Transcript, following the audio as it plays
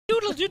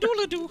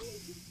you do?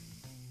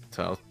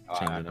 So I'll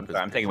change it up.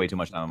 I'm taking way too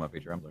much time on my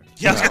feature. I'm sorry.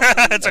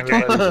 Yeah, it's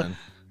okay. All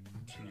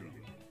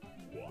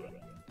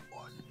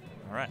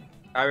All right.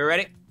 Are we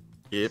ready?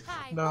 Yep.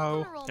 Hi, No.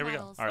 welcome to Role Here we go.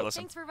 Models. All right,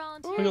 listen. Thanks for We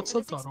volunteering got for this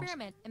subtitles.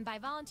 experiment. And by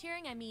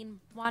volunteering, I mean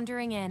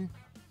wandering in.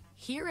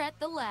 Here at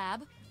the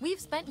lab, we've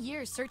spent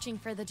years searching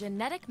for the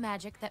genetic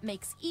magic that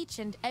makes each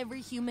and every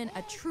human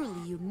a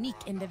truly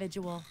unique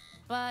individual.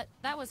 But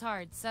that was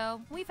hard,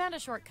 so we found a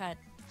shortcut.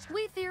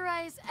 We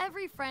theorize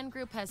every friend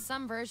group has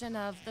some version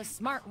of the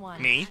smart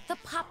one, Me. the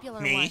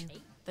popular Me.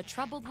 one, the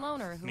troubled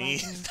loner who Me. I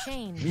can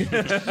change. You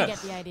get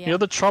the idea. You're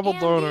the troubled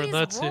And loner, and these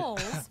that's it.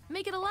 roles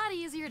make it a lot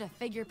easier to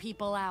figure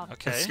people out.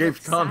 Okay.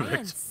 Escaped convict.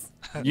 Science.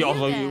 You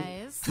also You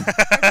guys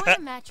are going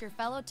to match your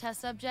fellow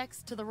test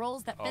subjects to the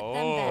roles that fit them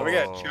Oh. best. We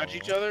gotta judge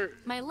each other.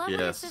 My lovely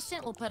Yes.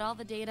 assistant will put all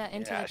the data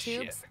into Yeah, the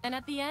tubes, shit. and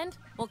at the end,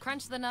 we'll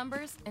crunch the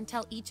numbers and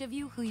tell each of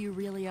you who you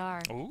really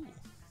are. Ooh.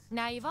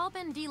 Now, you've all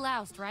been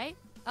deloused, right?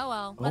 Oh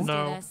well, let's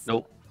no. do this.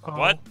 Nope. Oh.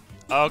 What?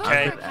 Vote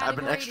Okay. for a I've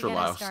been category extra to get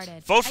us loused.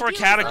 started. Vote for a Ideally,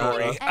 category.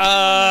 everyone knows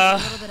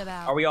a little bit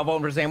about. Are we all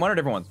voting for the same one or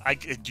different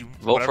ones? You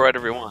Vote whatever- for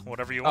whatever you want.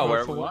 Whatever you Oh, want.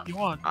 where- For what you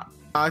want.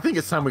 I think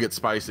it's time we get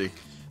spicy.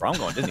 Bro, I'm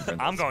going Disney Princess.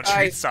 I'm going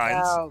street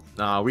signs.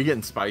 Nah, we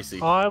getting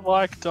spicy. I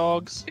like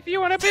dogs. If you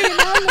want to be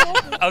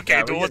my Okay,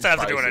 Yeah, Duel, we what's get that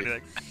have to do with spicy.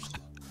 anything?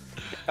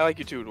 I like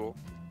you too, Duel.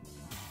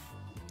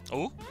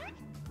 Oh.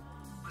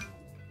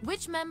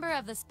 Which member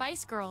of the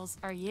Spice Girls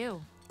are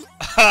you?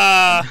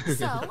 Uh,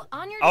 So,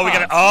 on your Oh, we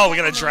cards, gotta- you we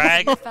gotta have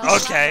drag? names of fellow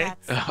Okay. lab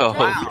rats. Oh,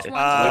 Drag okay. each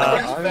one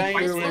to the I'm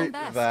first really and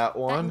best. that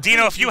one.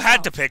 Dino, if you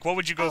had to pick, what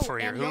would you go Oh, for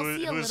here? and you'll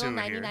see a Who's little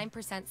who here?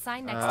 99%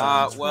 sign next to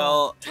each well,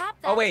 roll. Tap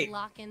that oh, wait. to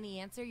lock in the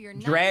answer. You're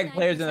Drag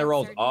players in their 99%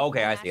 roles. certain Oh, okay,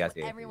 will I match see, I what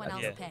see, I see. Everyone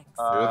else Yeah. picks. that It's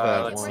one.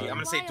 worth I'm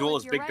gonna a say while Duel if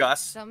is you're Big right,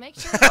 Gus. So make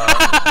sure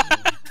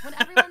when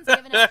everyone's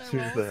given us their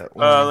Choose roles, that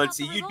one. Let's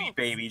see. the You'd be results.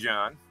 Baby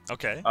John.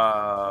 Okay.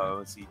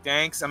 Let's see.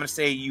 Thanks. I'm gonna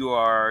say you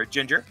are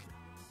Ginger.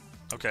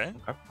 Okay.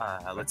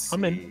 Let's see.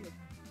 I'm in.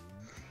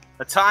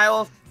 A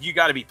Tile, you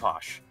gotta be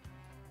Posh.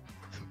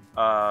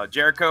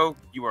 Jericho,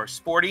 you are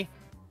Sporty.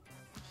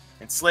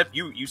 And Slip,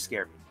 you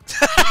scare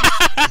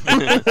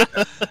me.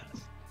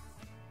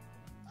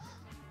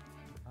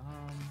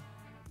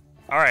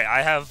 All right.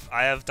 I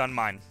have done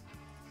mine.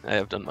 I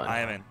have done mine. I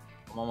am in.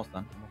 I'm almost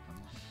done.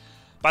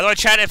 By the way,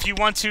 chat, if you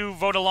want to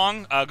vote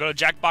along, go to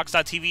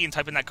jackbox.tv and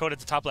type in that code at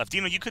the top left.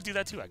 Dino, you could do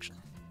that too, actually.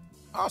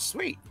 Oh,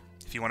 sweet.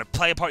 If you want to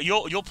play a part,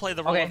 you'll play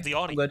the role Okay, of the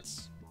I'm good.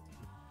 audience.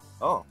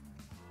 Oh.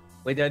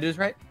 Wait, did I do this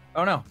right?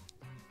 Oh no.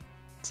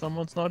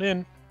 Someone's not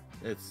in.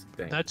 It's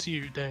dang. That's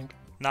you, Dank.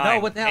 9, No,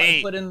 what the hell? I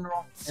 8, put in the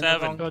wrong.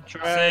 7. Got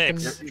drag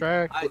and Six.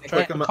 drag. I- drag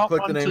click them the up- top click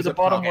the one to names the up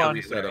bottom top. one.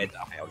 We set 'em. Okay.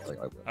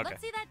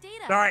 Let's see that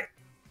data. All right.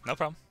 No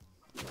problem.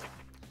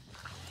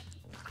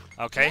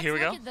 Okay, here we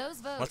Let's go. look at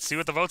those votes. Let's see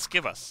what the votes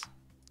give us.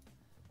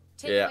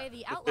 Take Yeah. away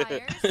the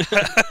outliers.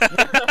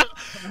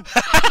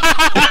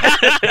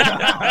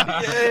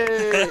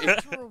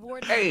 to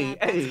reward my Hey, lab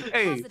hey, rats for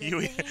hey. positive You-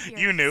 behavior.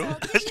 you knew. So I'll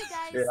give you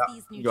guys Yeah,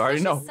 these you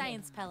already know. nutritious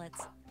science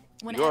pellets.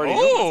 When You already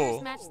every know.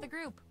 answers match the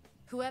group.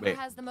 Whoever Wait.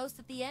 has the most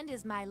at the end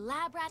is my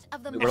lab rat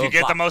of the If If month. you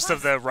get the Plus, most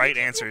of the right keep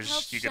your answers,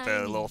 pelts you get the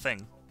shiny. little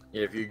thing.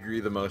 Yeah, if you agree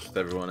the most with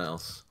everyone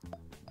else.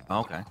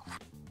 Okay.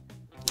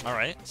 All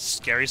right.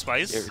 Scary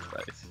Spice.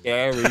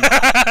 Scary.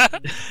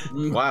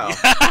 Wow.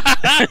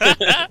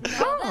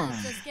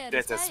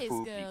 That's a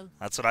spooky. Girl.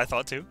 That's what I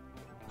thought too.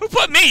 Who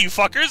put me, you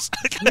fuckers?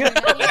 Your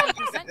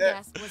 99%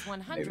 guess was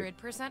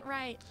 100%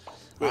 right.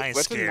 I ain't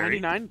What's the scary.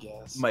 99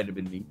 guess? Might have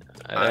been me.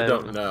 I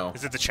don't know.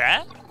 Is it the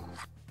chat?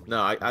 No,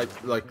 I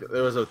like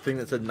there was a thing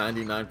that said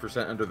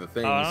 99% under the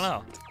things. Oh, I don't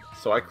know.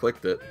 So I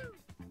clicked it.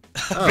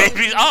 Oh.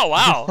 Babies. Oh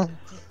wow.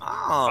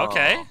 Oh.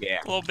 Okay. Yeah.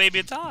 Little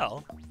baby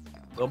tile.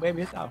 Little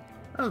baby, it's out.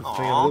 I was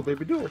thinking Aw. little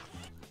baby Duel.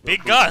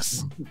 Big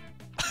Gus.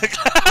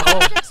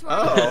 Subjects were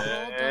Oh. enrolled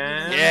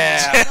over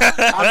Yeah.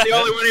 I'm the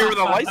only one here with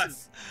a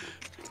license.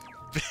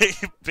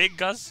 Big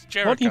Gus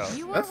What do you- Jericho.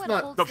 You are That's what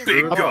not holds the this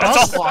big group A Gus.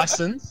 bus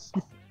license?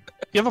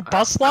 You have a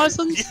bus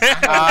license? Yeah.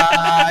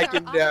 I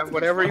can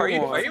whatever Are you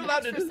you- want. are you allowed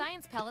to extra do-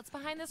 science pellets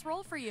behind this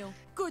role for you.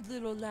 Good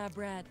little lab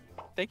rat.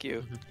 Thank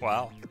you.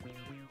 Wow.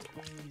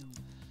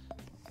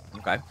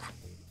 Okay.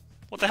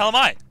 What the hell am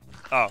I?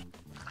 Oh.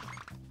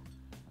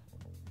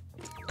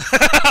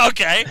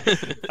 Okay.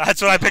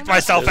 That's what I picked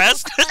myself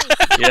as.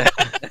 Yeah.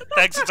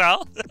 Thanks,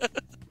 Tal.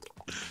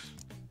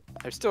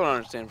 I still don't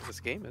understand what this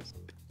game is,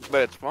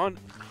 but it's fun.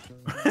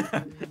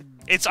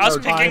 It's us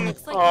No, picking.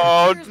 Looks like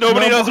Oh, your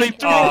nobody knows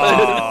computers what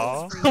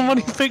Aw.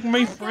 Somebody pick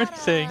me for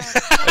anything.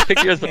 I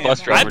picked you as the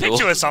bus I driver. picked you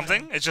Duel. as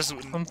something. It's just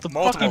I'm the fucking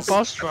multiples.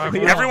 bus driver.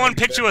 Everyone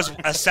picked you as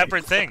a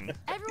separate thing.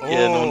 Everyone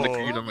Yeah, no one Oh.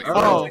 agreed on my knows Oh.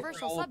 what the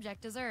controversial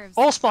subject deserves.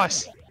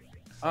 Allspice.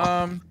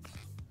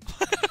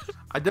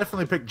 I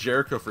definitely picked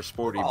Jericho for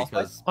Sporty Oh,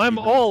 because I'm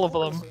all of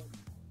them.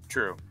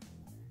 True.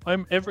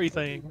 I'm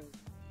everything.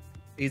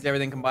 He's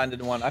everything combined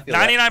into one. I feel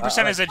that.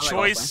 99% is a I like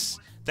choice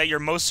that you're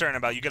most certain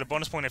about. You get a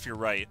bonus point if you're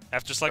right.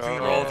 After selecting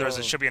the role, there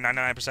should be a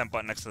 99%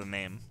 button next to the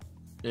name.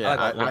 yeah,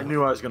 I like I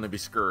knew I was gonna be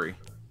scurry.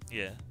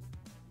 Yeah.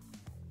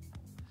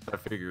 I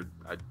figured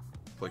I'd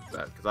clicked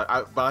that because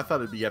but I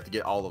thought you have to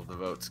get all of the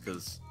votes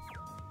because.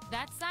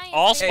 That's science.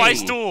 All baby. spice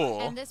Hey.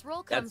 duel. And this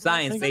roll That's comes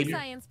science, with baby.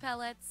 science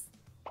pellets.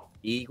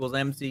 E equals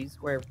MC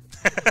squared.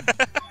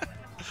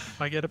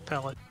 I get a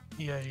pellet.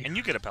 Yay. And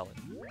you get a pellet.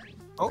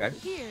 Okay.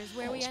 Here's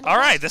where we end. All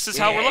right, this is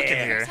how we're looking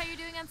Yeah. here. Here's how you're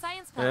doing on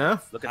science Yeah.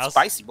 pellets. Looking How's-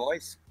 spicy,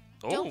 boys.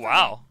 Oh Don't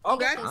wow. forget, you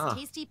Okay. get those Ah.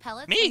 tasty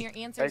pellets Me? when your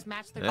answers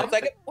match the Yeah. I'll group,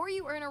 take it. or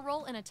you earn a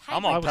roll in a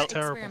I'm on tiebreaker pellet.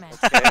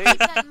 experiment. Okay. Keep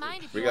that in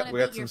mind if We you got want to we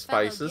got beat some your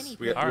fellow spices. guinea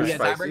We pig. got All You right.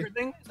 get a spicy. tiebreaker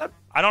thing? Is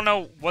I don't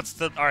know what's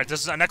the. All right,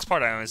 this is the next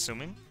part. I'm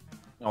assuming.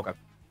 that- Okay.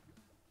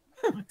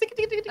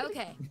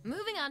 Okay,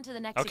 moving on to the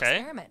next Okay.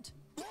 experiment.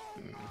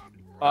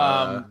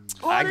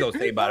 I go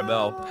Saved by the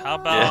Bell. How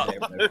about?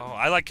 Oh,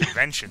 I like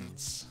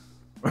conventions.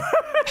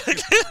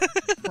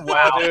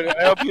 Wow, dude.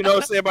 I hope you know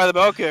Saved by the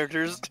Bell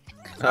characters.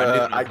 I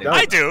don't.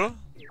 I do.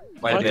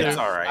 Quite a I bit. do. It's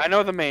all I right.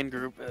 know the main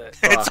group.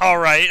 It's all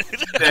right.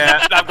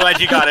 Yeah, I'm glad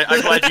you got it. I'm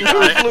glad you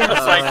got it. I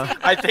was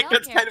like, I think Bell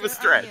that's kind of a character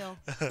stretch.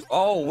 are you?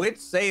 Oh, which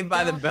Saved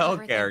by the Don't Bell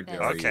overthink character?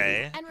 this. are you?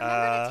 Okay. And remember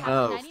to tap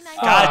Oh, 99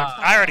 God, times.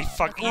 I already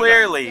fucking.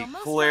 Clearly, You'll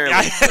most clearly,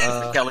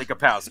 likely- Kelly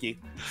Kapowski.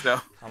 So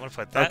I'm gonna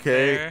put that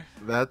Okay, there.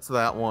 that's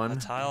that The one.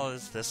 tile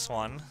is this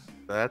one.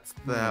 That's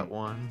that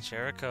one.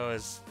 Jericho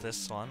is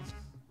this one.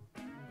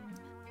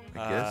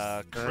 I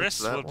guess Chris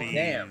that's that would be. one.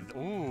 Damn.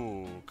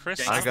 Ooh,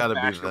 Chris. I Jake's gotta the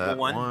be fashionable that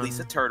one.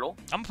 Lisa Turtle.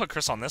 I'm gonna put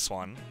Chris on this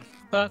one.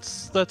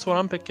 That's what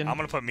I'm picking. I'm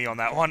gonna put me on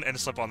that one and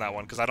Slip on that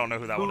one because I don't know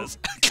who that one is.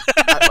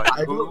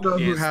 I don't know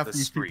who is half the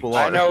these street? people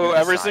I are. know who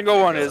every Decide single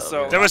one for is. this.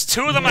 So There was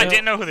two of them I Yeah.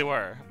 didn't know who they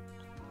were.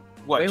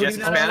 What, Wait, who do Jesse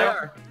you know who they Spano?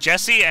 are?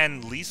 Jesse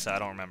and Lisa. I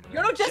don't remember. You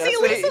know Jesse Jesse-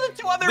 and Lisa, the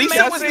two other Lisa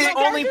main was the female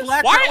only characters?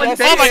 black Why? girl in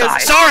Oh my god!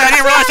 Bayside. Sorry, I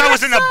didn't realize I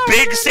was in a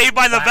big Saved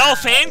by the Bell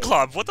fan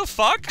club. What the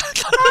fuck?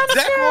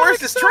 Zach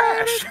Morris is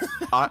trash.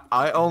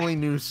 I only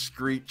knew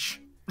Screech.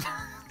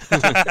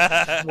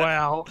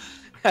 Wow.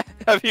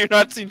 have you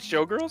not seen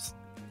Showgirls?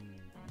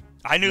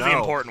 I knew the No.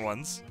 important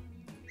ones.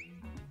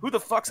 Who the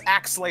fuck's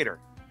Axe Slater?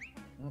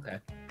 Okay.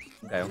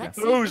 Okay. Let's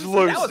see Who's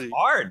who's- That was Lucy?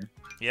 hard.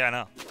 Yeah, I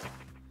know.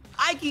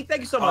 Ike, thank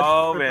you so much.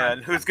 Oh man,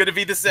 who's gonna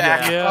be the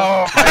Zach? Yeah.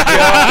 Oh my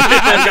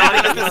god.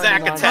 Johnny is the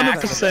Zach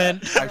attack.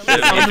 100%.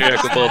 Yeah, me and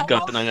Jericho both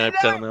got the 99% on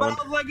that But I one.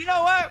 was like, you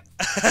know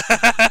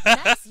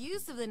what? Nice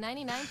use of the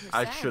 99%.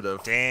 I should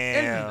have.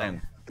 Damn.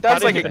 Interesting.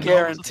 That's I like didn't a even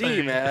know it was a guarantee,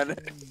 thing. man.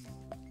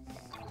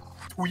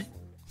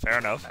 Fair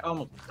enough. I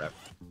almost.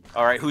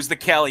 All right, who's the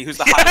Kelly? Who's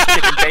the hottest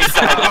chick in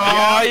Bayside?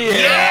 Oh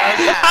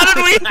yeah. How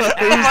did we?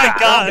 Oh my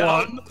god,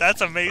 one.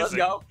 that's Let's amazing.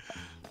 go.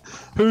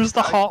 Who's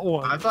the hot I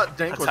one? thought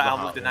Dank That's was the how I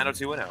hot moved to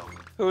one.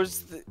 90210. Who's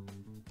the?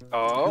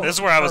 Oh. This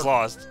is where I was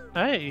lost.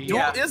 Hey, Who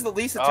Yeah. is the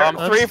Lisa I'm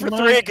Turtle? 3 for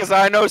 3 because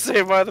I know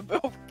Saved by the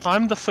Bell.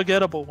 I'm the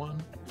forgettable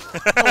one.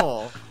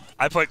 Oh.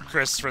 I put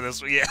Chris for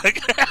this. Yeah.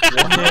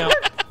 Yeah.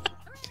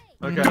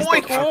 Okay.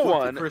 Doink. I flipped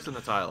One. Chris in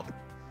the tile.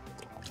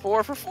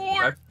 4 for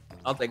 4. Okay.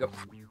 I'll take it.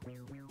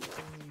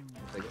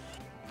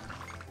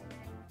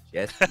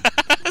 Yes.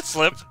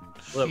 Slip.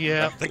 Look.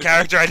 Yeah. The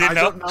character I didn't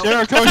know. don't know.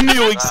 Jericho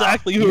knew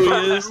exactly who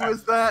he is. Who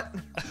is that?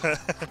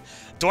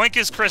 Doink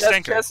is Chris Yes,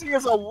 Stinker. Jesse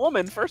is a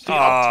woman, first of all.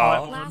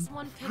 Aw. Last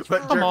one pitch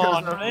But for Come Jericho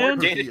on, doesn't know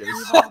man. who he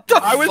is. What the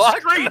I was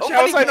fuck? Screech. Nobody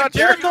How was I not gets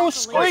Jericho?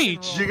 Jericho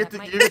Wait, Screech. You get to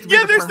be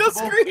Yeah, the there's no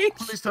principal? Screech.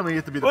 Please tell me you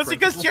get to be the Well, it's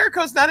because principal.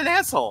 Jericho's not an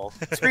asshole.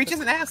 Screech is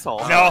an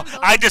asshole. No,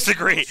 I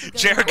disagree.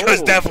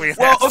 Jericho's Oh. definitely an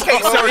Well, asshole. okay,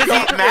 so is he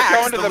Going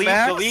Max, to the, the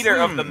Max? the leader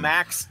of the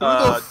Max Who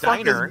the fuck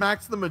diner? is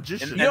Max the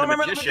Magician? And You don't the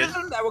remember magician. the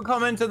magician that would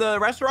come into the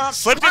restaurant?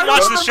 Slip didn't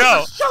watch the show.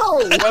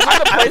 Wasn't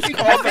the place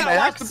called the gotta watch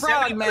Max? the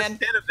product, man.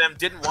 70% of them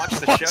didn't watch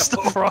the What's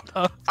the show.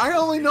 product? I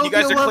only know You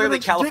guys the are clearly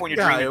 11-inch California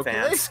dick guy, Dreaming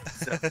okay?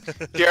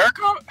 fans.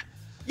 Jericho?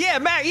 Yeah,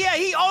 Mac. Yeah,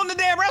 he owned the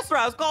damn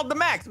restaurant. It's called the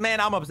Max. Man,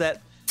 I'm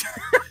upset.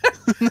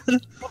 Well,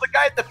 the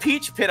guy at the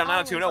Peach Pit on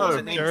 90210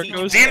 wasn't named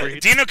Jericho's Peach.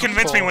 Screech. Dino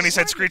convinced me when he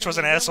said Screech was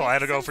an asshole. I had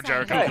to go for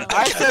Jericho. Hey,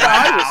 I said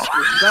I was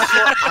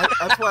Screech.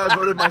 That's why I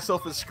voted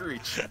myself as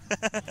Screech.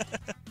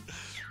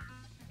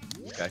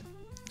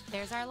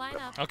 There's our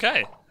lineup.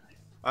 Okay.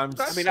 I mean,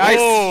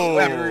 Oh,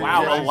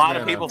 Wow, a lot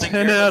of people think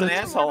 10 Jericho's out an of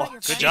asshole.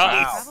 Good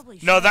job.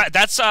 No,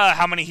 that's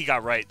how many he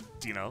got right.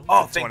 Dino.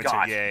 Oh, thank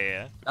God.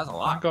 Yeah. That's a I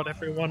lot. got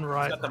everyone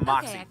right. Got the Okay,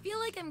 Moxie. I feel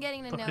like I'm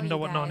getting to know Fucking you know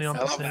what guys, so 99%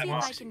 let's see if I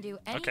was. can do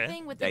Okay.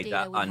 anything with the Data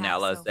data we have so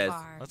analysis.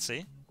 far. Let's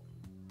see.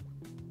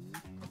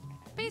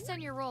 Based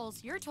on your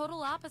roles, you're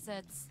total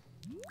opposites.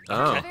 You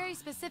have Oh. a very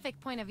specific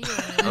point of view.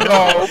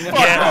 No, fuck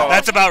Yeah, no.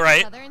 that's about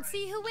right. And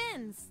see who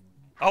wins.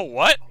 Oh,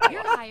 what?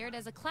 You're hired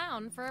as a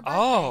clown for a birthday.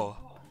 Oh.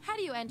 How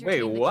do you entertain Wait,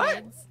 the what?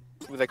 kids?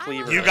 With a I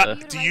cleaver. want You you got- to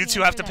do write you an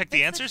two have to answer pick that the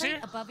fits answers trait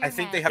here? above your I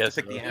think they head. have Yes.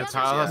 to pick the Yeah, answers.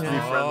 Tyler has to be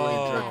Yeah. friendly and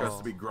Oh. Jericho has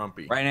to be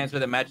grumpy. Right answer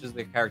that matches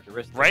the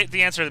characteristics. Write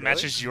the answer that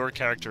matches your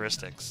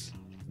characteristics.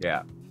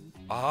 Yeah.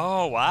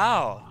 Oh,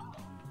 wow.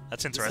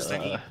 That's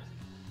interesting.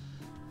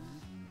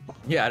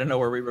 Yeah, I don't know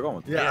where we were going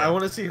with Yeah, Yeah. I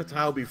want to see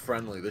Tile be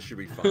friendly. This should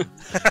be fun.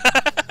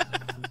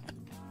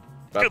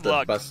 Good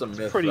luck. Bust some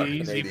myths Pretty about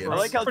easy. Canadians. I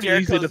like how Pretty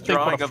easy to Jericho's think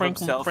drawing what a of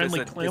himself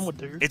friendly is clan would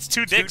do. It's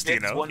two two dicks,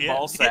 dicks, Dino. one Yeah.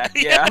 ball sack.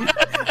 Yeah,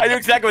 I knew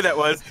exactly what that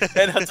was.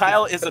 And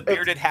Hatile is a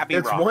bearded happy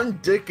It's rock. one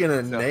dick and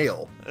a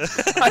nail.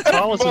 I have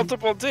Allison.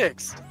 multiple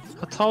dicks.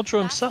 Hatal drew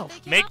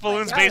himself. Make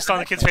balloons based on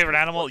the kid's favorite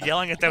animal,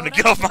 yelling at them to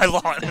get off my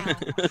lawn.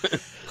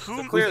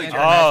 Who? Clearly,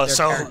 Oh,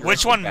 so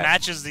which one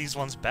matches these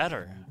ones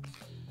better?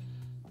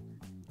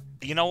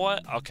 You know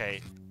what?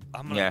 Okay,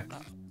 I'm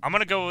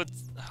gonna go with.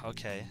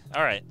 Okay,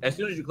 all right. As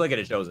soon as you click it,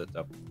 it shows it.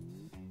 So.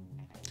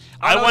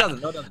 I no, went.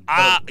 it doesn't.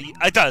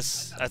 It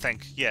does. I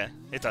think. Yeah,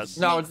 it does.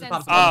 No, it's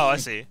not. Oh, I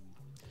see.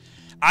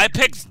 I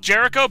picked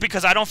Jericho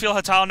because I don't feel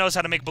Hatal knows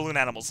how to make balloon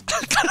animals.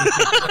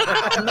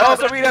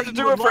 Also, we'd have to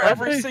do it for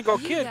every single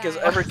kid because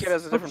every kid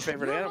has a different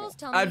favorite animal.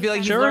 I'd be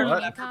like, Sure.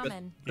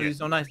 He's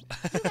so nice.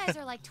 You guys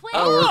are like twins.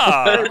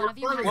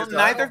 Well,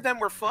 neither of them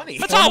were funny.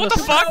 Hatal, what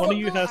the fuck? One of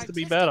you has to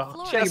be better.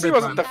 Jesse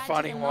wasn't the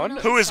funny one.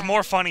 Who is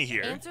more funny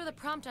here? Answer the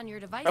prompt on your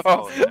device.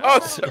 So-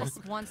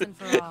 Once and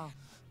for all.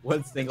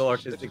 One single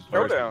artistic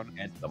Showdown. person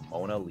and the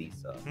Mona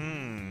Lisa.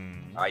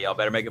 Hmm. All right, y'all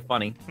better make it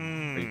funny. Or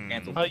you're Hmm.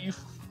 canceled.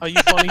 Are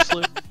you funny,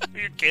 Slip?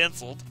 You're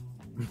canceled.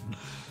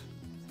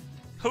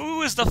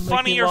 Who is the Make me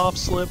funnier laugh,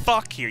 Slip.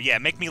 fuck here? Yeah,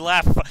 make me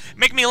laugh.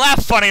 Make me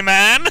laugh, funny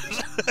man.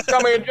 Tell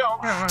me a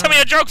joke. Tell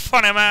me a joke,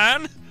 funny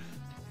man.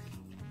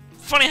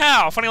 Funny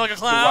how? Funny like a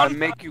Do I clown?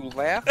 make you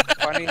laugh?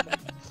 Funny?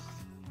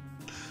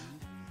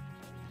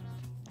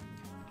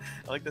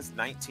 I like this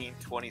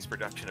 1920s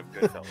production of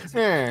Goodfellas.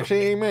 Yeah,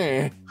 see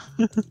me.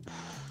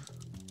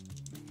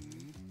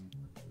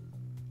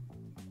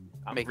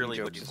 I'm Making really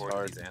jokes looking is forward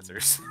hard. to these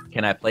answers.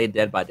 Can I play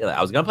Dead by Daylight?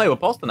 I was gonna play with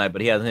Pulse tonight,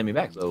 but he hasn't hit me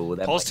back, so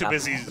that Paul's might too not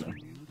busy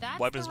happen.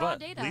 wiping his butt.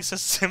 data. Lisa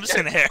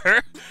Simpson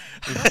hair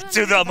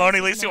to the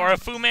Mona Lisa or a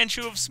Fu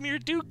Manchu of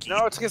smeared dookie.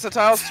 No, it's because the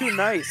tile's too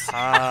nice.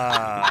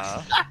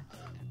 Ah.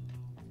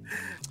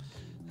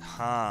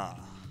 Huh.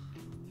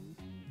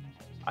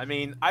 I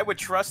mean, I would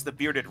trust the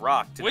bearded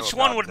rock to Which know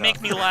one about, would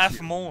make me laugh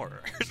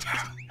more?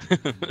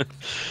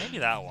 Maybe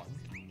that one.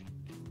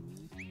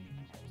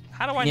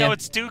 How do I know Yeah.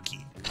 it's Dookie?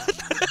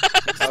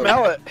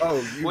 Smell it.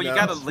 Oh, Well, you know.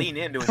 gotta lean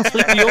into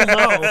it. You'll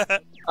know.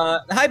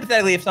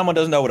 Hypothetically, if someone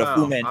doesn't know what a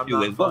Fu I'm Manchu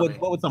not is, what funny.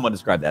 would someone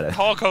describe that as?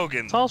 Hulk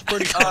Hogan. Hatal's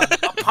pretty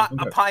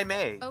A pie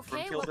may from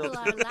Okay, Kill what Bill will 2.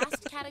 our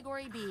last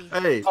category be?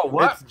 Hey, Oh,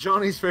 what? it's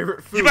Johnny's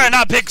favorite food. You better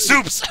not pick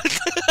soups.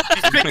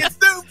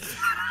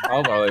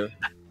 I'll go there.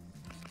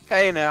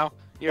 Hey now,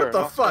 you're What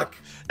the fuck?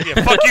 Yeah,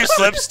 fuck you,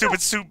 Slip,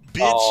 stupid soup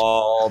bitch.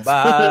 All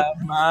by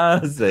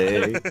myself.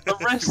 The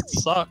rest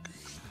suck.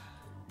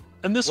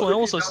 And this one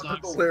also The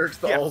sucks. lyrics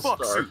to Yeah, All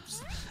fuck Star.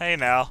 soups. Hey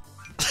now.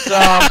 You're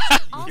a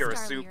All-star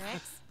soup.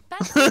 lyrics.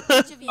 Best of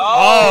each of you.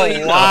 Oh,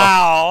 yeah.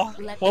 wow.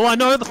 Let Well, I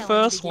know the tell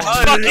first begin.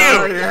 one. Fuck you.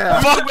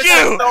 yeah. Fuck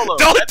you. Solo.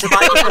 Don't, That's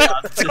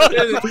my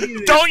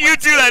don't you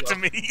do that to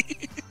me.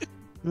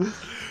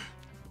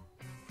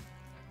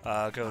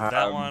 Go with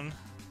that one.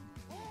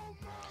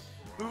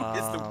 Who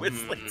is the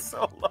whistling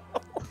solo?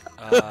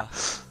 I'll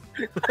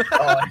put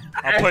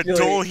Actually,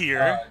 Duel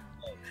here.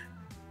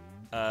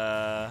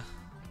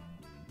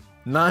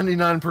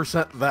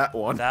 99% that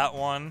one. That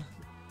one.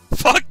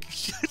 Fuck.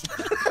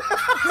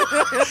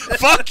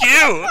 Fuck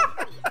you.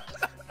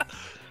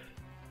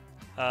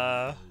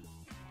 Yeah,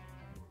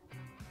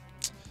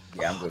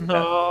 I'm good with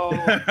No.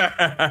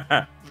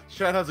 that.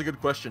 Chad has a good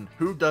question.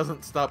 Who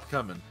doesn't stop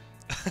coming?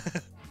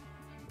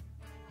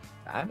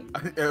 I mean,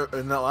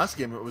 In that last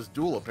game, it was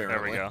Duel, There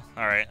apparently. we go.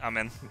 All right, I'm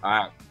in.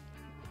 alright.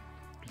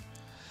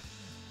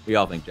 We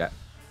all think, Jack.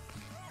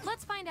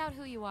 Let's find out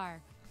who you are.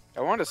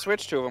 I wanted to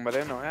switch to him, but I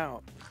didn't know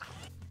how.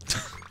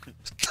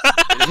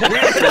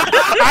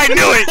 I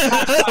knew it.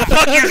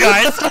 Fuck you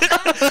guys.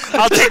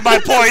 I'll take my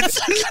points.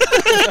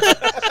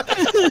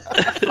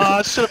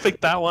 I should have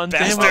picked that one.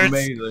 Damn it. Bastards.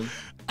 Amazing.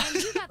 And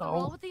you got the Oh.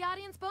 roll with the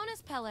audience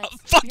bonus pellets.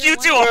 Fuck You're you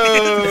too.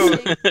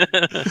 one-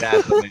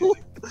 That's amazing.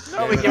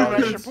 No, we get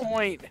an extra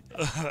point.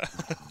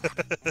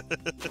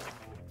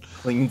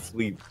 Clean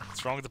sweep.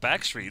 What's wrong with the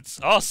Backstreets?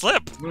 Oh,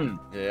 Slip.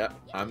 Yeah,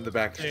 I'm the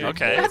Backstreet.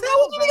 Okay. What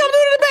we gonna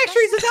do to the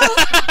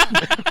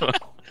Backstreets?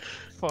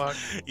 Fuck.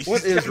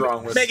 What is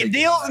wrong with Making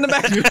taking- deals in the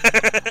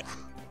Backstreets.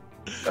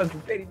 That's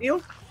some shady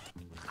deals.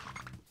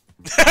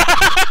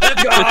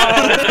 Let's go.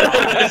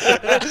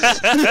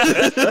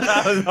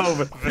 That was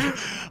over.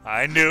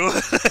 I knew.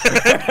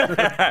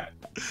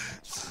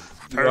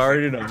 You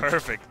already know.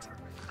 Perfect.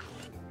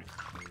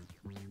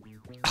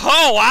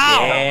 Oh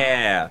wow!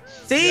 Yeah.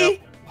 See?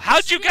 Yep.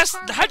 How'd you guess?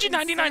 How'd you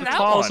 99 that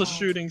Hatal's one? a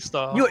shooting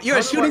star. You're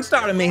a shooting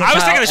star to me. I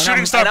was pal, thinking of and shooting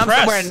I'm- star and I'm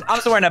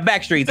press. somewhere in the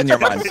Backstreets in your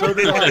mind. So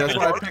did I. That's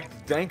why I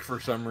picked Dank for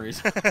some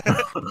reason. You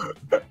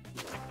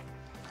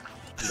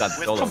got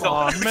With stolen. the-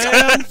 Aw,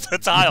 man. the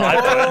tile. I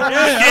put.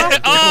 Yeah, Yeah.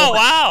 Oh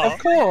wow! Of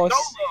course.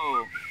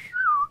 Solo!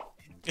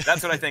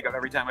 That's what I think of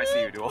every time I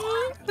see you, Duel.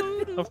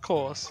 Of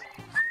course.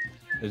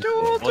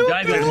 Well,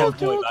 Johnny's got more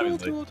points,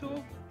 obviously.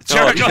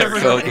 Jericho.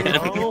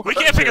 Jericho. We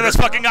can't figure this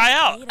fucking guy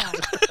out.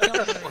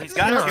 Well, he's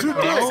got two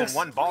dicks and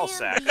one ball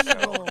sack.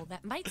 So.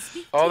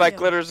 All that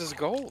glitters is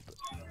gold.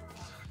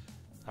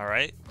 All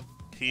right.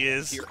 He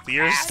is. The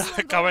years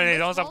start coming. And he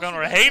don't stop going.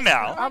 Hey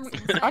now.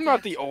 I'm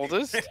not the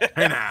oldest.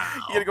 Hey now.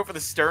 You gonna go for the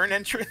stern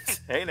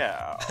entrance? Hey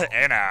now.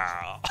 Hey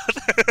now.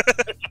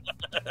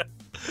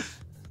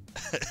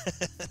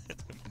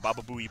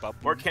 Baba booey baba.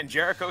 Or can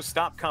Jericho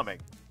stop coming?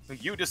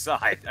 You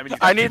decide. I mean,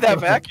 I need that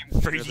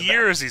vacuum. For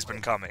years he's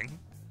been coming.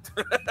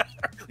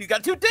 He's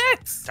got 2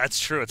 dicks. That's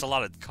true. It's a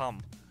lot of cum.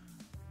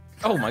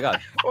 Oh my god.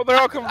 Well, they're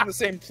all coming from the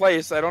same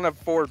place. I don't have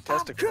 4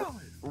 testicles.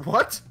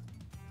 What?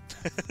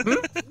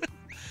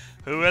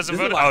 Who has a This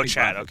is vote? why I Oh, picked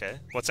chat. mine. Okay.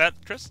 What's that,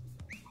 Chris?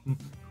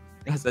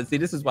 I said, see,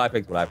 this is why I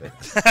picked what I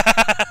picked.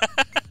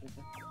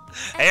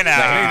 Hey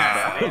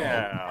now. Hey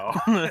now.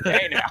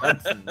 Hey now.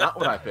 That's not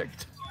what I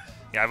picked.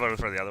 Yeah, I voted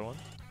for the other one.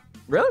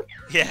 Really?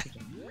 Yeah.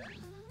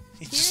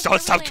 You just Here's don't the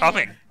stop plan.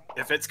 coming.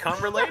 If it's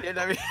cum related,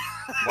 I mean.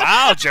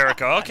 Wow,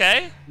 Jericho.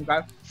 Okay. Okay.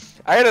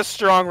 I had a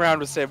strong round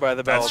with Saved by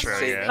the Bell. That's true,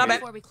 Save yeah. me. Not bad.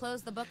 Before we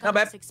close the book Not on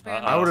bad. this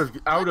experiment, I would have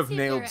let's see if there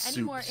nailed are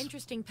any more soups.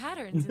 interesting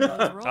patterns in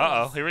those roles.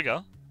 Uh oh. Here we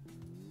go.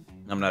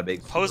 I'm not a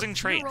big. Posing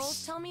Your roles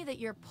traits. tell me that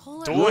you're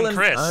polar. Duel and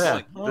Chris. Oh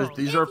yeah,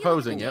 these If are you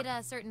opposing. look Yep. at it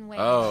a certain way,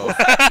 Oh.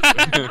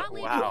 you're not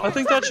leaving Wow. the I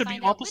think house that should to be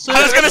find out which opposite.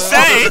 I was gonna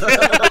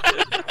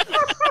say.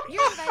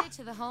 You're invited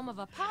to the home of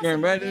a possible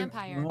ready?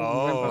 vampire.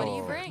 Oh. What do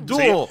you bring?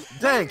 Duel, What is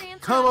Dank, the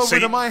answer? come over So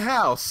you- to my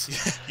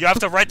house. You have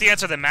to write the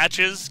answer that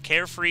matches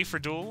Carefree for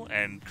Duel,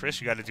 and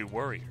Chris, you got to do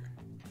Warrior.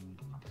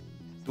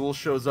 Duel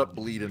shows up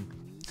bleeding.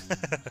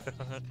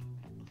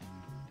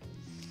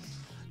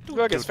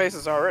 Look, his face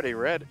is already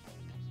red.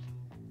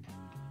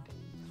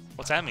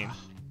 What's that mean?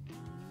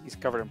 He's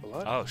covered in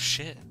blood. Oh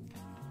shit.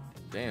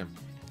 Damn.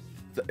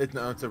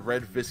 No, it's a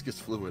red viscous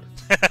fluid.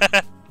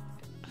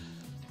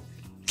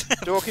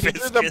 Duel, can you do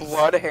the Viscous.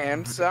 blood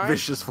hand sign?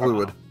 Vicious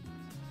fluid.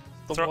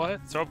 The Throw,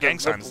 what? throw up gang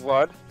The signs.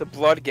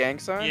 blood gang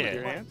sign Yeah. with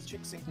your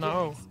hands?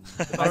 No.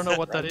 I don't know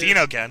what that is.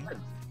 Dino again.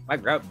 My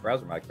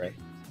browser mic, right?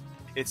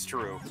 It's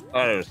true.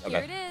 Oh, it is. Here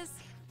Okay. it is.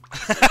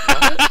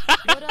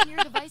 Vote on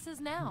your devices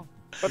now.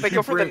 But they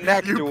go for the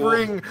neck You duel.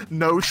 bring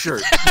no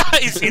shirt.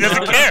 He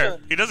doesn't care.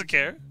 He doesn't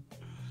care.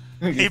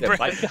 He said, bring-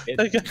 "Bite the kid."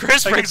 They can-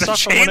 Chris they can brings a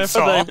suck 'em whenever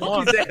chainsaw. they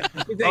want.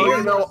 Oh,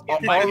 you know,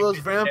 all those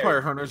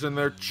vampire hunters and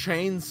their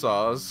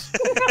chainsaws.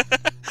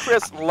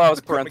 Chris loves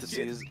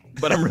parentheses.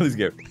 But I'm really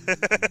scared.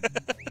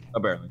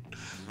 Apparently.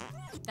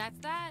 That's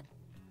that.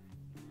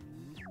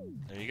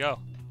 There you go.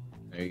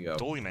 There you go.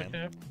 Duelie man.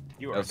 Okay.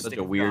 You That are was such a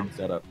stinking weird dumb.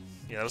 setup.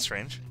 Yeah, that was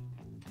strange.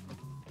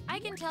 I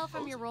can tell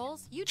from your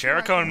roles, you two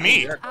Jericho are and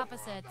me. complete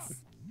opposites.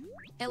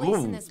 At least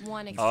in Ooh. this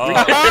one Oh.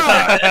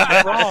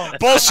 experiment. Wrong.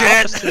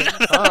 Bullshit.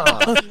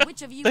 Ah.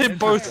 Which of you They're is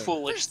both better?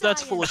 foolish. For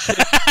That's full of science.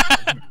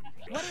 shit.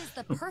 What is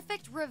the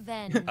perfect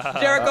revenge?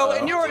 Jericho,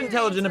 in your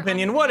intelligent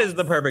opinion, what is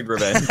the perfect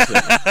revenge?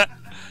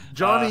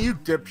 Johnny, you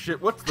dipshit.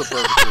 What's the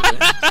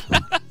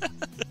perfect?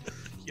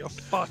 You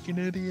fucking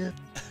idiot.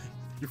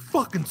 You're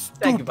fucking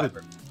Thank you, stupid.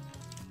 Piper.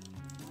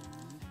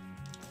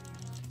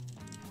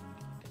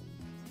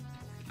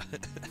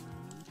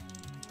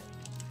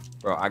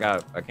 Bro, I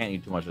can't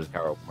eat too much of this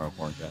Carol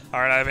corn chat. All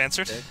right, I've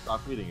answered. Okay,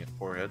 stop eating it,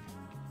 forehead.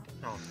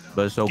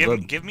 But it's so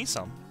good. Give me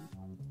some.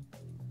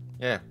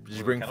 Yeah, did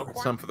you bring Kettle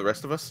corn? some for the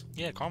rest of us?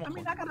 Yeah, caramel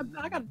corn. I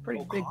got a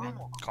pretty big man.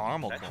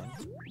 Caramel corn.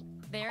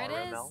 There it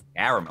is.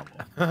 Caramel.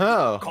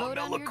 Oh. Vote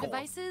on your Caramel.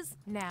 devices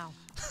now.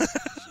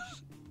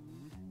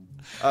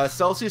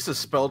 Celsius is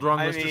spelled wrong,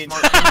 I Mr. mean,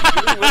 Smart.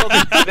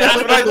 That's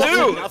what I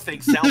do.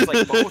 Nothing sounds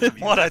like both of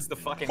you. What a- That's the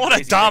fucking What a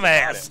crazy thing about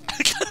dumbass.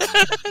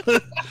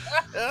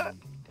 it.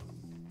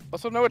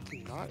 Also, no, it's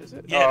not, is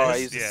it? Yeah, oh, it I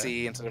is, used yeah. a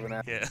C instead of an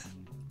F. Yeah.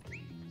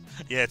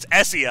 Yeah, it's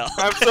SEL.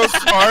 I'm so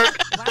smart.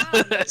 Wow.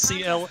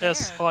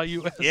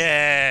 CLSIUS.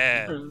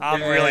 Yeah.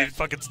 I'm really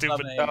fucking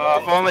stupid.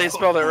 If only you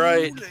spelled it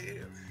right.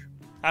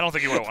 I don't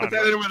think you would have Put wanted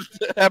that it. in with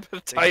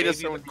They gave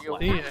hepatitis. you and the deal.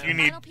 clap. Yeah. You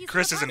need Final piece of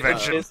Chris's the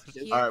invention.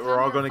 Biscuit. Alright, we're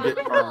all gonna get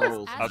our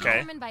rules. As Okay.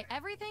 determined by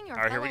everything your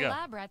All right, here we fellow go.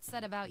 lab rats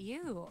said about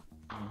you.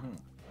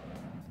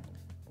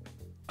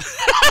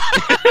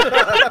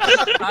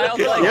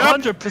 Yeah.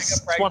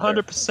 100%.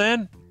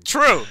 100%.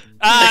 True.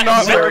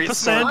 Not very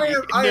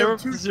 0%. I am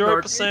too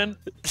 0%.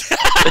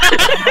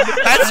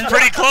 That's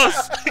pretty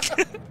close.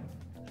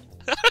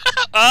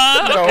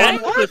 Okay.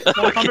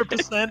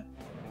 100%.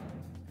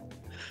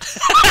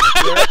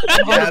 Yes.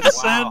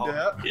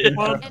 100%. Yeah.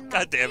 Well, And my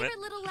God damn it. favorite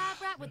little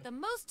lab rat with the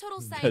most total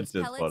That's science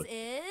just pellets funny.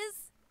 is...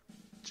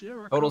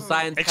 Jericho. Total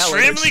science.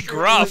 Extremely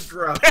gruff.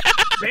 Gruff.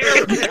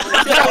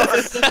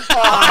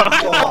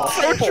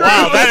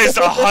 Wow, that is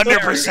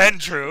 100%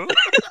 true.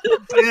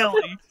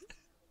 Really?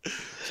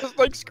 Just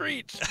like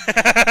Screech.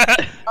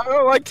 I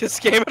don't like this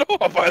game at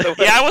all, by the way.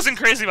 Yeah, I wasn't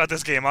crazy about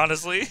this game,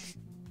 honestly.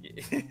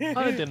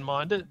 I didn't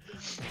mind it.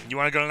 You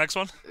want to go to the next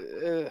one?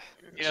 Yeah,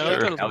 Sure, I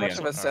got hell too much yeah.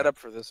 of a setup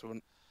for this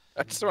one.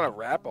 I just want to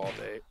rap all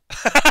day.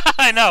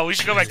 I know. We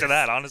should go back to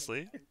that,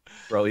 honestly.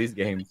 Bro, these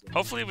games.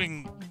 Hopefully we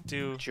can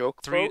do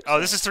Joke 3. folks? Oh,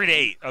 this is 3 to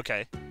 8.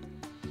 Okay.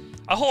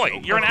 Ahoy!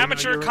 You're an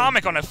amateur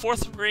comic on a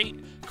 4th-rate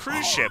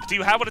cruise ship. Do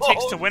you have what it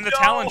takes to win the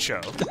talent show?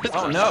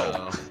 Oh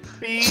no.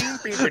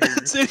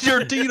 It's in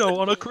your Dino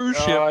on a cruise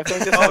Oh, ship. I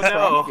think this Oh, is a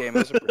no. no. game.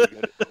 This is pretty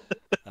good.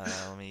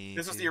 Let me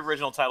This is do- the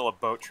original title of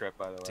Boat Trip,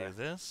 by the way. do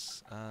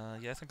this.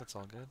 Yeah, I think that's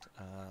all good.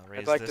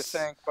 Raise I'd like this. to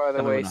thank, by the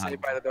Seven way, and a half.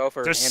 Saved by the Bell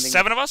for There's handing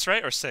 7 of us,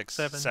 right? Or 6?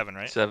 Seven. 7,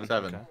 right? 7.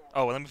 7.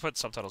 Oh, well, let me put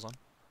subtitles on.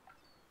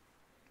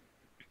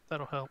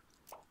 That'll help.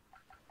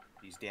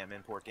 these damn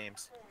import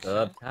games.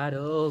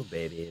 Subtitles,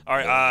 baby. All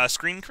right,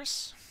 screen,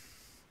 Chris.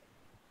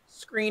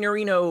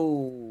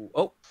 Screenerino.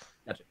 Oh,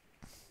 gotcha.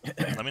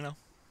 Let me know.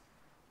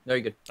 No,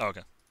 you're good. Oh,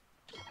 okay.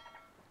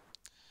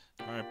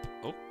 All right.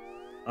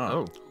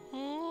 Oh.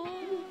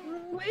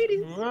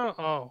 Ladies.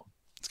 Oh.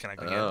 It's kind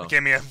of good.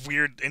 Gave me a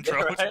weird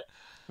intro. Right?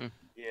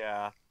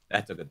 Yeah.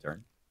 That's a good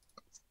turn.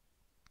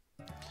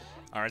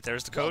 All right,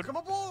 there's the code. Welcome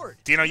aboard.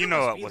 Dino, you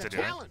know must what be to the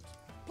do. talent.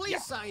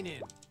 Please sign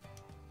in.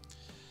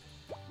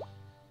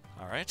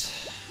 All right.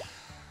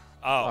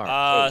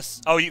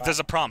 There's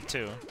a prompt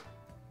too.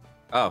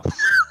 Oh.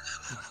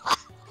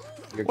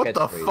 What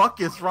the fuck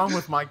is wrong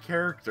with my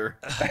character?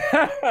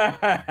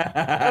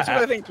 That's what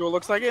I think Tool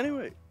looks like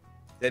anyway.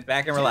 Sit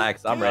back and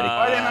relax. I'm ready.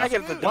 Why didn't I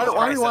get the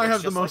Why do I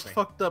have the most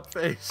fucked up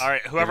face? All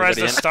right, whoever has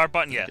the start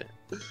button, yeah.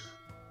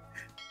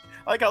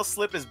 I like how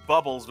Slip is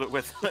Bubbles, but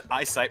with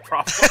eyesight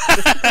problems.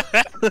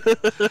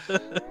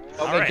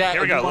 All right, Jack,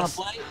 here we you go. wanna Let's-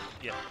 play?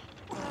 Yeah.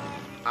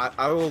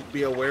 I will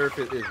be aware if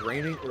it is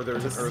raining or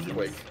there's an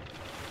earthquake.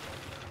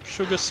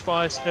 Sugar,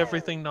 spice,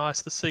 everything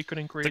nice. The secret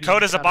The ingredient.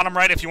 code is at bottom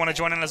right if you want to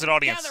join in as an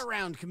audience. Gather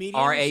round, comedians.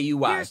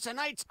 R-A-U-Y. Here's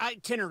tonight's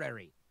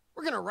itinerary.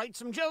 We're gonna write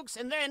some jokes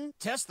and then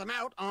test them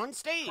out on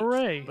stage.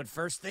 Hooray. But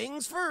first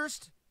things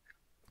first.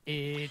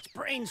 It's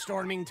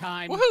brainstorming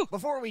time. Woohoo!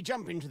 Before we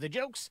jump into the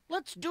jokes,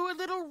 let's do a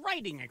little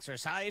writing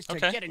exercise to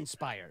Okay. get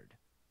inspired.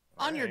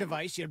 On your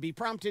device, you'll be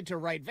prompted to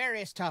write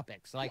various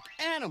topics like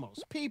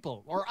animals,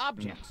 people, or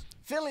objects.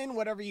 Fill in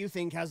whatever you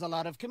think has a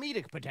lot of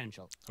comedic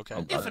potential.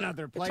 Okay. If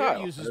another player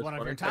Kyle, uses there's one of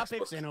one your in topics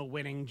textbooks. in a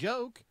winning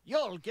joke,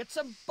 you'll get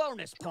some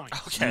bonus points.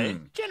 Okay.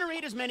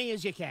 Generate as many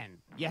as you can.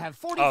 You have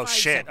 45 Oh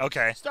shit. seconds.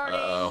 Okay. Starting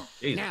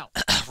Jeez. now.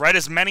 Write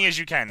as many as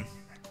you can.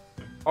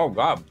 Oh,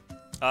 God.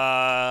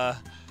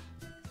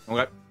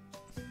 Okay.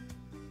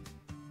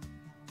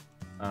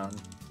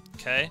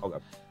 Okay.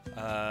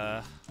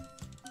 Okay.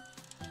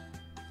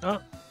 Oh.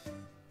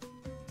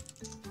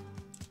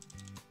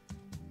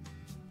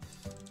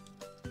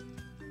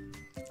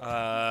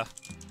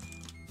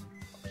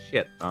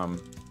 Shit.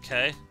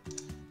 Okay.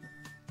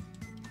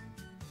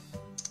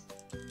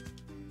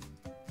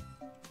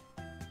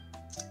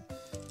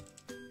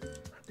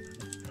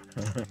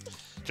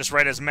 Just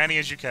write as many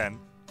as you can.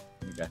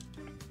 Okay.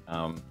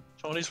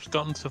 Johnny's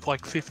gotten to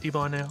like 50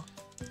 by now.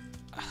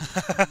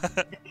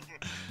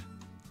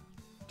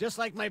 Just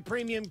like my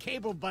premium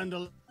cable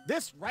bundle,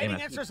 this writing Damn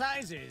it.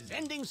 exercise is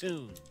ending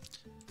soon.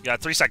 You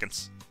got 3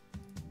 seconds.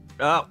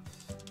 Oh.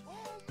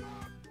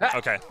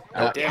 Okay.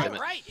 Oh, damn it. All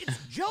right,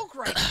 it's joke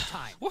writing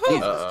time. Woohoo! Use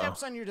the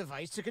steps on your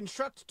device to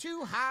construct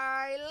 2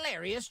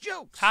 hilarious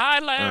jokes.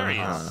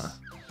 Hilarious.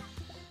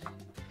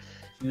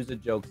 Use a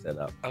joke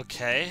setup.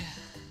 Okay.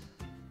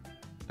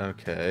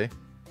 Okay.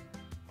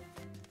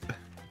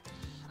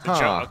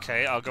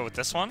 Okay, I'll go with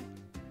this one.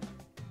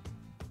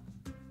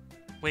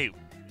 Wait.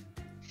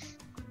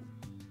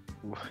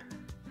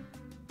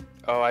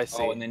 Oh, I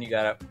see. Oh, and then you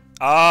got it.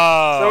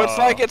 Oh. So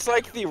it's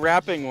like the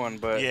rapping one,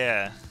 but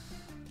Yeah.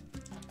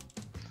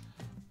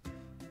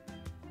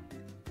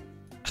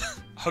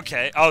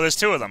 Okay. Oh, there's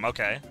 2 of them.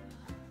 Okay.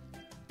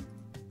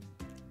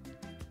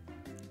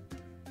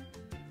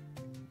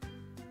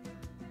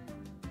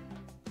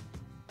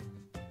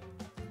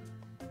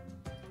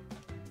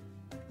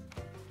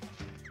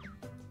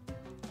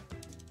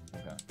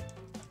 Okay.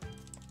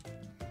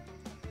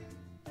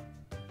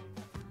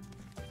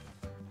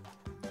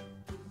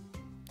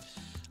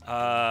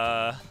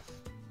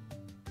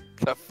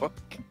 the fuck.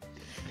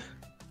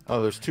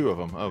 Oh, there's 2 of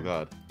them. Oh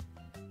god.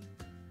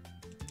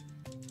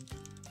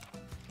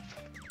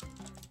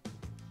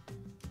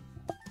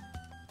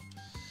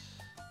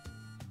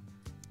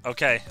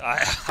 Okay.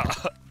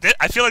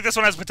 I feel like this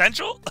one has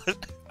potential.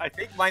 I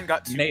think mine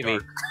got too Maybe.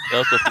 dark. It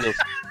also feels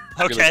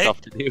really Okay.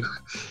 tough to do.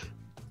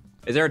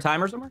 Is there a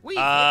timer somewhere? We've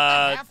hit the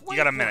halfway You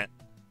got a point. minute.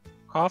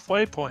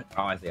 Halfway point.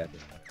 Oh, I see.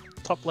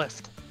 Top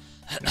left.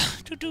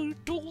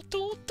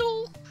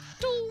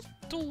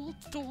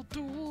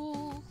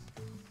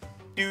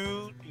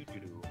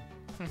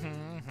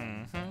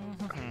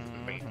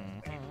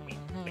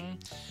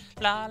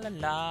 La la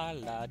la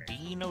la,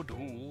 Dino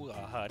do,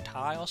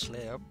 Tile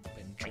Slip,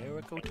 and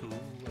Jericho too,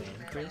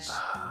 and Chris.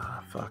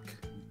 Ah, fuck.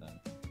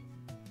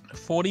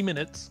 40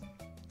 minutes.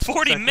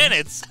 40 Seconds.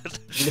 minutes?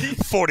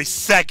 40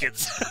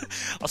 seconds.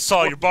 I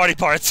saw your body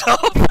parts up.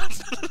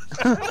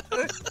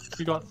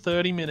 You got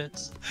 30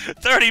 minutes.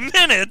 30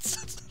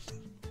 minutes?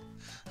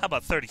 How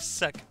about 30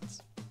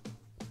 seconds?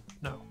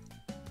 No.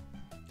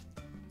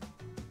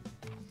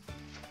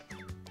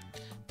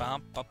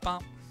 Bum, ba,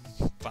 bum.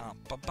 Bum,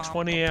 ba, bum,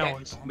 20 ba,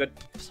 hours. bum.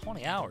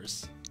 20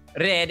 hours?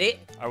 Ready?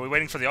 Are we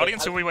waiting for the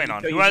audience or are we waiting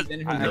on? Who I has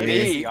mean, I mean, Me,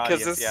 the because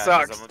audience, this yeah,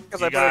 sucks. 'cause Because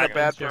You I put got in a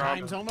bad Time's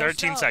prompt. almost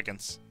 13 up.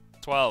 seconds.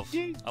 12,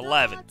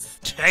 11,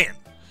 10,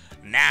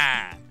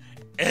 9,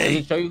 Does it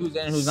 8, show you who's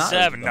in and who's not?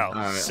 7, no,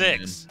 Alright,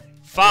 6, Yeah,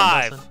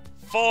 5, listen.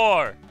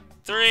 4,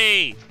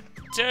 3,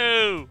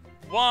 2,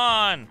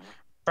 1.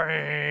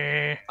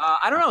 Brrr.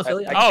 I don't know,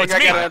 silly. Oh, it's I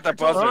me. got it at the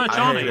buzzer. Alright,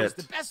 Johnny. I hate Is it.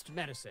 the best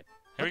medicine.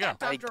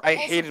 Here we go. I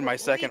hated my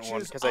second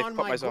one because I on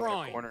put my myself in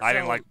groin. a corner. I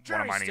didn't So, like one of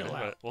jury's mine still either,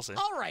 out. but we'll see.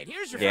 All right,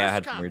 here's your Yeah, I first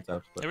had some comment. weird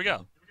stuff. But, Here we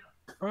go.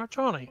 All right,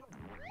 Johnny.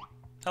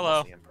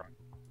 Hello.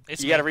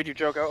 It's You me. gotta read your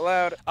joke out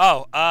loud.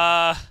 Oh,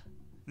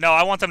 no,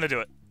 I want them to do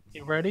it.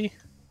 You ready?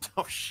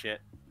 Oh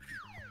shit.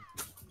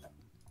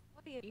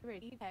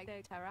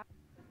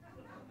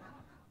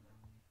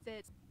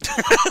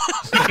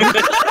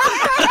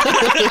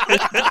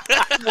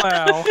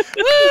 Wow.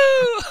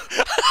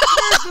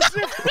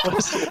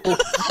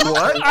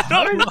 What? I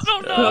don't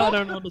know. I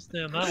don't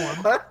understand that one.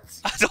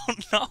 What? I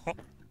don't know.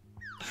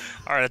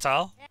 All right,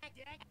 Tile.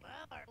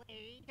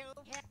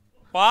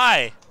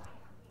 Why?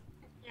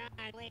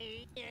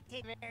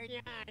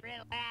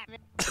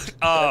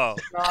 Oh.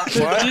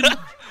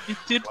 It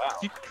did.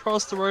 You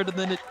crossed the road and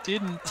then it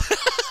didn't.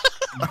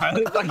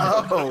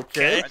 Oh,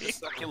 okay.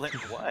 Succulent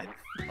what?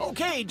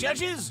 Okay,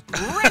 judges,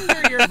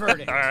 render your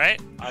verdict. All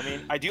right. I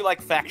mean, I do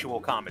like factual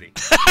comedy.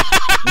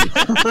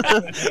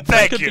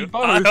 Thank could you. be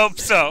both. I hope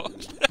so.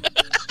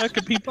 That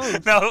could be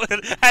both. No,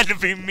 it had to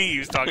be me he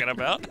was talking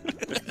about.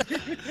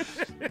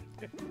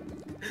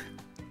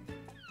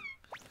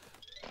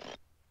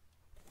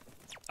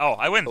 Oh,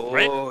 I win,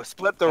 right? Oh,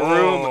 split the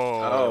room.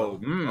 Oh,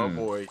 Mm. oh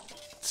boy.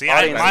 See,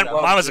 Audience mine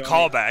love was a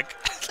Johnny. callback.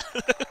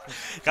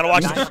 gotta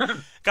watch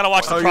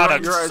the Oh,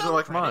 product. your eyes are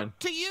like mine.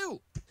 To you.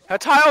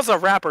 Tile's a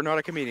rapper, not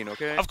a comedian,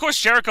 okay? Of course,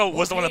 Jericho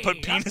was the one that put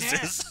Okay, up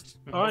penises.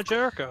 All right,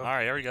 Jericho. All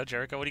right, here we go,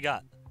 Jericho. What do you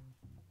got?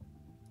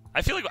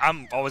 I feel like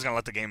I'm always gonna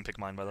let the game pick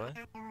mine, by the way.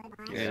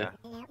 Yeah.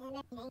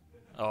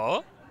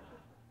 Oh.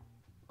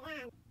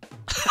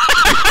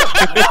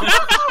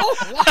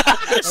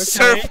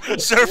 Okay.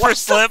 Surfer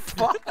slip.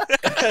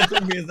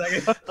 Took me a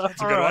second.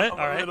 That's a good one. All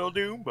right. Little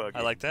doom bug.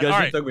 I like that. Guys, All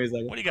it right. took me a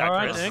second. What do you got, All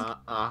right, Chris? Nick.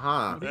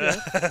 Uh-huh.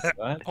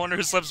 I wonder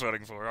who Slip's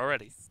voting for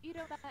already.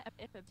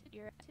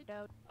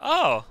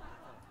 Oh.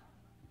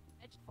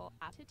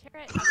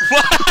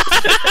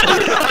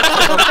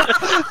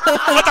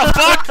 What the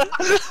fuck?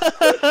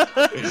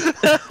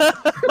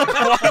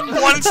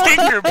 One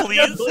stinker,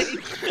 please.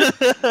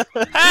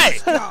 Hey,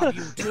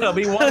 That'll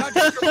be one.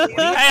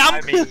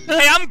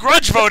 hey, I'm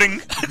grudge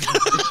voting.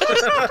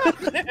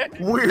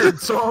 Weird,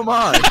 so am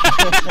I.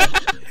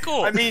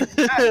 Cool. I mean,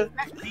 that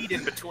beat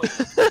in between.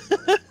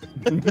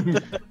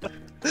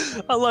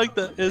 I like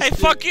that. Hey,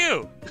 fuck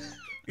you.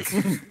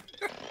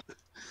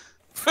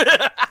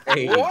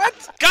 Hey.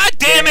 What? God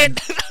damn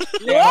it.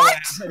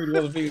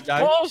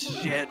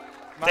 Bullshit.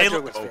 My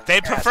joke was fair.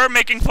 They prefer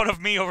making fun of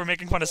me over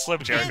making fun of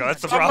Slip, Jericho.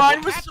 That's the But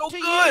problem. mine was so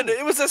good.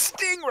 It was a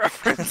Sting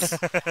reference.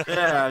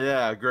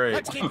 Yeah, great.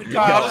 Let's keep it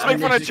God, I'll just make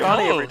fun of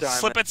Johnny Oh, every time.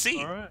 Slip at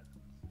sea. All right.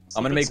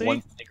 I'm gonna make See?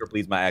 one stinker,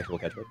 please, my actual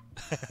catchphrase.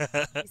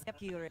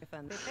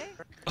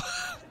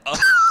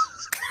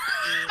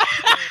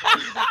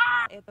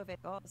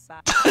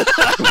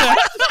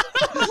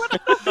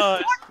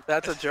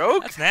 That's a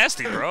joke? That's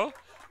nasty, bro.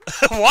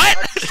 What?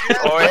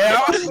 Oh,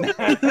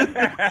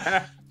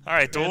 yeah? All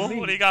right, Duel,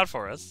 what do you got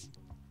for us?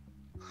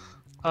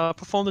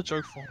 Perform the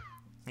joke form.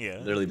 Yeah.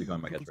 Literally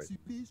becoming my catchphrase.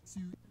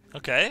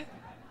 Okay.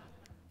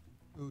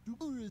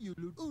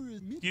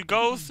 You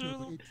go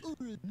through.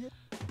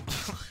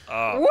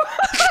 Oh.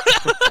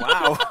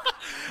 Wow.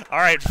 All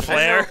right,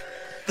 Flair.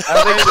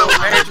 I think the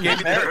marriage gave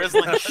me the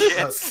grizzling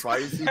shits.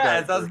 Spicy Yeah,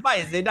 it's a diaper.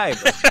 spicy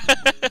diaper.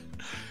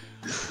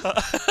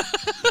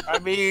 I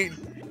mean,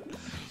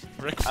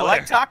 Ric I Flair.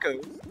 like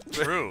tacos.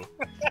 True.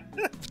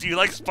 Do you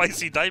like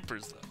spicy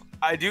diapers, though?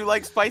 I do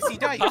like spicy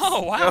dice.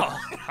 Oh, wow.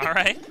 All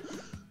right.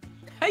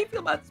 How you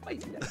feel about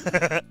spicy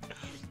diaper?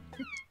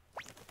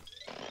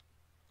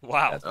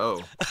 Wow.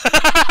 Oh.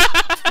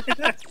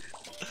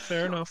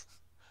 Fair enough.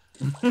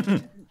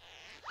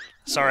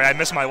 Sorry, I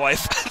miss my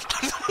wife.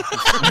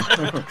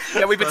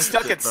 Yeah, we've been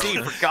stuck at sea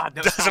for God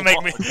knows Doesn't how make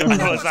long. me.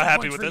 I was not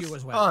happy with For this. you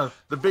as well.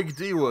 The big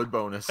D-Wood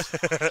bonus.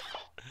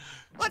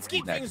 Let's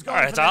keep Next. things going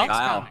All right, for the Tom. next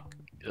Kyle.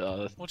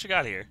 comic. What you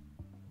got here?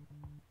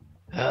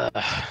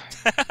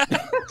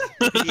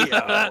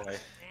 Yeah, boy.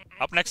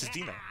 Up next is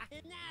Dino.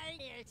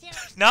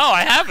 No,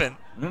 I haven't.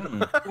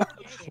 Mm.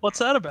 What's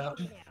that about?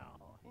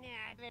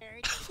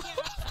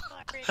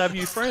 Have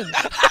you friends?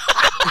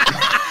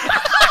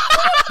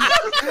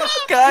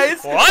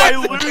 Guys, What? I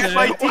lose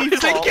my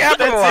default.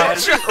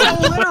 capitalized? That's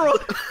it. Literal.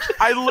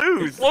 I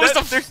lose. What was the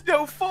f- There's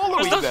no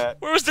following that.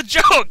 Where was the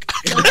joke?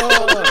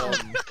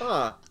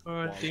 Huh. All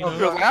right, You're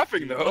Dino.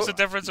 laughing, though. What's the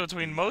difference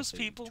between most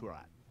people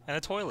and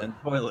a toilet? And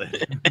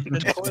toilet.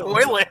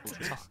 Toilet.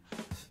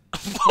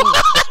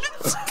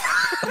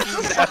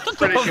 That's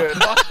pretty good.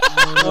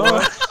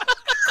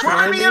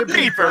 Cry me a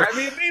beeper.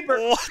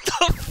 What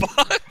the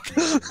fuck?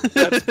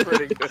 That's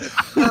pretty good.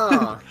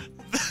 Huh.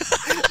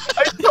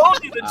 I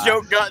told you the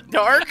joke got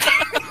dark.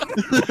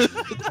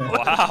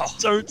 Wow.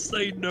 Don't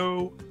say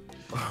no.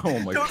 Oh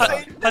my Don't god.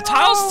 say The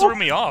tiles threw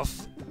me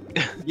off,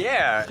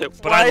 Yeah.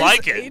 but I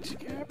like it.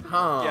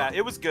 Huh. Yeah,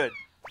 it was good.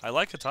 I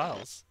like the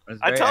tiles.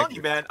 I'm telling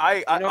you, man.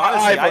 I know,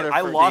 honestly, I voted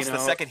I for lost Dino.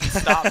 the second he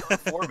stopped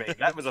before me.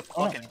 That was a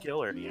fucking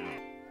killer.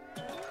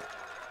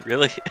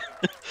 Really?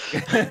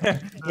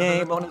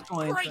 Yay, bonus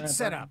points. Great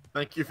setup.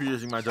 Thank you for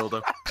using my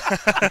dildo.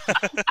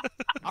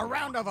 A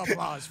round of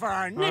applause for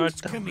our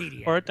next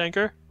comedian. Alright,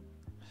 Tanker.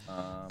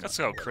 Let's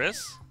go,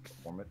 Chris.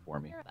 Form it for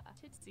me.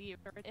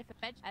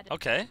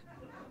 Okay.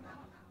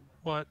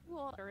 What?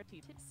 Wow.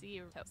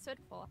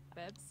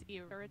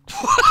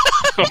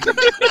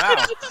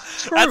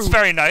 True. That's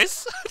very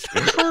nice.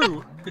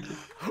 True.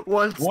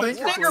 One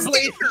stinker,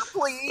 please.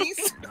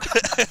 please.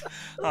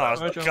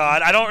 Oh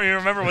God, I don't even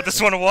remember what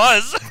this one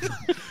was.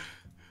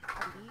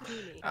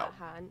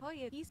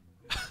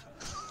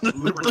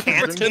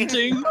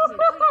 Lubricating.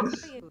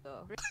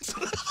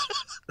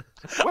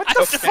 What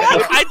the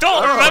fuck? I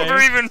don't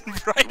remember even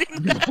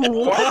writing that.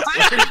 What?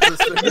 The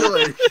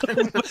simulation.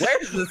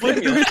 Where's the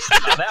simulation?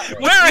 Oh, that way.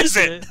 Where is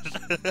it?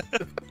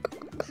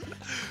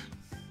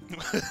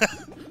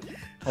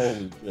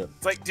 Holy shit.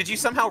 It's like, did you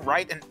somehow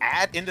write an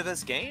ad into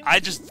this game? I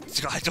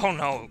don't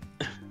know.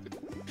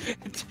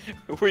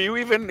 Were you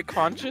even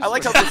conscious? I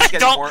like how this is getting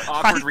don't- more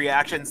awkward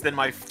reactions than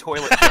my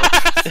toilet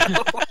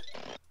joke.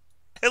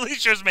 At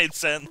least yours made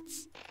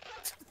sense.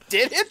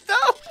 Did it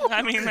though?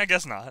 I mean, I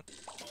guess not.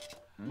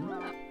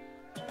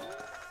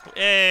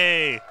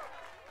 Hey.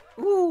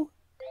 Ooh.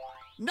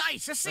 Nice Thank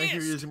you for assist.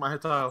 using my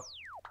tile.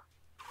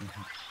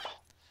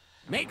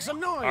 Make some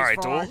noise All right,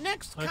 for Duel. our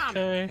next comic.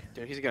 Okay.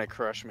 Dude, he's gonna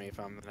crush me if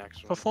I'm the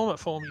next one. Perform it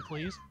for me,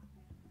 please.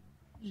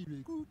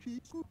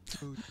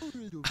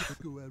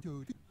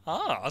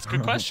 Oh, that's a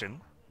good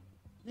question.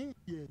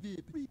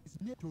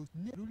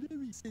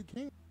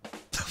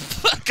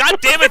 God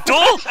damn it,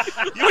 Duel!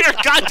 You and your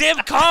goddamn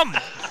cum!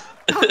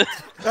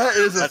 That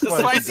is a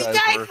spicy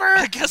diaper.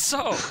 I guess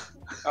so.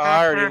 Oh,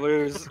 I already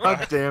lose.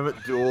 God damn it,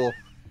 Duel.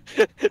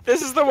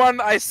 This is the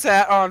one I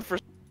sat on for.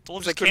 Duel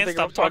I just couldn't can't think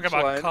of stop a talking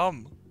about punchline.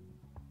 cum.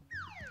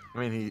 I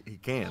mean, he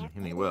can,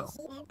 and he will.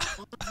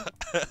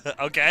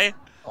 Okay.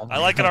 I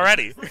like it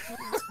already.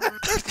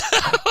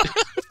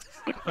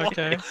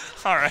 Okay.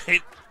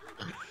 Alright.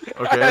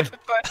 Okay.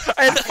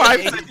 I had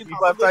 5 seconds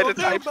left. I had to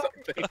type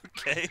something.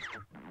 Okay.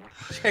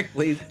 Check,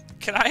 please.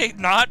 Can I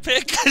not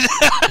pick?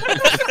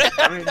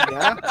 I mean,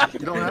 yeah, you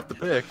don't have to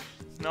pick.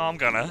 No, I'm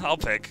gonna. I'll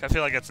pick. I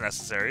feel like it's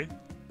necessary.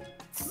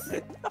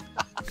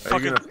 Are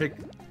you gonna pick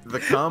the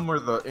cum or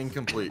the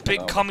incomplete?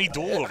 Big cummy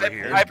Duel over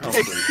here. I picked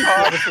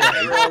off and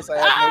I realized I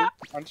had no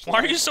punchline. Why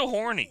are you so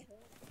horny?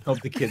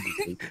 Hope the kids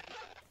sleep.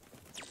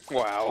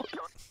 Wow.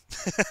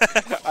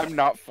 I'm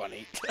not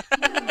funny.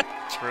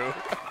 True.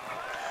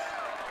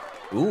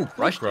 Ooh,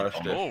 crushed it.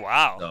 Oh,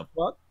 wow. The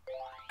fuck?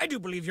 I do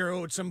believe you're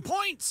owed some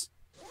points.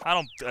 I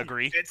don't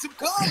agree. It's a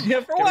cum. Yeah,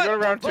 for Can we what? go to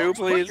round 2, Folks,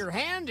 put please? your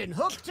hand and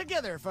hook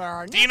together for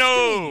our next comedian.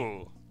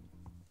 Dino!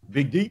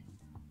 Big D.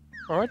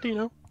 Alright,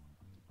 Dino.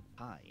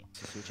 Hi,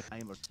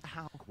 I'm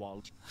how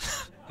quality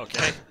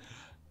Okay.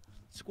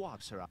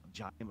 squawks are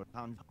giant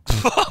on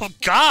Oh,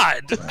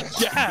 God!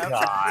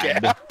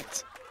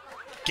 Gapped.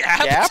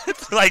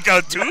 Gapped? Like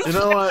a tooth? You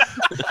know what?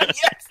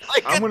 Yes,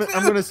 like I'm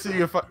gonna see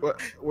if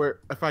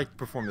I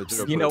perform the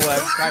joke. You know what?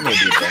 Try me a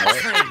beat there.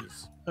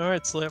 Praise.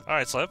 Alright, Slip.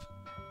 Alright, Slip.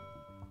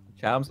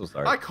 Chad, I'm so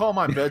sorry. I call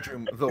my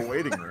bedroom the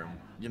waiting room.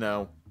 You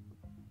know,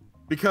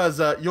 because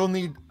you'll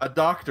need a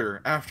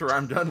doctor after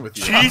I'm done with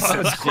you.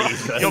 Jesus!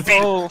 You'll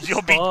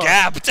be fuck.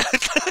 gapped.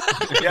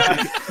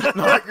 Yeah,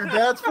 not your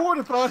dad's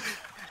fortified.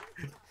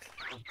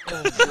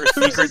 We're a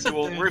secret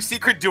duel. We're a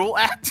secret duel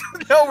act.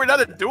 No, we're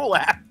not a duel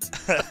act.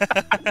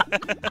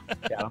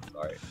 Yeah, I'm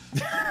sorry.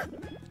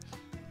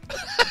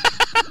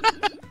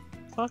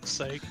 Fuck's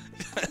sake.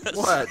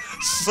 What?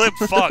 Slip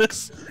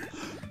fucks.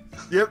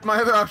 Yep, my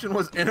other option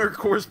was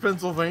Intercourse,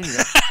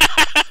 Pennsylvania.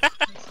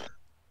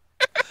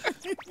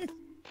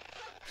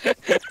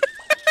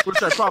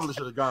 Which I probably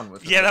should have gone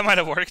with. Yeah, that might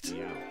have worked.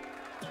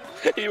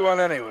 He won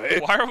anyway.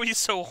 Why are we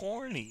so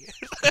horny?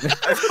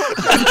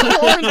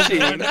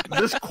 Quarantine.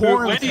 This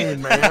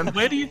quarantine, man.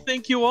 Where do you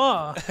think you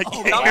are?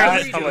 Yeah,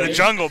 you're in the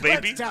jungle,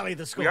 baby. Let's tally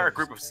the scores. We are a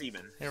group of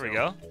seamen. Here we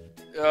go.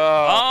 Oh,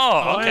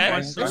 Oh, Why okay. am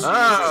I so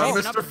Ah, Oh,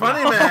 Mr.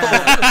 Funny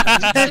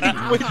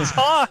Man. we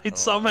tied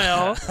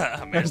somehow.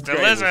 Mr.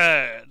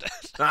 Lizard.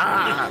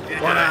 Ah,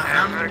 want a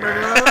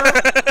hamburger?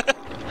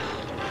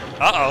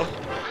 Uh-oh.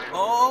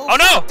 Oh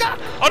no!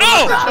 Oh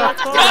no!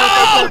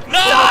 No!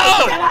 No!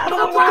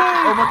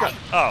 Oh my god.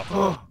 Oh.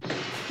 Oh,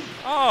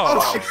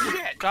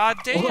 Oh. God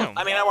damn.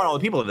 I mean, I want all the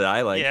people to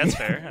die. Like, Yeah, that's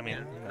fair. I mean.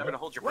 I'm gonna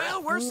hold your breath.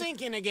 Well, we're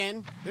sinking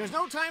again. There's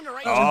no time to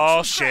write. Oh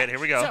jokes. shit! Here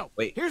we go. So,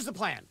 Wait. here's the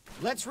plan.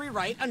 Let's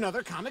rewrite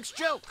another comics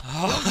joke.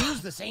 We'll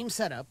use the same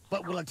setup,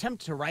 but we'll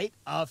attempt to write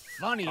a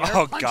funnier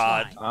Oh, punchline.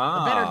 God.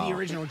 The better the Oh.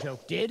 original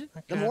joke did,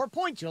 the more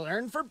points you'll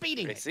earn for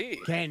beating I it. see.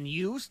 Can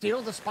you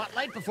steal the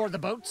spotlight before the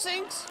boat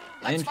sinks?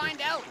 Let's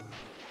find out.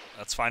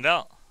 Let's find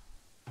out.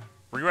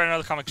 Rewrite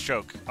another comics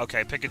joke.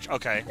 Okay, pick a.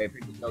 Okay. Okay,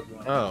 pick the joke you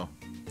want.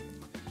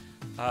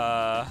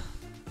 Oh.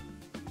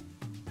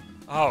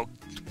 Oh.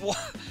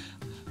 What?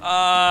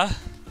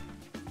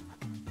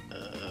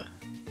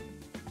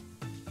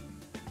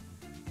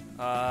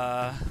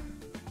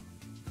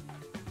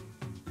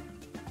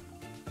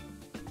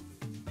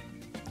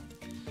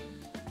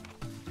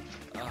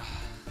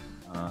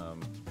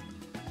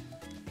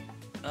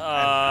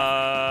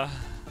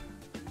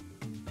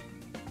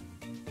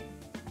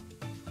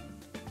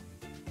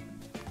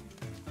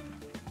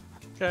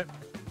 Okay.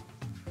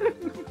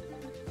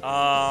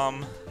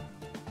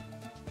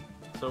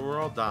 So we're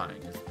all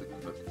dying. Is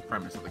the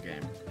premise of the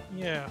game.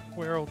 Yeah,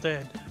 we're all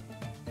dead.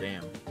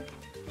 Damn.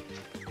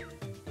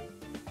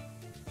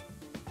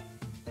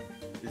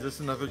 Is this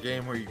another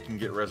game where you can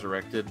get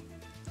resurrected?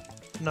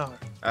 No.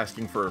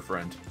 Asking for a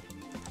friend.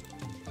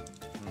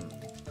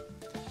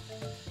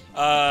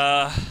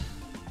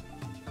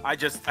 I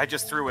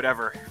just threw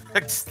whatever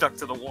stuck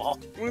to the wall.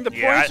 I mean, the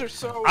points are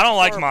so. I don't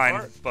like far mine,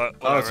 apart. but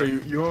Oh, whatever. so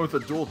you went with a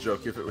dual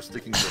joke if it was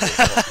sticking to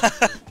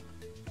the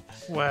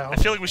wall. Wow. I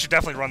feel like we should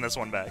definitely run this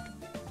one back.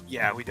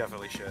 Yeah, we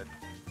definitely should.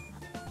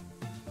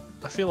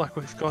 I feel like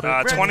we've got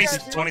it. 20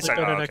 seconds.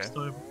 seconds. Next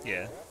time.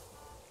 Yeah.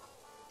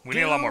 We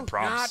need a lot more Do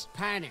prompts. not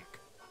panic,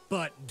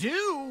 but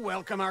do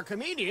welcome our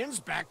comedians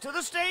back to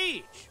the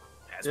stage.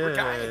 As we're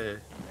dying.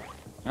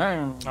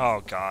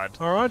 Oh God.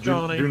 All right,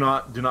 Johnny. Do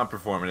not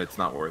perform it. It's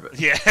not worth it.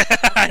 Yeah,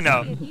 I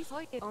know.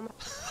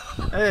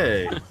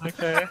 Hey.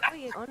 Okay.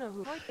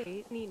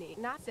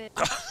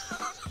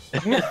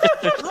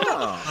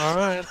 Oh, All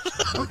right.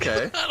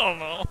 okay. I don't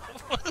know.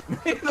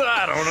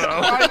 I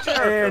don't know.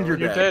 And you're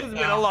dead. It's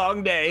been a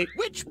long day.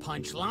 Which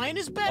punchline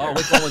is Oh, better?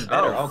 which one was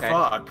better? Oh, Okay.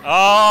 fuck.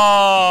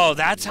 Oh,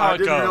 that's how I it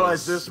didn't goes.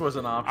 realize this was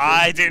an option.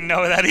 I didn't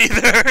know that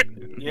either.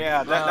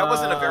 Yeah, that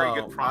wasn't a very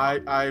good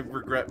prompt. I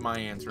regret my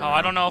answer. Oh,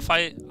 I don't know if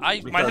I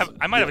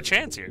might have a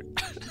chance here.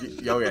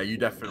 Oh yeah, you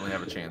definitely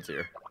have a chance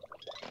here.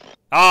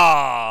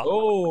 Oh.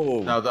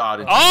 Oh. No, the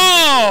audience.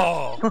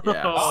 Oh.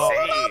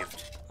 Yeah.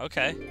 Saved.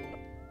 Okay.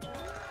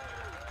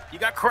 You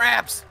got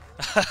crabs.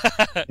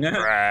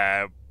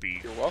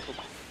 Crabby. You're welcome.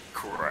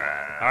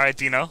 All right,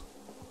 Dino.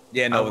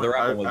 Yeah, no, the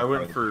round one I was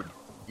went for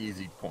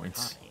easy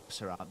points.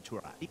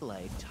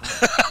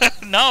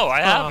 No,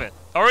 I haven't.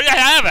 Already, I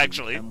have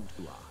actually.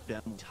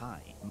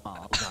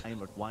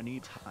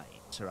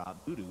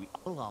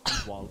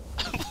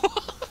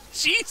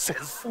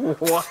 Jesus.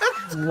 What?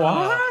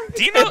 What?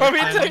 Dino,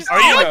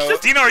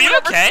 Dino, are you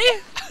okay?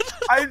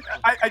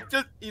 I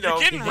just, you know.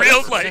 You're getting real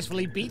like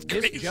Successfully beat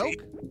this crazy. joke?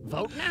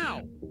 Vote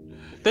now.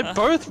 They're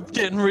both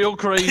getting real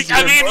crazy.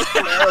 I mean,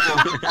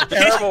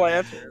 Terrible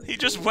answer. he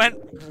just went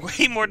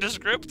way more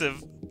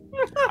descriptive.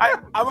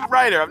 I'm a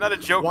writer. I'm not a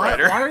joke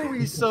writer. Why are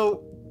we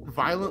so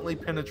violently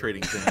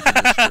penetrating things in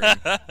this stream?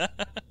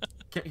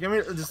 Can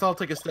we just all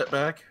take a step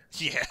back?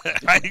 Yeah.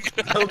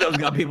 Those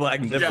got people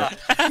acting different.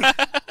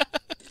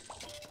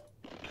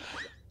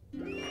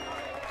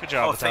 Good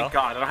job, Oh, thank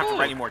God. I don't have to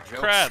write any more jokes.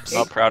 Crabs.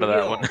 I'm proud of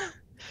that one.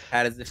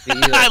 How does it feel?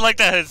 I like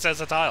that it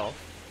says a tile.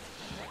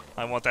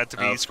 I want that to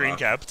be Oh, screen fuck.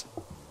 capped.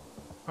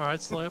 All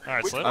right, Slip. All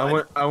right, Slip. I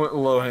went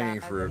low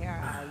hanging fruit.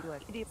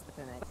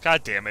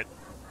 God damn it.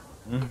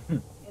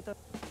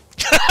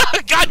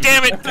 God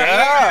damn it!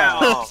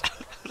 Damn.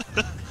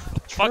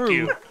 Fuck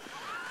you.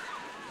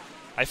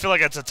 I feel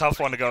like it's a tough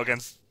one to go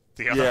against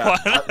the other Yeah. one.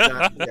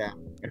 Yeah.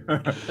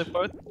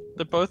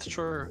 They're both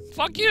true.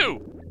 Fuck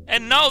you!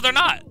 And no, they're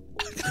not.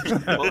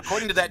 Well,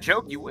 according to that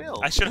joke, you will.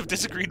 I should have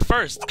disagreed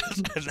first.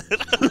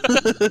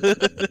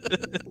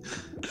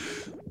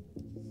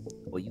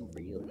 Well, you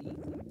really.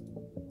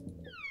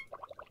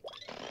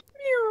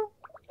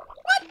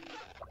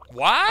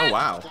 What? Oh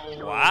wow.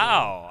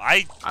 Wow.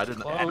 I did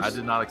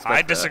not expect.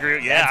 I disagree.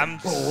 That. Yeah, I'm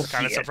kind of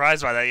bullshit.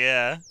 surprised by that.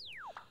 Yeah.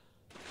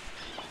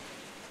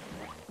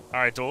 All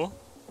right, Duel.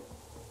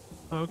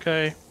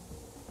 Okay.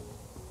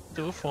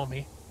 Do it for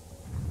me.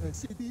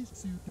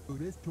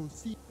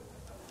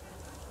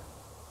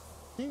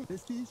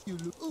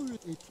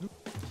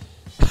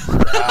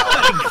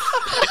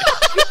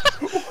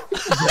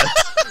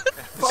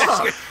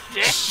 Fuck.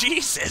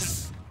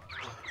 Jesus.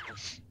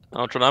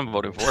 That's what I'm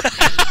voting for.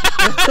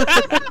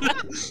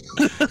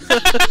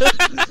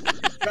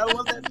 Gotta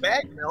love that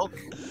bag milk.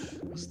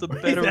 It's the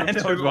better of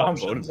That's two what I'm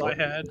options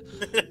voting I had.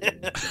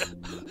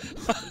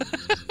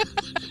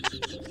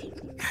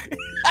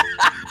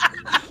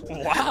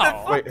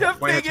 Wow. Wait, The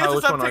wait, thing Tyler,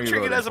 is, which I'm one are you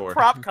picturing it voting as a for?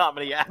 prop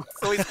comedy act,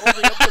 so he's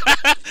holding up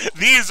the...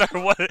 These are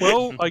what.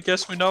 Well, I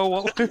guess we know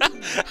what we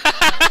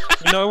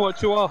know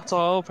what you are,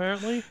 Tile,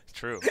 apparently.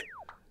 True.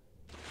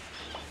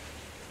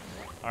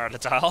 All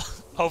right, Tile.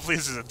 Hopefully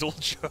this is a Duel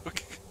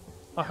joke.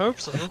 I hope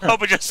so.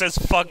 Hope it just says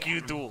 "fuck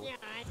you, Duel."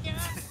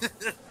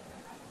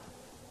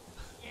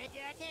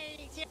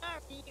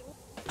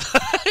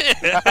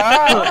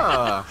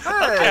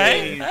 Ah,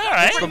 Okay. hey. All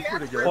right. That's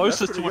pretty good. Closest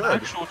That's to pretty an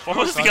good. actual. What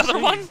was the other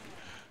one?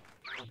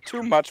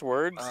 Too much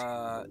words.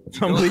 Oh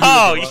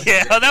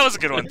yeah, that was a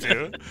good one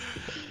too.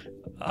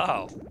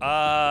 Oh,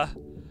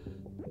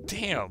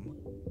 damn,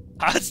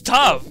 that's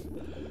tough.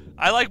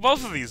 I like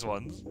both of these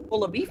ones.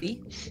 Full of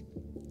beefy.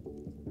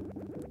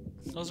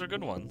 Those are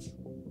good ones.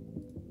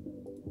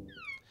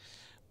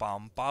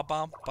 Bum ba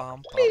bum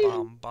bum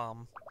bum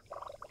bum.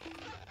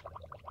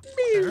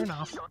 Fair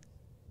enough.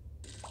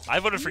 I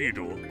voted for you,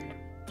 Duel.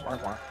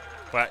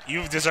 But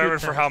you deserve it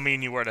for how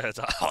mean you were to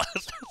Tile.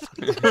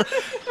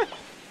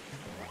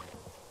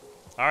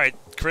 All right,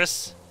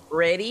 Chris.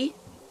 Ready?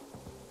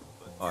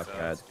 Oh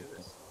God.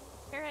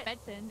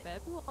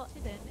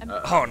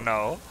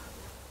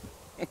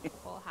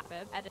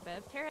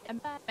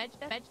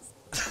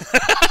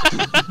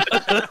 Oh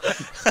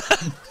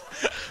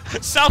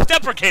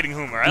self-deprecating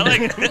humor. I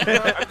like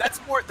it.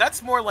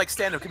 That's more like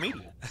stand-up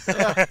comedian.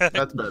 Yeah,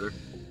 that's better.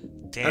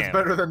 Damn. That's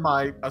better than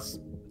my.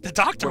 The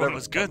doctor one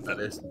was good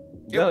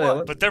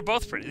though. But they're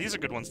both pretty. These are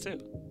good ones too.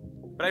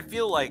 But I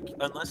feel like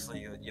unless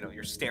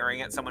you're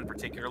staring at someone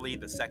particularly,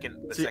 the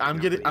second. See, I'm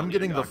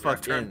getting the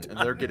fuck in, and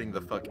they're getting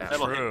the fuck out.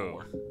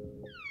 True.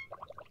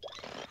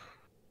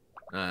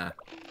 Yeah.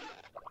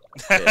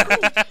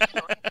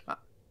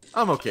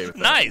 I'm okay with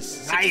that. Nice.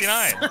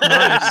 69.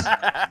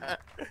 Nice.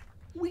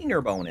 Wiener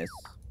bonus.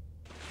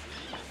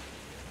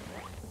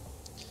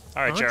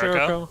 All right,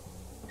 Jericho.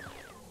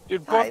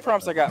 Dude, both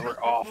prompts I got were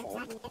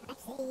awful.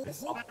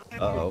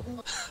 Uh-oh.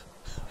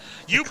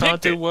 You Can't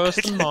picked do it. worse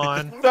than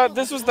mine.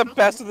 This was the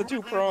best of the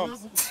 2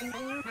 prompts.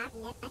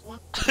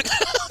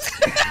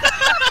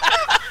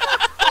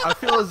 I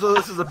feel as though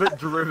this is a bit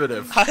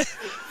derivative.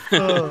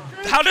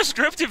 How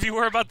descriptive you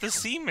were about the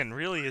semen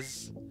really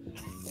is.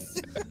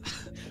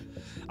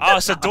 Oh,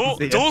 so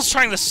Duel's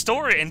trying to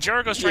store it, and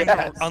Jericho's trying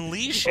to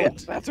unleash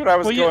it. That's what I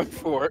was going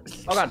for.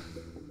 Oh god.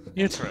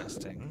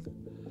 Interesting.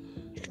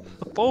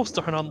 The balls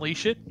don't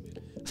unleash it.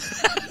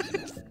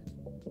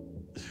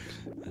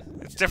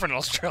 It's different in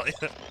Australia.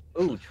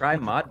 Ooh, try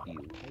mod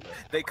view.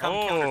 They come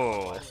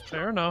counterclockwise.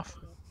 Fair enough.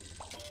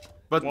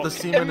 But the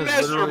semen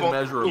is literally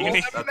measurable.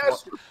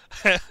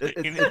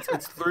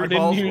 It's 3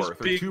 balls worth,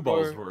 or 2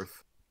 balls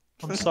worth.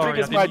 I'm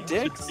sorry, I my didn't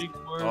dick. use the big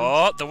word.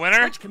 Oh, the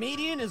winner Which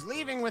comedian is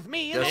leaving with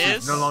me?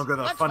 This is no longer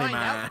the Let's funny find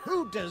man. out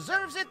who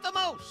deserves it the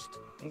most.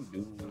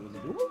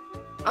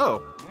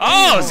 Oh.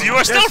 Oh, so you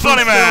are still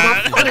funny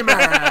man. Funny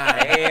man.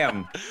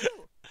 Damn.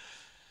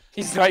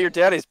 He's not your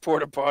daddy's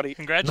porta potty.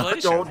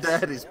 Congratulations. Not your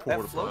daddy's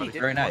porta potty.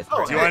 Very nice.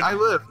 Oh, Do you hey, want- I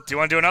live. Do you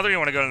want to do another, or you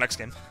want to go to the next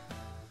game?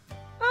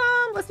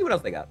 Let's see what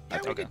else they got.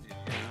 Okay.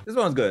 This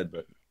one's good,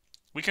 but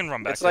We can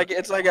run back.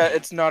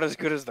 It's not as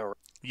good as the.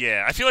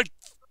 Yeah, I feel like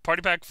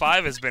Party Pack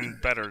 5 has been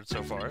better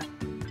so far.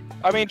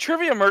 I mean,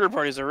 Trivia Murder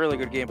Party is a really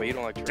good game, but you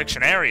don't like Trivia.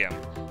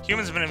 Dictionarium.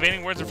 Humans have been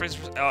inventing words and phrases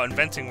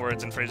inventing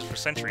words and phrases for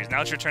centuries.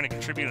 Now it's your turn to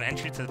contribute an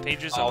entry to the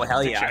pages oh of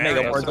hell yeah, I make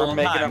up Dictionarium. words So all we're the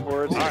making time. up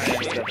words. All right.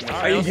 Definitely. All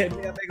Are you right. kidding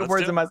me? I make up Let's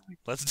words do in my.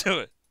 Let's do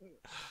it.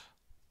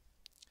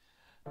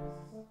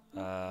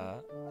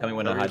 Tell me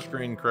when to Your hide.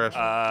 screen crashed.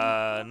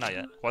 Not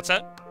yet. What's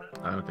that?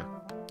 Okay.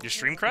 Your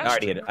stream I crashed?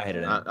 already hit it. I hit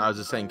it. In. I was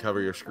just saying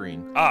cover your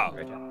screen. Oh.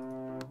 Great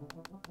job.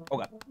 Oh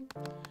god.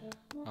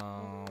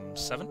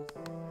 7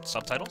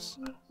 subtitles.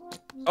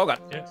 Oh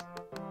god. Yes.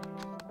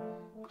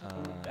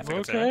 I think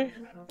it's there. Okay.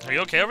 Are you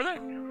okay over there?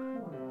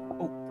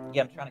 Oh,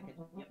 yeah, I'm trying to.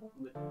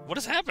 What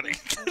is happening?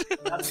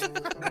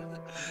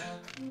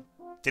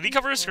 Did he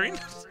cover his screen?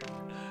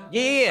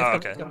 Yeah. Oh,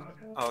 okay.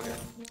 Oh, okay.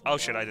 Oh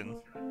shit, I didn't.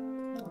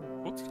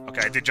 Oops.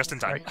 Okay, I did just in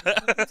time.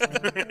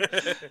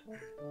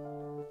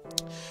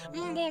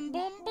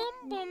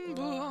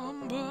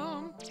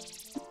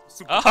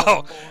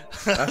 Oh!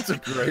 That's a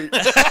great.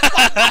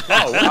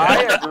 Oh,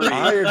 I agree.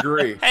 I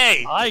agree.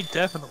 Hey! I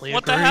definitely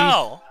What agree. the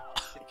hell?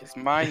 Because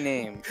my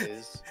name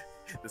is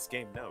This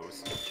game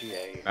knows.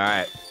 GA. All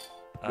right.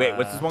 Wait,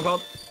 what's this one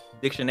called?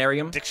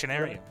 Dictionarium.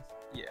 Dictionarium.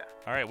 Yeah.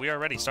 Alright, we are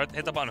ready.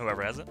 Hit the button,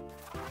 whoever has it.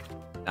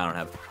 I don't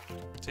have it.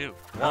 2,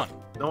 1.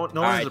 No one has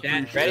Alright,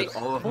 Dan, appreciated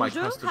ready? all of my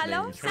Bonjour, custom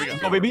hello, names. Here we go.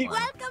 salut. Oh, baby.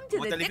 Welcome to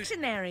the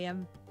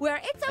Dictionarium,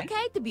 where it's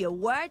okay to be a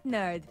word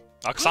nerd.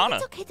 And Oksana.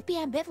 it's okay to be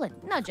ambivalent.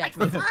 No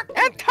judgment.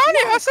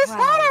 Antonio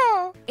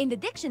Cesaro! In the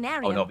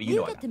Dictionarium, Oh, no, but you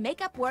know get I to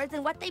make up words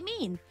and what they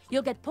mean.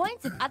 You'll get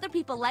points if other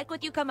people like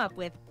what you come up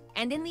with.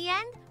 And in the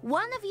end,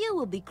 one of you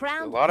will be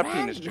crowned A lot of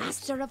Grand penis jokes.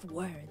 Master of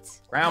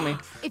Words. Round me.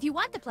 If you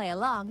want to play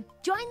along,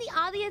 join the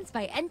audience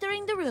by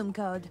entering the room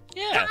code.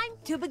 Yeah. Time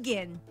to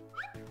begin.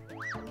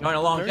 Join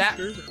along, chat.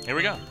 Here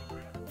we go.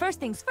 First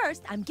things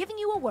first, I'm giving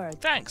you a word.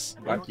 Thanks.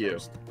 Thank you.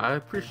 I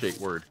appreciate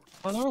word.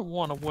 I don't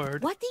want a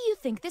word. What do you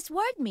think this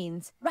word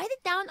means? Write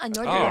it down on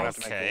your Oh, You don't device.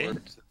 have to make okay.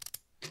 words.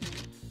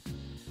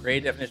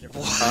 Great definition.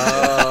 Oh,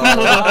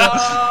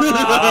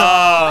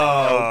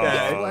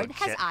 This word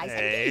has eyes and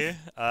okay.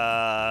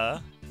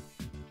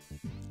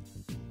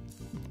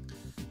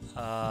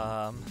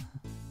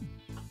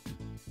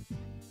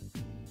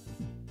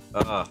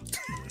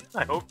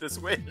 I hope this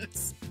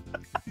wins.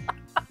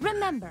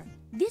 Remember,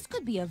 this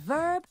could be a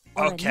verb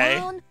or Okay, a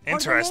noun or the name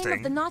interesting.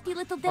 of the naughty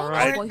little dandy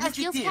Alright. boy who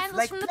steals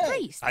candles from the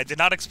priest. I did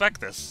not expect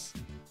this.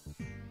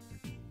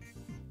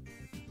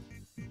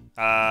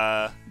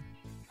 Alright,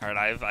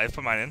 I've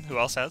put mine in. Who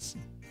else has?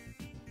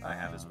 I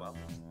have as well.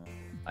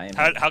 I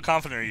am. How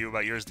confident are you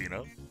about yours,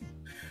 Dino?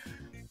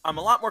 I'm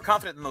a lot more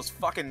confident than those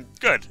fucking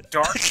Good.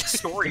 dark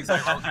stories I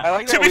wrote. I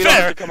like To that be we don't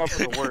fair, have to come up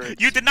with a word.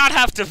 You did not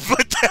have to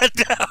put that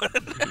down.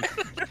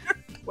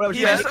 What was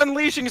Yes,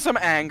 unleashing some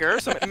anger,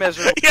 some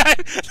immeasurable. Yeah,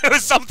 there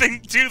was something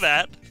to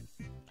that.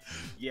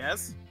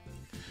 Yes,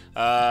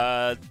 I'm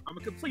a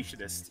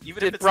completionist. Even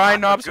Did if it's Brian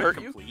not a Knobs good hurt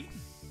you? complete.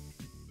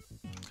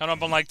 Coming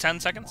up on like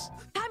 10 seconds.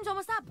 Time's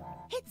almost up.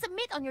 Hit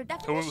submit on your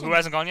definition. Who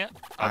hasn't gone yet?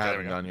 I Okay, there haven't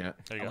we go. gone yet.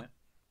 There you go.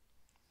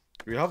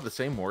 Do we have the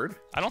same word?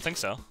 I don't think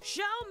so.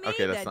 Show me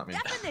Okay, that's the not me.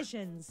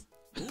 definitions.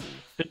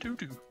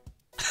 Doo-doo.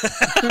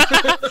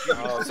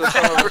 Oh, so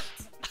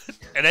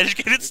An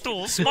educated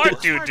stool.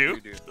 Smart dude,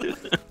 dude.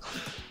 Dude.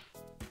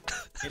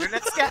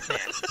 Internet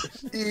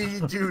Scatman.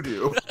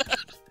 E-doo-doo.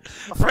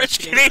 French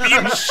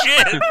Canadian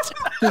shit.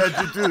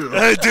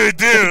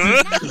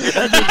 E-doo-doo.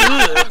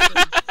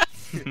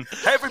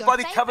 Hey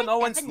everybody, Kevin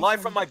Owens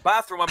live from my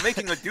bathroom. I'm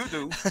making a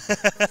doo-doo.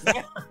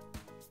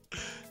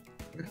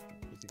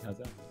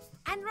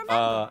 And remember,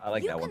 I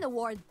like you that can one.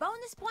 award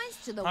bonus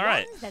points to the All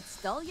right. ones that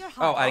stole your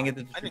Oh, heart. I didn't get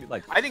to distribute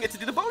like. I didn't get to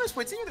do the bonus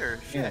points either.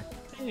 Yeah.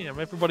 Damn,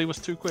 everybody was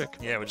too quick.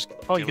 Yeah, we just.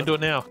 Oh, you can do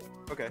it now.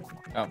 Okay.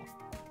 Oh.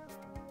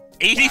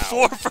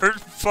 84 for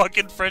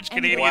fucking French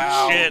Canadian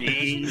Wow. shit.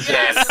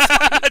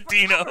 Yes.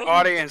 Dino.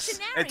 Audience,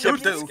 it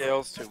tips the Doo-doo.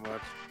 scales too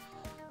much.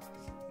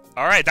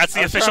 All right, that's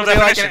the I was official trying to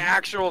be like definition. an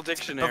actual Of the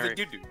dictionary.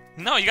 doo-doo.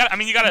 No, you got. I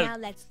mean, you Now gotta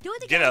let's do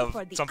it get again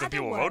for the something other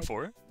people word. vote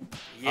for.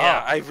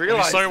 Yeah, Oh, I when you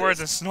realized. slur words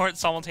this. and snort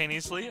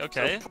simultaneously.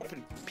 Okay. So,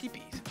 pooping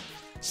pee-pees.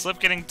 Slip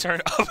getting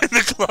turned up in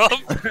the club.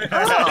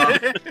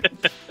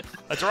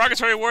 A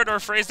derogatory word or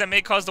phrase that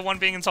may cause the one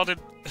being insulted.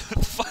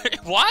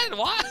 What?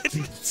 What?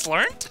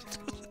 Slurred?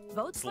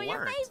 Vote for your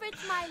Slurred.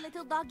 favorites, my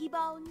little doggy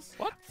bones.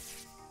 What?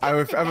 I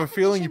have a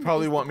feeling you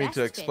probably want me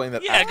to explain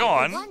that. Yeah, after. go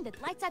on. The one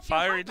that lights up your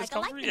Fiery heart like a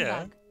discovery, lightning yeah.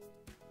 bug.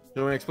 Do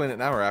you want me to explain it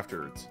now or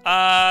afterwards?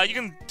 You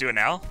can do it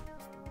now.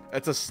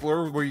 It's a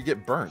slur where you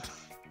get burnt.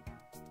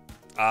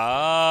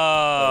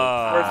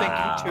 Oh. Or thank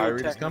you too.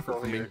 Fiery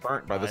discomfort from being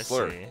burnt by the I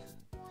slur. see.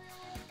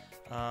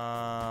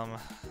 I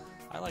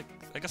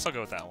guess I'll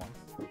go with that one.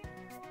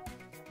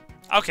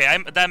 Okay,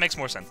 that makes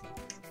more sense now.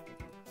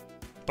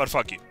 But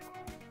fuck you.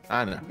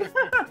 I know.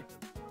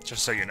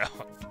 Just so you know.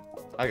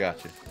 I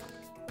got you.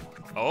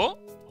 Oh?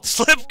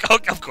 Slip? Oh,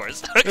 of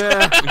course.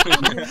 Yeah.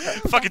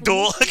 Fucking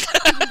duel.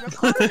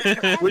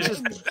 Which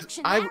is,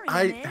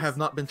 I have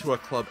not been to a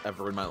club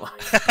ever in my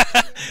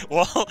life.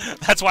 Well,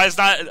 that's why it's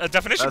not a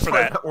definition That's for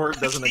why that. that word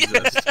doesn't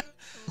exist.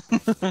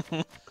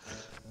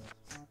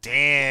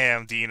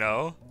 Damn,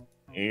 Dino.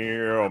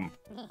 Damn.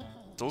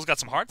 Duel's got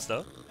some hearts,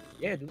 though.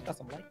 Yeah, dude, got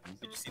some light.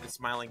 Did you see the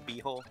smiling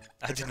beehole?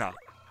 I did not.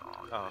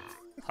 Oh.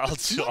 I'll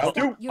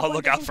You're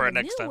look going out to for it enter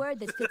a next new time. word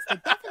that fits the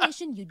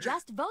definition you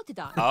just voted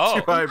on. Oh.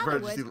 Too high In other for it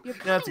to words, see- you're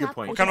Yeah, that's a good coming point.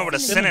 up We'll come up with a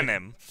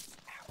synonym.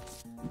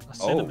 synonym. A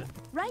cinnamon.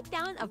 Write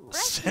down a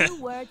fresh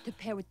new word to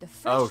pair with the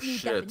fresh Oh, new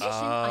shit.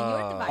 definition on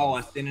your device. Oh,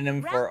 a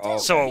synonym for. Oh.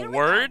 So a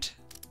word?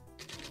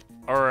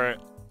 Or...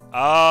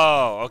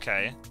 Oh,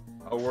 okay.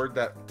 A word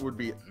that would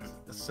be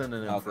a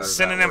synonym for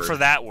Synonym that for word.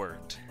 that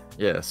word.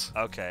 Yes.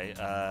 Okay,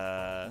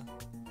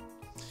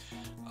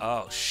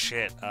 Oh,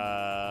 shit,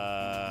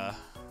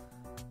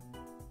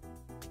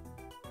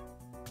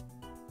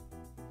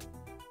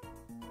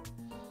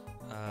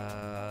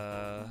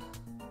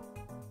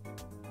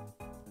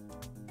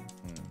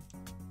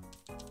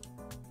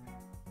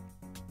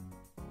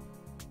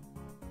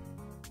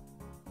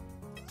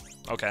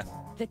 Okay.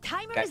 The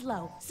timer is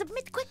low.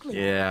 Submit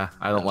quickly. Yeah,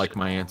 I don't like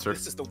my answer.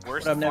 This is the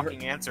worst I've never-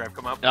 fucking answer I've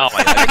come up with. Oh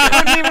my god. I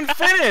couldn't even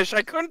finish.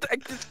 I couldn't.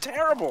 It's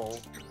terrible.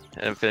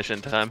 I didn't finish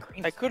in time.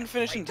 I couldn't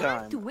finish in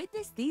Time to time.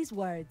 witness these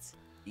words.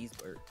 These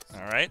words.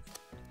 Alright.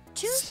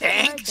 Choose the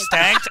word that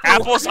Stanked,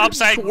 apples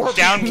upside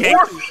down cake,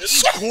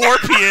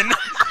 scorpion,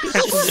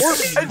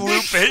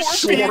 bluefish.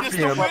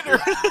 Scorpion.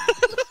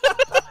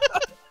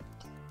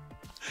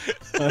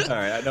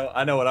 Alright,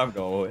 I know what I'm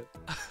going with.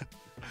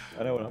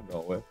 I know what I'm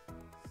going with.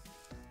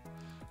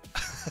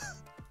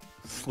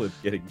 Slip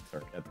getting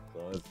turned at the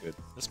claw. That's good.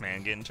 This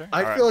man getting turned.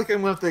 I feel like I'm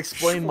gonna have to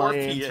explain my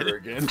Scorpion. answer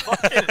again.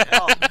 Fucking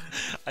hell.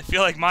 I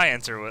feel like my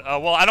answer was.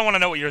 Well, I don't want to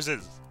know what yours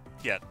is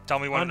yet. Tell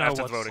me I when know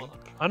after what voting.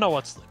 slip. I know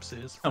what slips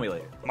is. Tell me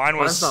later. Mine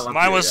was Mine's not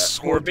up here yet.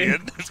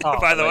 scorpion. Oh,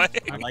 by the way.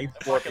 I like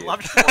Fucking Scorpion.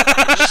 love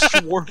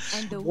Scorpion.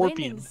 and the Scorpion.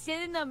 winning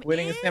synonym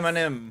Winning is... a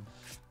synonym.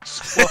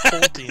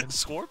 Scorpion.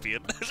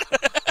 Scorpion.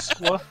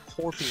 Scorpion.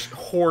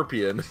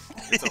 Horpion.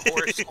 It's a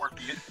horse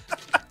scorpion.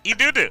 You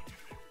do.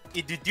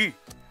 E-do-do.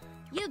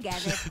 You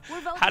get it. We're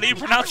voting How do you on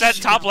the pronounce that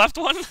other top one. left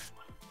one?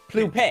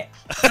 Plupe.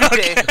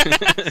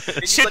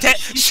 Shit,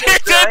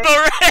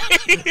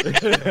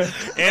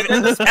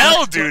 and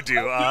L doo doo.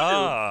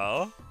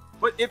 Oh,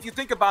 But if you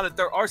think about it,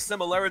 there are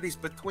similarities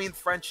between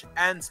French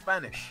and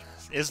Spanish.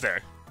 is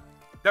there?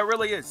 There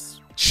really is.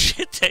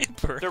 Shit,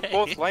 They're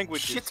both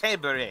languages.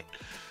 Chitebre.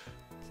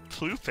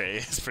 Plupe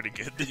is pretty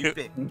good,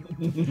 dude.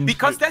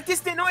 Because that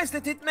is the noise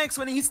that it makes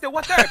when it hits the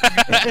water.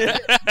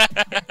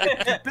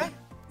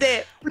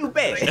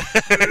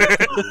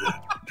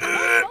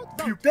 Vote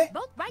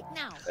Plupe. right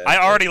now. I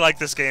already like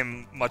this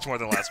game much more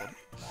than the last one.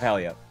 Hell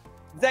yeah.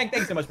 Zach,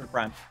 thanks so much for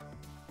Prime.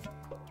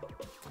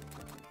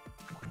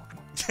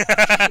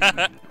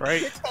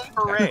 Right?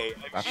 Hooray.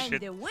 And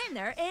Shit. the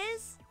winner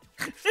is...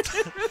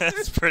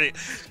 That's pretty.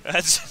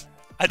 That's.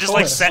 I just Oh,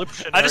 like Slip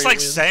should I just marry like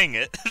win. saying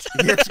it.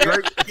 Yeah, it's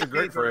great. It's a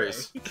great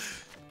phrase.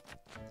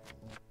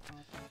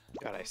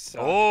 God, I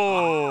suck.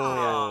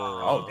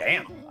 Oh. Oh,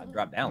 damn. I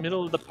dropped down.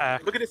 Middle of the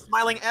pack. Look at his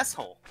smiling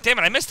asshole. Damn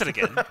it! I missed it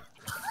again.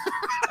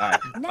 Alright.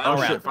 Now Oh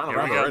we shit, have final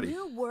Here we round go. a already.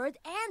 new word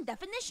and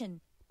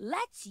definition.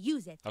 Let's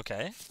use it.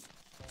 Okay.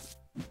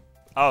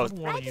 Oh.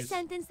 Write a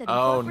sentence that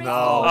Oh, incorporates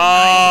no.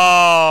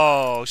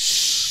 Oh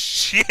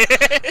shit!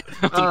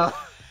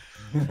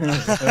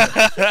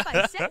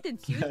 I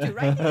sentence you to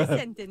write a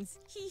sentence.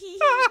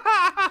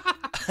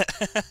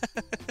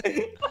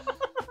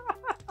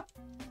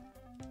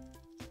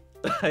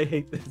 I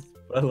hate this,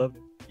 but I love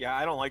it. Yeah,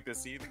 I don't like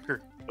this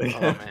either.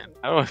 Oh man,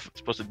 I don't know if I'm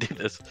supposed to do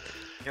this.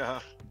 Yeah.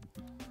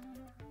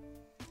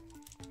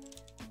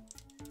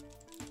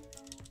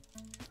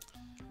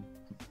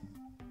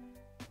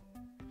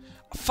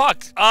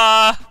 Fuck.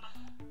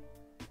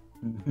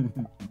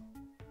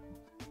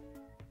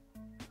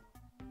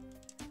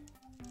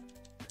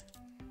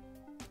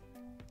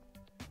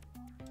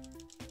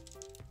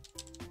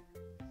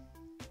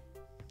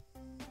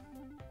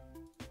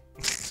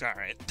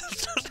 Alright.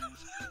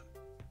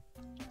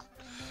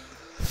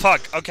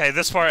 Fuck, okay,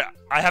 this part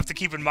I have to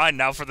keep in mind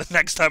now for the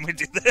next time we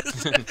do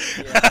this.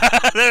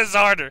 That is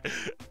harder.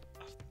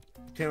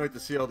 Can't wait to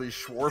see all these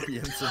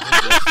Schwarpians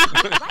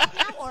Right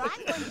now, or I'm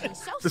going to be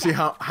so to see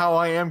sad. how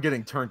I am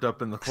getting turned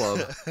up in the club.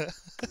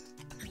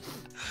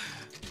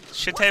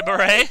 Shite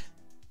beret?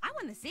 I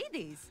want to see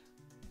these.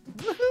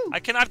 I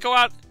cannot go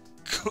out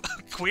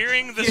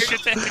queering the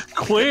shite.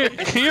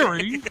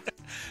 Queering?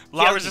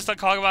 Laura was just not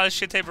calling about a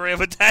shite beret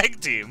of a tag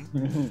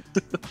team.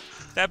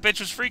 That bitch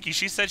was freaky.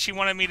 She said she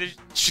wanted me to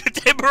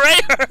shite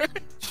beret her.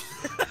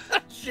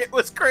 Shit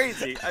was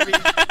crazy. I mean,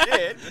 she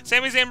did.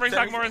 Sami Zayn brings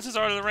Nakamura and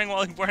Cesaro to the ring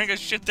while wearing a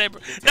shite beret.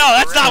 No,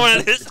 that's not what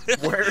it is.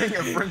 Wearing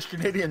a French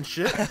Canadian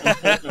shit?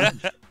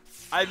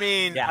 I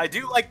mean, I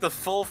do like the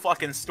full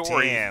fucking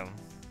story. Damn.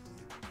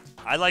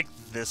 I like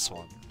this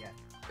one. Yeah.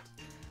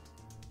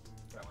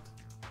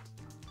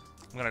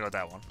 I'm gonna go with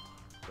that one.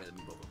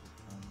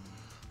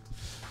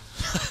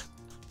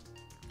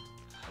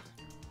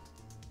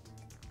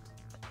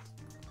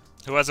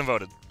 Who hasn't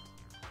voted?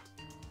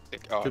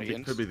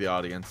 Could be the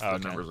audience. Oh, The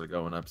okay. numbers are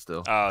going up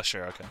still. Oh,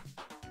 sure, okay.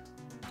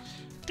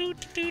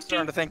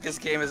 Starting to think this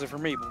game isn't for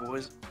me,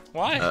 boys.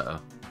 Why? Uh-oh.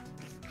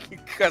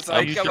 Because Oh,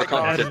 I you got should like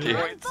have 100 contacted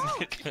points.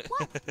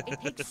 What?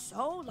 It takes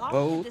so long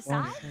Vote to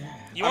decide.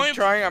 You I'm want me to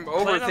trying. I'm play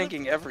another-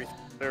 overthinking everything.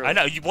 I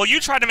know. Well, you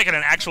tried to make it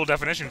an actual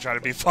definition, try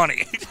to be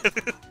funny.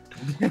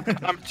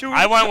 I'm too.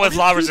 I went with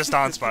La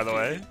Resistance, by the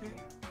way.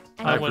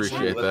 I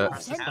appreciate that.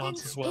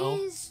 Resistance as well.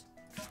 Is...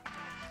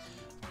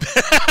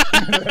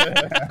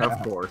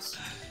 Of course.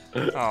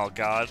 Oh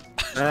God.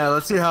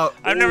 Let's see how.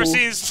 I've never Ooh.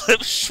 seen Slip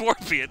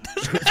Schwarpian.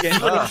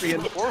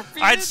 Scorpion.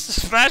 I'd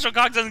smash a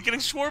cock doesn't getting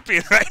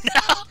Schwarpian right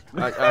now.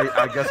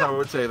 I guess I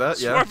would say that,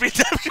 yeah. Schwarpian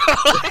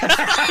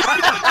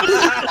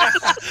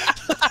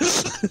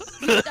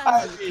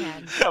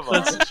Come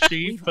on. That's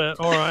cheap, but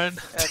alright.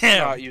 That's Damn.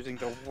 not using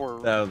the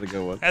word. That was a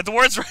good one. And the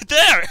word's right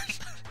there.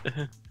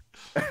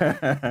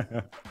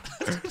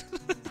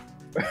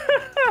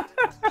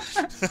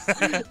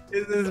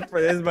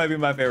 This might be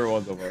my favorite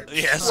one so far.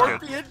 Yes, good.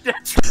 Scorpion.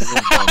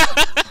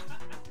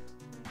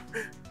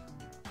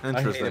 I hate it,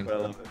 Interesting. but I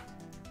love it.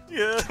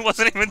 Yeah. It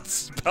wasn't even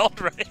spelled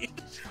right.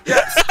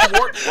 Yeah.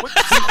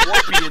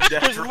 Scorpion.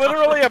 There's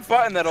literally a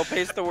button that'll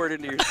paste the word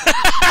into your.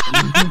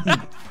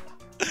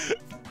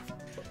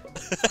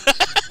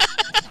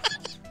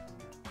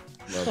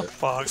 Love it.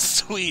 Fuck,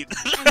 sweet.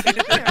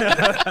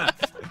 Might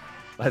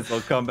as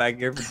well come back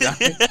here for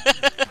Johnny.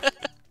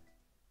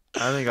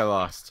 I think I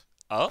lost.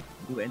 Oh,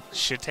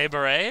 Shite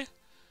Beret?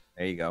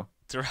 There you go.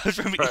 Derived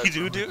from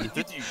Edudu?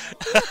 Did you?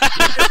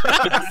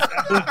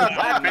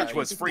 That bitch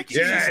was freaky.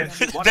 Yes.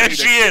 She wanted There me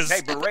to she is.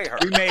 Hey, beret her.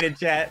 We made it,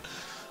 chat.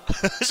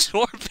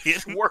 Scorpion.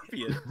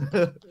 Scorpion.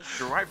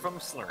 Derived from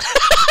slur.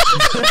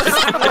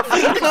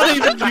 Not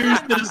even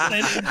used in a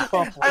sentence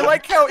properly. I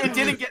like how it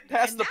didn't get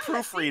past the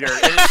proofreader and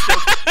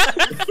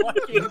it's still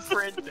fucking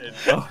printed.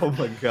 Oh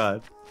my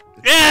god.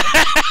 Yeah!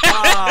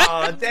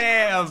 Oh,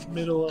 damn.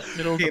 Middle of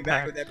Came the back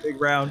pack. with that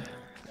big round.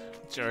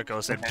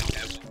 Jericho said,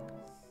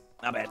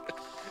 Not bad.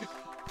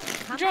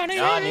 Johnny!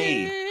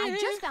 Johnny. I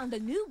just found a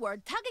new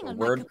word tugging on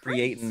my Word caprice.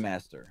 creating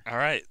master.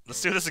 alright,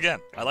 let's do this again.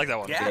 I like that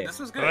one. Yeah, Yeah. this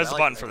was good. Where's I the like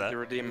button that. for that? To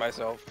redeem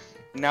myself.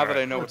 Now that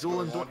I know what's Tool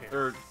going and on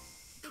here.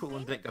 Tool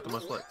and Dink got the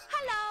most likes.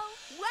 Hello,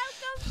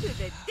 welcome to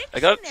the dictionary. I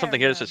got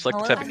something here that says select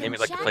the type of An game you'd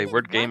like to play, enchanted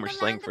word game or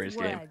slang wonderland phrase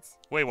of game. words.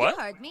 Wait, what?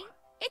 You heard me.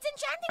 It's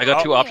enchanting. I got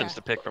out two here. options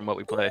to pick from what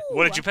we play.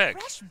 What did you Ooh, pick? a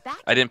fresh batch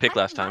I didn't pick of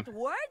last time. hot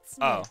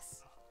Oh. wordsmiths.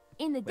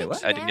 In the Wait,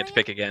 what? I didn't get to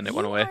pick again, it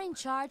went away. You are in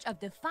charge of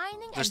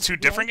defining There's and two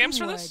different games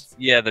for creating this? words.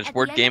 Yeah, there's At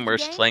word the end game of the or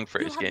game, slang you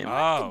phrase have game. worked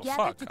Oh, together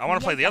fuck. to I wanna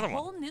play create the other a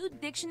one. whole new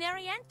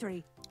dictionary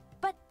entry.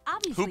 But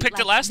obviously, picked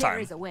it like, last there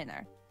time? is a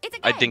winner. It's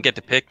a I game. didn't get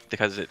to pick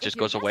because it If just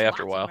you're goes away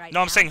after a while. watching right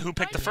No, I'm now, saying who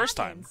picked the find first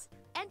time? logins.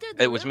 Enter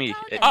the It was me. room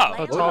code It- and Oh.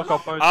 play That's along. all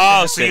got both.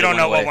 Oh, so Said you it don't went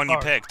know what away. one you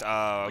picked.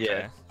 Oh, okay.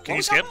 Yeah. Can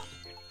you skip?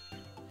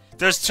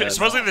 There's two,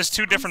 supposedly there's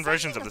two different I'm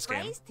versions of sending this the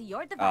game. phrase to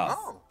your device.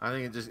 Oh. I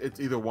think it's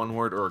either one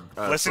word or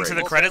Listen to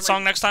phrase. the credit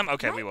song next time?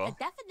 Okay, we Write will. a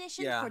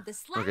definition Yeah. for the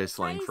slang, Okay,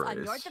 slang phrase on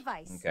your phrase.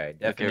 device. Okay,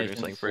 Okay, we're definition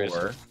slang phrase.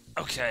 for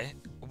Okay.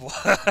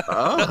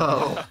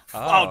 Oh.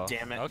 Oh,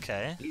 damn it.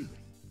 Okay.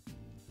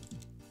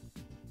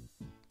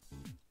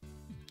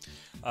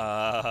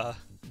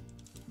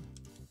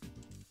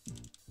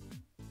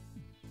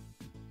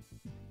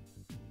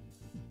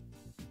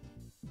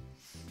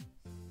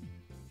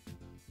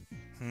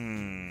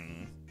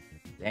 The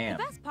damn.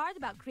 best part part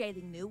about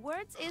creating new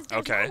words is there's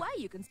Okay. no way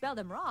you can spell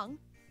them wrong.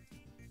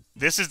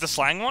 This is the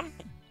slang one?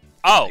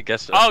 Oh. I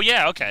guess so. Oh,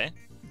 yeah, okay.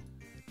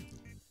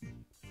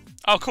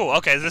 Oh, cool.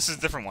 Okay, this is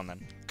a different one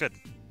then. Good.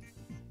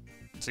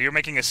 So you're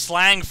making a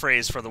slang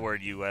phrase for the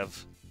word you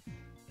have.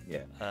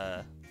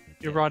 Yeah.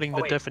 You're writing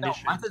the wait,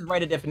 definition. No, I said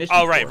write a definition.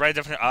 Oh, right, for it. right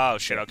definition. Oh,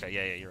 shit, okay,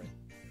 yeah, you're right.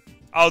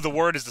 Oh, the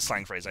word is the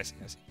slang phrase. I see,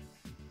 I see.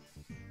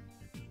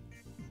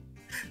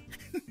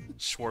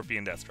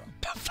 Scorpion death drop.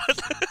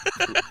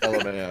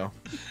 LMAO.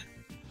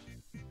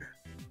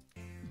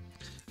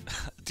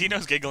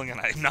 Dino's giggling and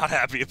I'm not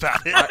happy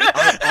about it.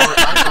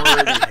 I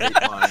already hate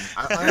mine.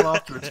 I'm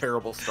off to a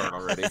terrible start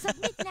already.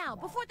 Submit now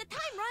before the time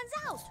runs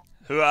out.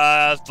 Who,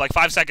 like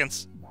 5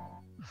 seconds.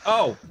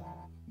 Oh,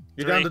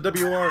 You're down to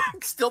WR.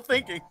 Still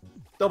thinking.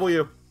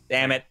 W.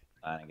 damn it!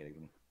 I didn't get it.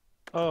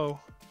 Oh.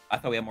 I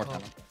thought we had more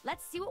time.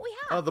 Let's see what we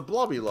have. Oh, the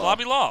Blobby Law.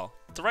 Blobby Law.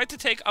 The right to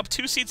take up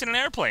 2 seats in an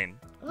airplane.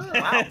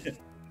 Wow.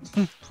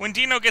 When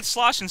Dino gets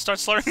sloshed and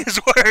starts slurring his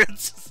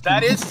words.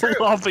 That is true.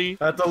 Lobby.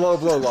 That's a low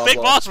blow law. Big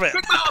law. Boss Man.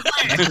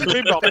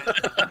 Big Bobby.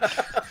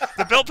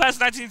 The bill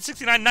passed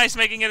 1969, nice,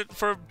 making it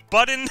for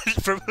button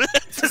for What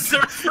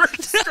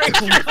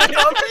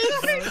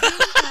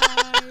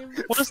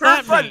does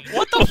that mean?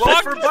 What the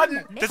fuck? For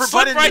button, That for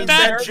slipped button right means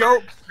there. that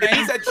Joe. It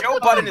means that Joe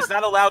Budden is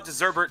not allowed to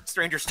zerbert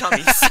strangers'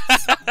 tummies.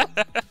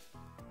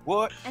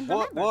 What? And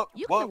What? remember, What?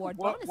 you can What? award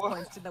What? bonus What?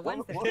 points to the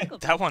ones that tickle.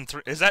 That one,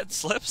 is that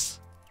Slips?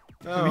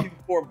 No.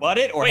 For Butt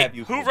or Wait, have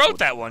you? who wrote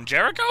that one?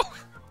 Jericho?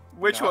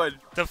 Which one?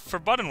 The for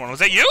button one. Was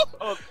that you?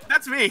 Oh,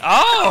 that's me.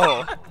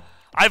 Oh!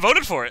 I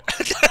voted for it.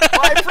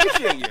 Well, I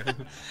appreciate you.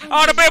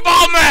 Oh, the big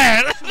ball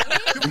man!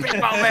 Big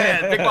ball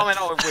man. Big ball man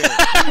always wins.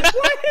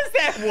 What is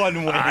that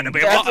one win? Ah, the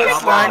big That's ball a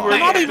slang word. I'm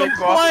not even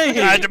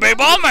playing. the big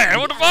ball man.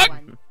 What the fuck?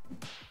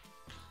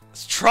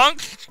 It's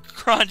trunk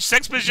crunch.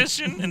 Sex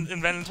position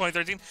invented in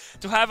 2013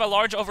 to have a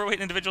large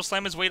overweight individual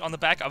slam his weight on the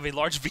back of a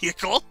large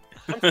vehicle.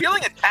 I'm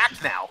feeling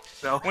attacked now.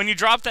 So. When you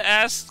drop the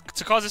ass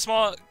to cause a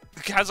small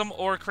chasm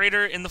or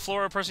crater in the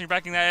floor, a person you're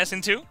backing that ass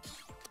into.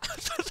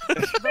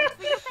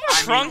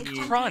 Trunk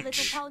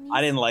crunch.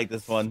 I didn't like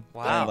this one.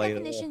 Wow. I didn't like it at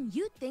all. Definition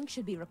you think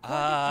should be recorded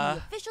in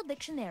the official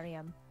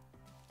dictionarium.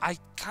 I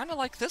kind of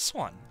like this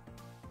one.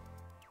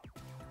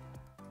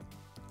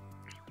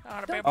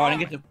 Oh, I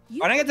didn't get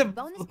to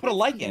put a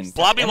like in.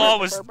 Blobby Law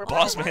was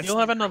Boss Man's You'll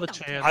have another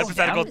chance.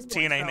 hypothetical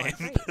TNA name.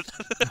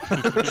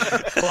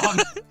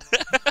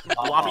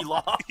 Blobby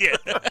Law. Yeah.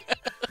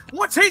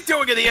 What's he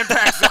doing in the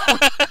impact zone?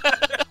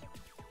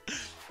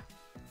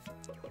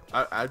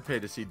 I'd pay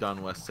to see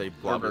Don West say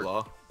Blobby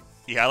Law.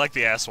 Yeah, I like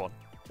the ass one.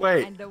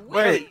 Wait, And the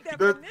wait.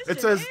 definition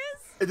It says. is-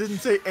 It didn't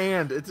say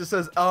and. It just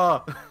says You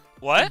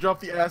What? drop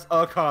the ass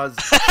cause.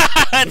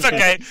 It's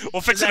okay.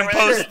 We'll fix it in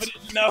post.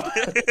 No.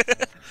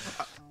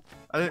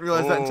 I didn't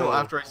realize that until Oh.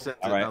 after I sent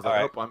it. All right, and I was all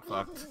like, right. oh, I'm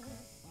fucked.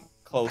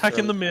 Closer. Back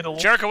in the middle.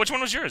 Jericho, which one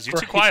was yours? You're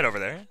too Right. quiet over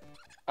there.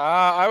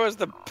 I was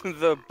the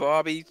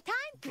Bobby Time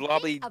to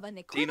Blobby think of an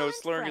Dino equivalent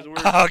slurring his phrase.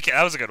 words. Okay,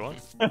 that was a good one.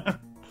 All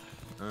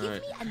Give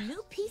right. me a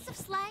new piece of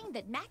slang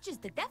that matches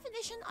the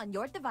definition on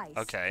your device.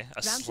 Okay,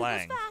 a Round two goes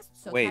slang. fast,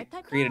 so Wait,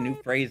 type, create a new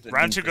type. phrase. that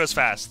Round means 2 goes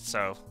fast,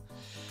 so.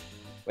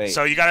 Wait.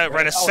 So you gotta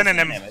write a Oh,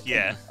 synonym. synonym,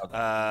 Yeah.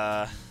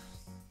 okay.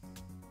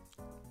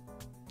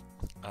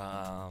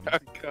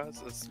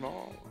 Cause a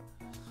small.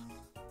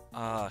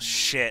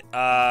 Shit.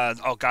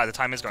 Oh god, the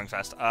time is going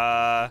fast.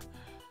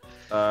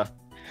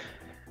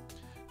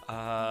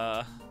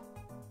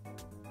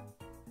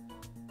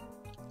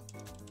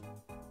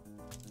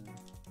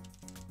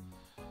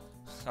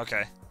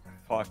 Okay.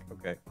 Fuck.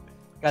 Okay.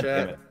 God damn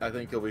Chad, it. I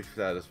think you'll be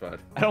satisfied.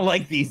 I don't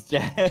like these,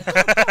 Jack. You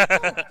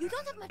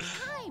don't have much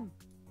time.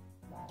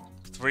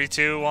 3,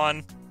 2,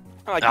 1.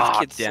 I like Ah, these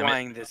kids damn it.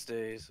 slang these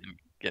days.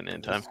 Getting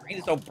in The time. screen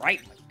is so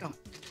bright. My God.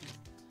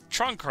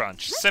 Trunk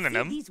crunch. Let's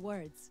Synonym. see these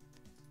words.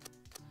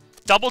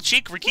 Double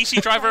cheek,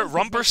 Rikishi driver,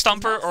 rumper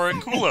stumper, or a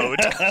coolode.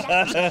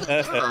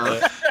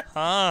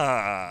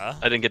 Ah.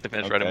 I didn't get to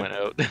finish writing Okay. mine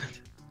out.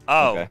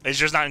 Oh, Okay. is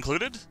yours not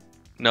included?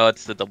 No,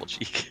 it's the double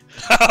cheek.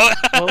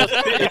 Well,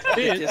 it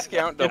fit.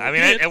 Discount double. I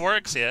mean, it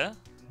works, yeah.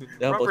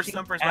 Double Rubber cheek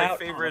Stumper's my out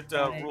favorite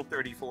on a Rule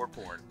 34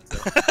 porn.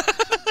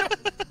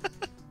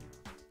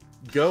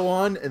 Go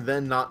on and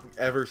then not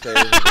ever say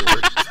another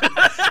word.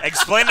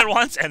 Explain it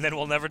once, and then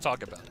we'll never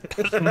talk about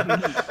it.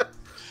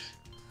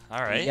 All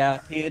Friday. right. Yeah,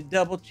 he had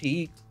double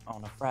cheek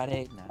on a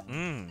Friday night.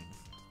 Mm.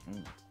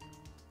 Mm.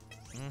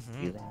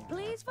 Mm-hmm.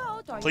 Please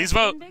vote. Or Please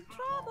you're vote. in big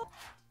trouble.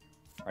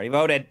 Already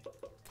voted.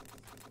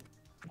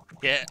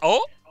 Yeah.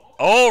 Oh.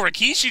 Oh,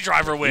 Rikishi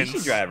driver wins.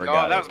 Rikishi driver Oh,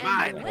 got that it. was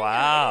mine.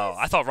 Wow.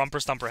 I thought Rumper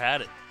Stumper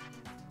had it.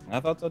 I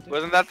thought so too.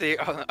 Wasn't that the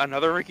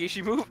another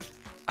Rikishi move?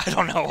 I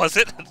don't know. Was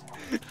it?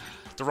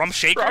 The Rum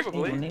Shaker?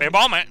 Probably. Big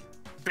Ball Man.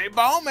 Big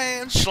ball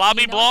man.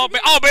 Schlobby Blow.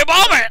 Oh, Big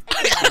Ball Man.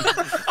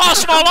 Oh,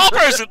 small law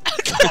person.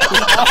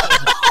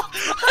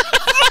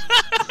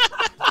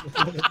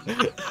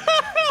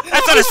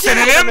 That's not a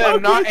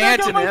synonym. Not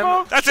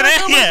antonym. That's an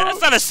yeah.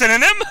 That's not a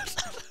synonym.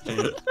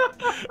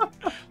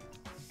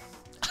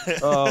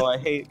 Oh, I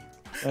hate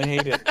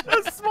it.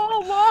 A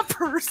small law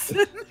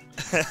person.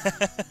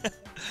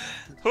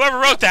 Whoever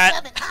wrote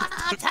that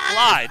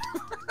lied.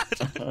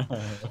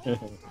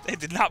 They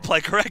did not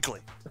play correctly.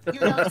 You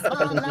know, the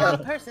small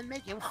loud person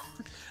make you.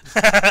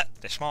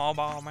 The small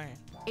ball man.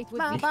 It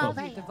would be Ball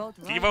easy to vote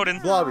Keep right voting.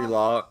 now. Blobby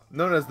Law,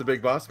 known as the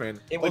Big Boss Man,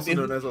 It was also in-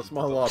 known as a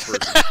small law person.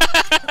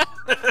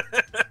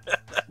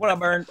 What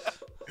up, Ern?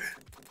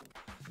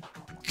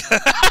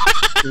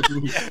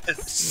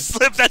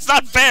 Slip, that's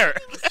not fair.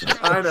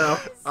 I know.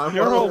 I'm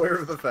well aware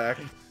of the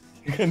fact.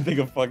 You couldn't think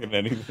of fucking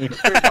anything.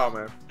 Big Ball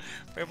Man.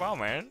 Big ball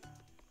man.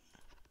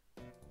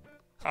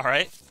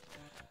 Alright.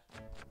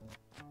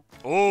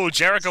 Oh,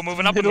 Jericho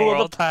moving up in the Middle of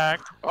world. the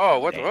pack. Oh,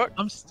 what the fuck?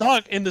 I'm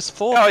stuck in this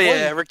fourth. Oh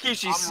yeah, place.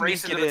 Rikishi's I'm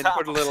racing sneaking to the in, top.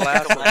 put a little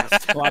ass on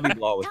it. Blobby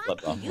Law was Time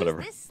flipped to on. use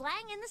Whatever. this slang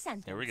in the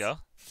sentence. Here we go.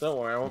 Don't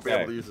worry, I won't be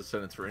Okay. able to use a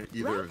sentence for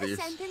either Write of a these.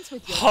 sentence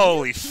with your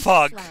Holy new piece of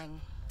fuck.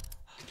 slang.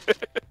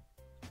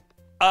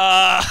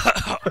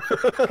 Hot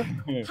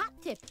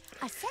tip.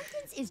 A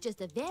sentence is just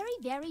a very,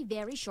 very,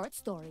 very short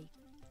story.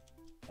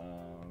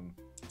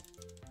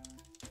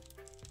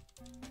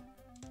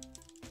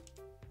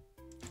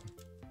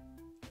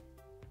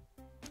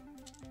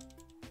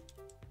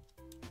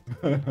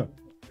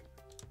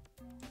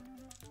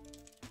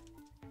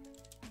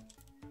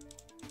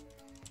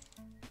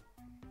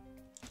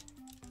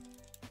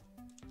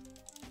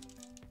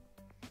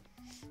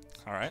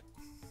 Alright.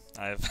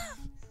 I've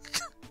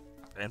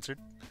answered.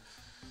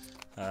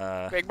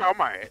 Big ball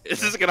man. Is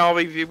this gonna all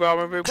be big ball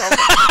man, big ball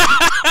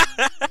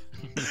man?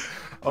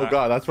 Oh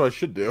god, that's what I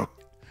should do.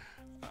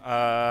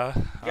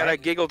 Gotta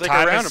giggle, dick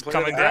Time around is and play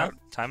coming with it down.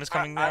 out. Time is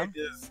coming I down.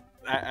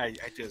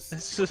 just.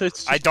 It's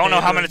just I don't know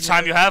how random, much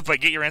time you have, but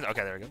get your answer.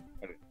 Okay, there we go.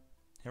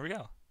 Here we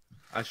go.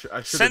 I should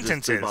have just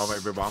Sentences Big Ball Man,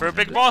 Big Ball for a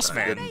Man. big boss I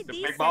man. didn't.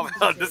 The Big Ball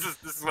Man. This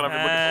is what I've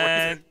been looking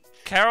And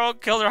Carol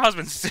killed her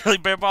husband, sincerely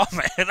Big Ball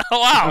Man. Oh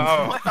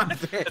wow! for.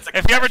 It's a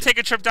If you ever take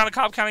a trip down to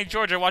Cobb County,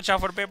 Georgia, watch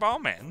out for the Big Ball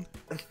Man.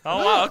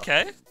 Oh wow,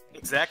 okay.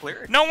 exact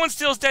lyric. No one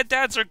steals dead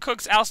dads or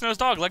cooks Al Snow's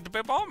dog like the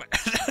Big Ball Man.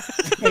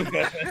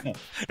 The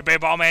Big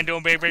Ball Man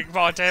doing big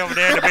ball tail over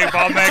there. The Big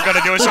Ball Man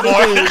gonna do it some more.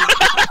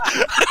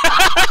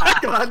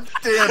 God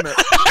damn it!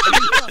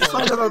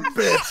 Son of a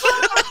bitch!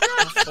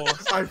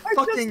 I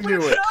fucking knew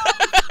it.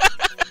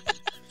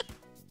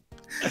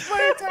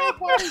 My entire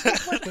body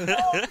just went,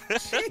 oh,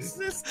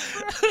 Jesus.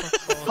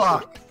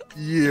 Fuck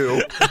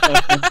you.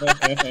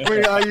 I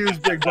mean, I use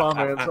Big Ball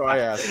Man, so I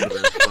asked for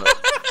this, but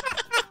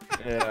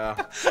yeah.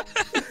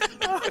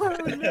 Oh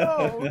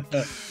no.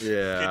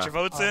 Yeah. Get your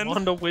votes I in.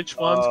 wonder which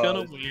one's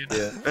gonna win.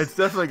 Yeah. It's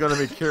definitely gonna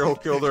be Carol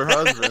killed her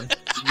husband.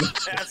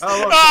 That's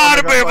look, Ah, the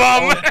I got Big my Ball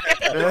phone. Man.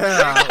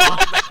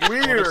 Yeah.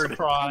 Weird.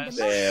 Surprise.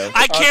 Damn.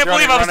 I can't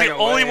Johnny believe I was the running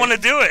only away. one to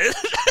do it.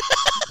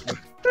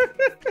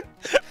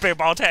 Big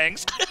Ball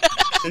tanks.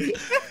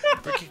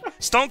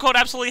 Stone Cold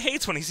absolutely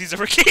hates when he sees a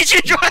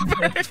Rikishi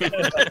driver.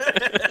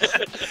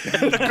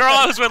 The girl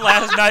I was with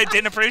last night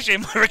didn't appreciate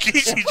my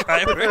Rikishi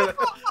driver.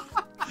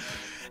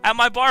 At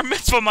my bar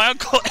mitzvah, my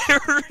uncle a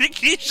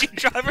Rikishi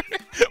driver.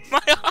 My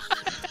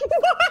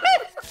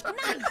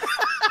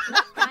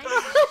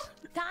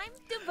Time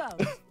to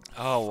vote.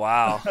 Oh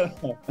wow.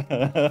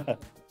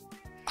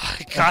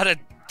 I gotta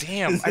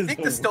damn. I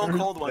think the Stone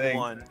Cold one thing.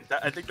 won.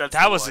 I think that's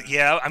That the was one.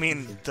 yeah. I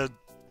mean the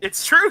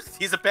It's truth.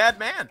 He's a bad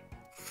man.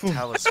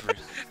 that was.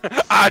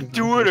 I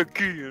do it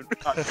again.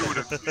 I do it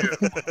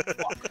again.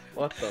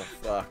 What the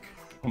fuck?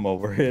 I'm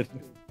over it.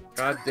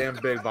 Goddamn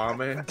Big Ball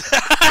Man.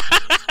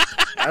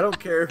 I don't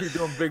care if he's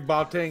doing Big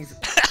Ball things.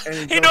 And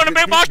He doing the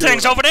Big Ball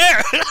tanks over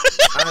there.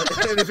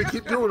 And if he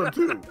keep doing them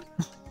too.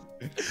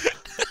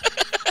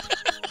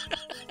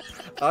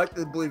 I like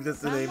to believe that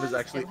the name is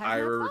actually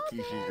Ira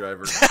Rikishi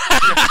Driver.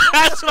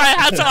 That's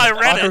how I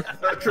read it.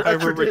 A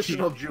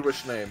traditional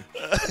Jewish name.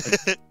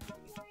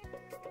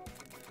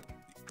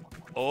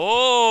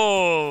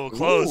 Oh,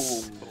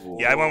 close. Ooh.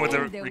 Yeah, I went with the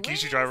The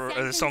Rikishi winning driver,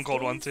 the Stone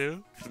Cold one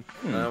sentence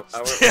too. No, I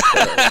went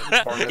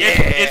with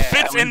It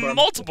fits in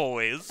multiple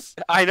ways.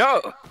 I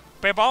know.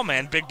 Big Ball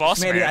Man, Big Boss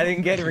Man, Man. I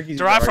didn't get Ricky's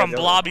Derived from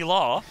driver. Blobby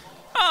Law.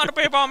 Oh, the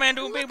Big Ball Man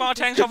doing big ball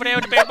tanks over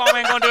there. The Big Ball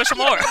Man gonna do it some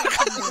more.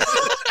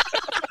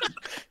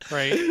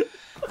 Right.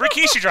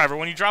 Rikishi driver.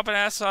 When you drop an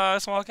ass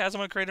small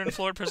chasm on a crater in the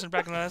floor, person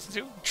back in the ass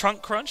too.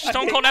 Trunk crunch.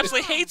 Stone Cold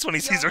absolutely hates when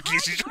he sees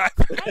Rikishi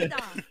driver. Right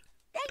on.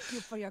 Thank you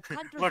for your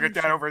contribution. Look at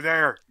that over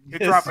there. You're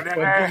Yes, dropping that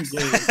fucking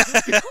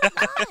ass. game.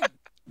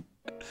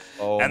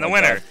 Oh And the my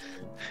winner God.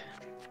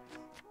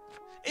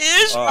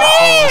 is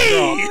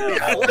Oh, me.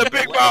 The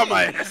Big Ball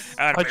Man.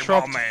 Ah, the I Big Ball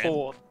dropped Man.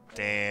 4.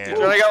 Damn.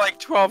 So I got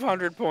like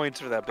 1,200 points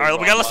for that. Big All right,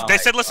 we Ball gotta Man. listen. They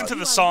said listen to You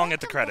the are song at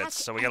the welcome credits,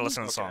 back so we gotta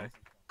listen to the Okay. song.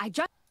 I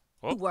just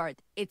Whoa. the word.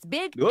 It's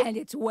big Whoop. and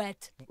it's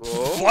wet.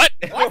 Whoa. What?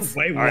 Wait, All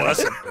right, what?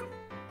 listen.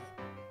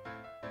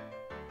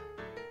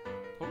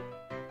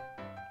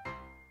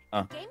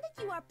 Game that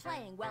you are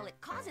playing, well, it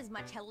causes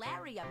much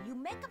hilarium. You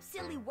make up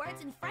silly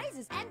words and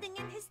phrases ending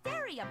in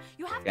hysterium.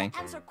 You have to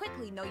answer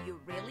quickly, no, you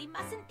really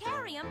mustn't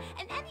carry 'em.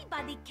 And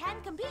anybody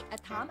can compete, a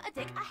Tom, a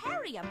Dick, a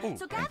Harry'em.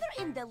 So gather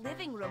in the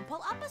living room,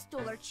 pull up a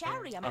stool or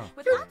charium,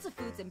 with lots of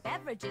foods and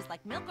beverages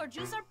like milk or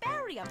juice or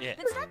barium.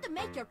 Then start to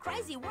make your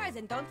crazy words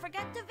and don't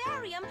forget to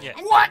vary 'em.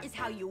 And that is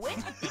how you win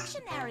a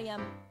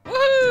dictionarium.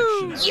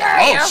 Woo!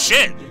 Yeah! Oh,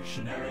 shit!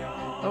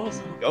 That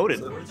was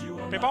goated.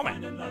 Big ball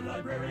man.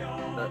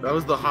 That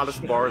was the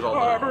hottest bars all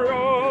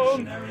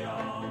time.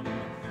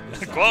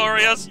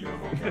 Glorious. You've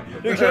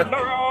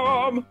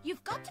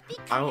got to be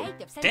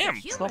creative. Damn,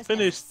 it's not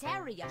finished.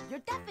 Your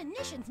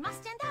definitions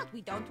must stand out.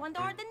 We don't want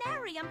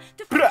ordinarium.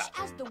 To finish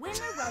as the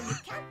winner, well, you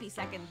can't be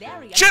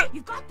secondarium.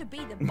 You've got to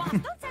be the boss.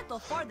 Don't settle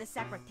for the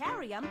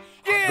secretarium.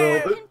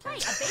 You can play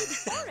a baby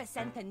or a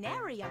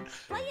centenarium.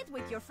 Play it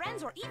with your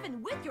friends or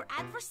even with your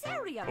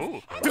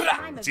adversarium. Any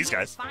time of year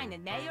is fine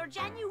in May or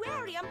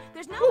Januarium.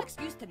 There's no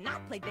excuse to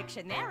not play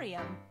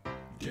Dictionarium.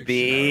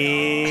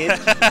 Bitch.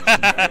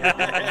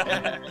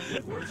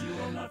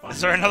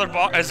 Is there another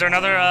Is there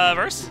another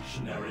verse?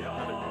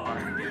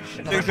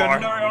 Another bar.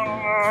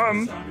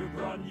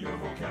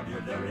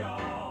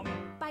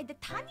 By the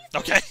time you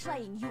finish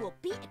playing, you will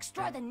be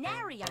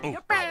extraordinarium.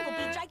 Your brain will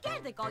be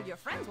gigantic. All your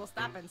friends will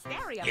stop and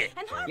stare you.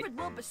 And Harvard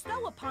will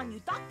bestow upon you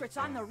doctorates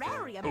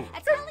honorarium.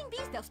 At spelling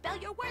bees, they'll spell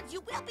your words.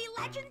 You will be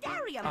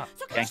legendarium.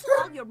 So cancel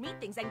all your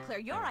meetings and clear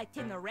your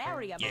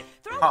itinerarium.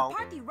 Throw a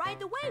party right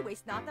away.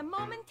 Waste not a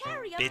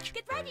momentarium.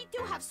 Get ready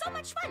to have so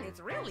much fun. It's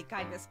really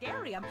kind of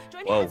scarium.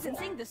 Join hands and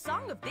sing the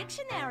song of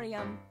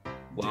Dictionarium.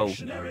 Whoa.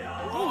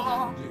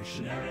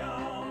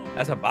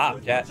 That's a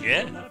bop, chat.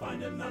 Yeah.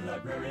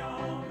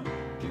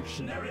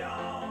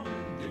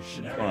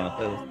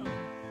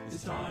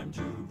 It's time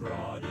to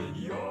broaden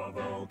your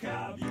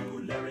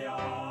vocabulary.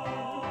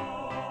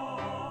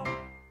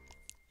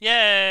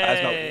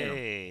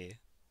 Yay!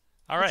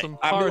 All right. Some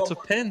Pirates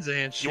of Pens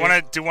and shit. You want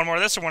to do one more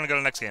of this, or want to go to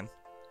the next game?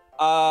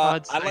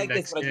 I like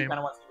this, but I kind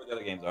of want to see what the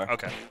other games are.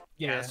 Okay.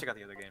 Yeah, let's check out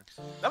the other games.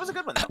 That was a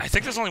good one, though. I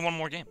think there's only one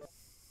more game.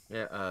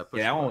 Yeah,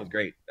 that one was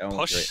great.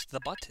 Push the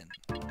button.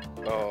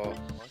 Oh.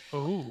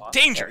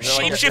 Danger!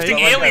 Shape-shifting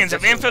aliens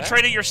have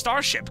infiltrated your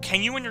starship.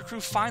 Can you and your crew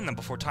find them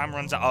before time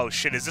runs out? Oh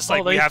shit! Is this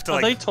like we have to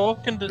like? Are they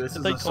talking to? This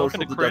is they a social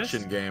talking to Chris?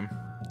 deduction game.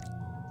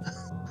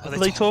 Are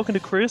they talking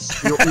to Chris?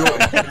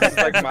 It's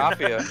like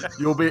Mafia.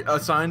 You'll be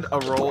assigned a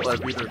role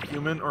as either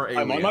human or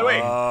alien. I'm on my way.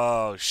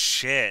 Oh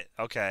shit!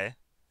 Okay.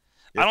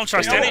 I don't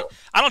trust any.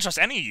 I don't trust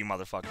any of you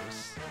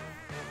motherfuckers.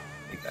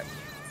 Exactly.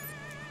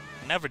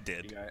 Never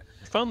did.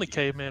 If only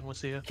Caveman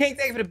was here. King,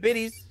 thank you for the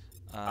biddies.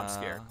 I'm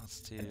scared. Let's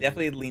do... I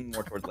definitely lean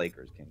more towards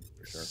Lakers, King,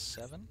 for sure.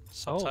 7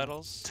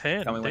 subtitles.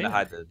 10. Tell me when to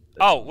hide the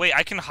Oh wait,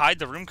 I can hide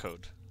the room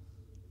code.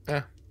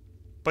 Yeah.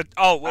 But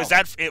is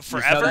that it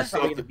forever?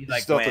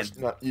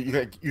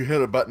 You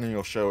hit a button and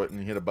you'll show it, and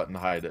you hit a button to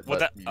hide it. All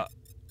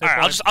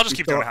right, I'll just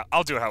keep doing it.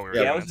 I'll do it how we were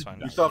doing. It's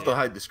fine. You still have to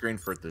hide the screen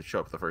for it to show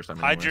up the first time.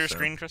 Hide your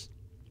screen, Chris.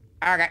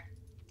 Okay.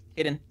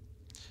 Hidden.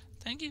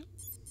 Thank you.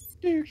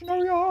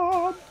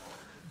 Dictionarium.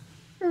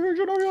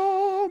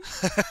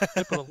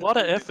 They put a lot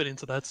of effort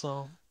into that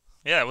song.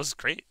 Yeah, it was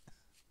great.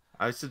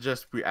 I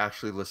suggest we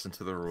actually listen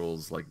to the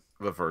rules like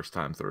the first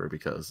time through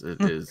because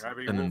it is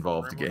an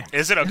involved game.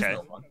 Is it okay?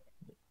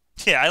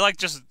 Yeah, I like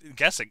just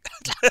guessing.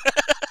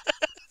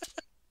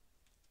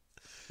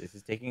 This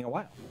is taking a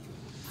while.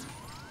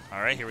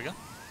 All right, here we go.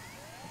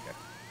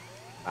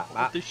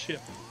 With this ship.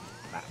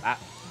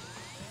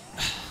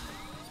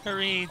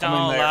 Hurry,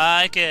 don't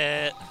like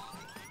it.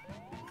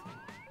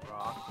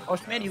 Oh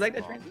man, you like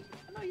that transition?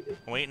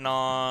 Waiting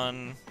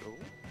on.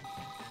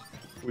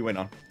 We went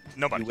on.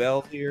 Nobody.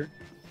 Well here.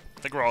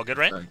 I think we're all good,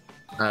 right?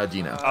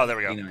 Dino. Oh, there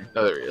we go. Dino.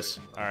 Oh, there he is.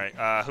 All right.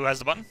 Who has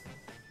the button?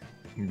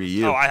 Be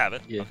you. Oh, I have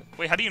it. Yeah. Okay.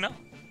 Wait, how do you know?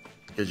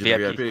 Because you're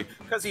the VIP.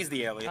 Because he's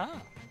the alien.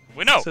 Ah.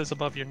 We know. It says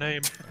above your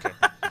name. Okay.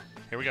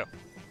 Here we go.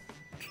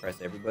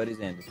 Press everybody's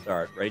in to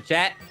start. Ready,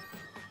 chat?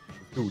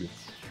 Let's do this.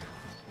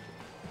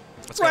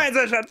 Let's go.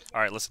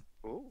 All right, listen.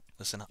 Ooh.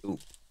 Listen up. Ooh.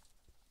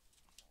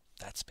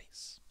 That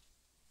space.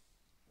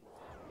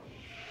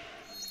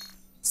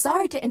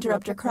 Sorry to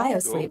interrupt your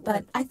cryosleep,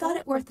 but I thought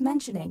it worth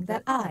mentioning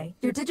that I,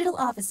 your digital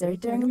officer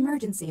during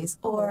emergencies,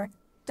 or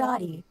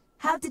Dottie,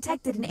 have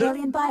detected an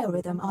alien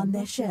biorhythm on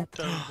this ship.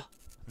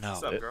 No.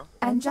 What's up, girl?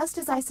 And just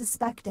as I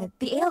suspected,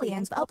 the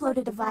aliens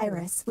uploaded a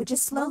virus which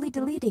is slowly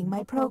deleting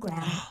my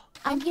program.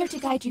 I'm here to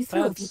guide you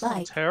through if you'd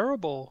like.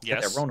 Terrible.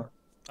 Yes. Rona.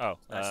 Oh,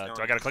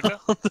 do I gotta click that?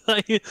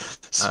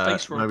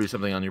 Space maybe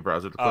something on your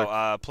browser to click.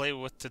 Oh, play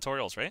with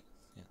tutorials, right?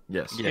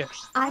 Yes.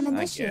 I'm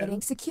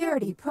initiating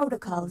Security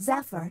Protocol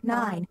Zephyr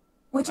 9,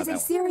 which is a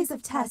series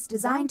of tests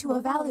designed to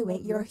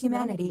evaluate your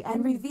humanity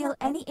and reveal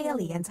any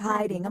aliens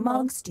hiding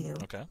amongst you.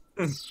 Okay.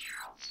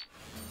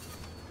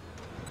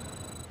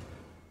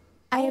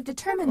 I have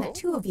determined that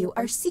 2 of you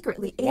are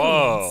secretly aliens.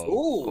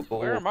 Whoa. Ooh,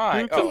 where am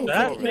I? Please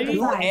that look at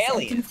your me? device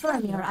and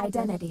confirm your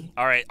identity.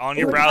 All right, on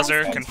your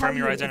browser, confirm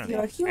your identity,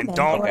 and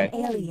don't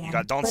alien,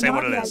 don't say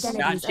what it is.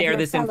 Not share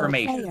this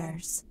information.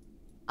 Players.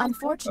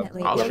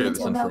 Unfortunately, I'll share aliens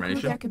this will know who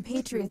information. their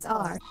compatriots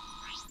are.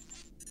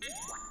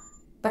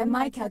 By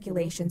my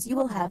calculations, you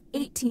will have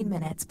 18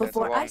 minutes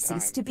before I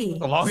cease to be.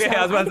 A long-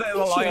 yeah, I was about to say, a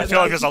long- I'd I feel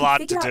like there's a lot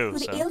figure to out do, who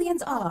so. the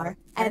aliens are,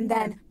 and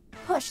then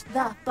push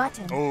the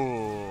button.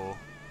 Oh.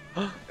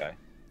 Okay.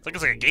 It's like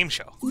a game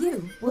show.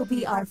 You will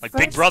be our Like first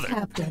Big Brother.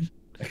 captain.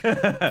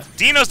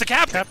 Dino's the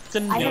captain.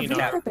 Captain I have Dino.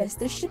 repurposed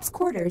the ship's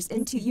quarters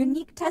into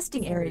unique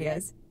testing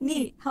areas.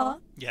 Neat, huh?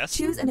 Yes.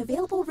 Choose an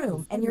available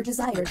room and your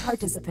desired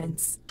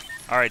participants.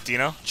 All right,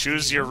 Dino.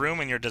 Choose your room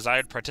and your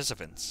desired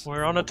participants.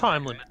 We're on a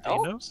time limit,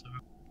 Dino. So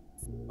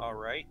All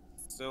right.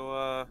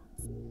 So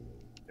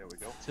there we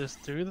go.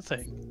 just do the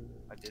thing.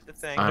 I did the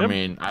thing. I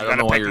mean, I You don't gotta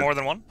know why pick you're. more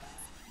than one.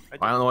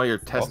 I don't know why you're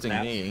testing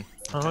snap. me.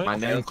 Alright. My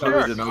name Sure.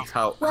 clearly denotes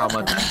how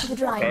Welcome much to the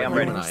drawing Okay, I'm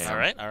ready. room. I am. All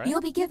right. All right.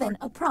 You'll be given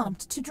a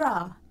prompt to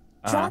draw.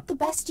 Draw it the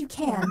best you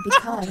can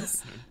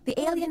because the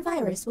alien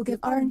virus will give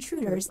our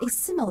intruders a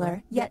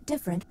similar yet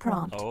different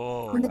prompt.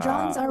 Oh. When the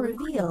drawings are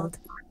revealed,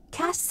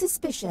 cast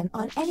suspicion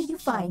on any you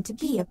find to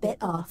be a bit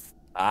off.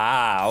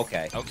 Ah,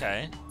 okay.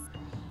 Okay.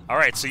 All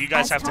right. So you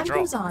guys As have to time draw.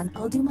 goes on,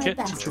 I'll do my Get to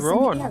best to send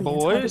drawing, the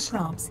aliens boys. other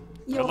prompts.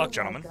 You're luck,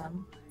 gentlemen.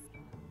 welcome.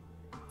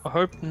 I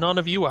hope none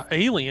of you are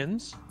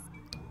aliens.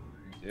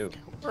 Dude.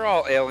 We're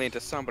all alien to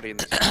somebody in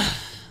this.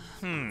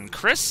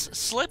 Chris,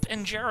 Slip,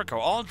 and Jericho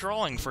all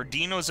drawing for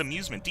Dino's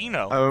amusement.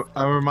 Dino.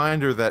 A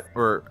reminder that,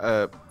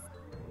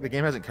 the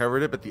game hasn't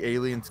covered it, but the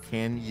aliens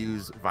can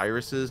use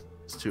viruses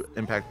to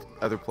impact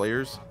other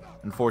players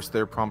and force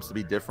their prompts to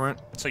be different.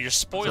 So you're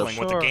spoiling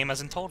what the Sure. game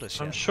hasn't told us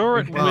yet. I'm sure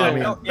it Well, will. I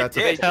mean, that's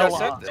They just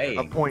said that.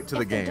 a point to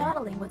the If they're game.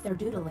 dawdling with their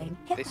doodling,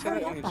 hit They the said hurry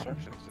it in up the button.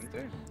 instructions, didn't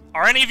they?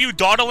 Are any of you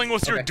dawdling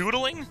with your Okay.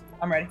 doodling?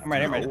 I'm ready. I'm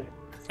ready. I'm ready.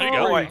 There you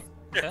Oh, go. boy.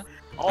 Okay.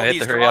 All I hit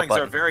these the hurry up drawings are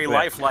button. very Wait,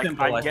 lifelike.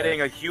 simple I'm like getting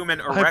that. a human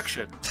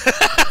erection.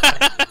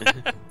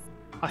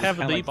 I have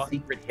a Kinda B like button.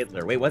 Secret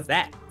Hitler. Wait, what's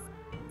that?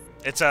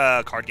 It's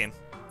a card game.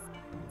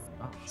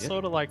 Oh, shit.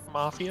 Sort of like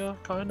Mafia,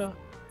 kinda.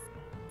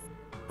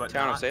 But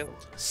Town of not. Salem.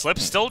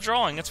 Slip's still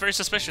drawing. It's very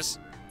suspicious.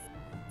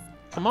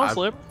 Come on, I-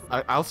 Slip.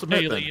 I'll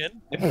submit then.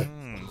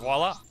 Alien.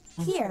 Voila.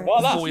 Here Voila.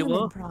 is a Spoiler.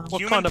 human prompt. What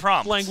Human kind of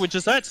prompt. language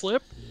is that,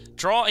 Slip?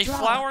 Draw a Draw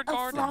flower a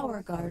garden.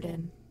 flower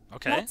garden.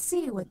 Okay. Let's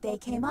see what they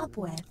came up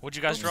with. What'd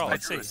you guys draw? I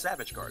Let's drew see. a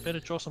savage garden. Better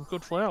draw some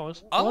good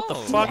flowers. Oh. What the Do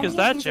fuck Do is any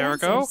that, of these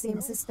Jericho? answers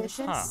seem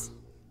suspicious?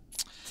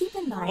 Huh. Keep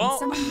in mind, Well,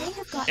 someone may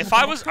have gotten if a I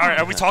bad was- are we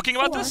prompt, talking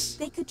about or this?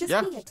 They could just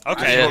Yeah. be a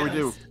Okay. That's what we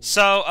do.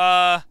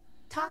 So,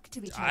 Talk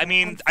to each other. I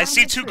mean, and I find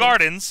see the two truth.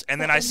 gardens,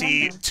 and then But I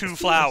see remember, two speak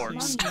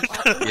flowers. when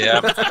you are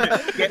Yeah.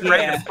 Get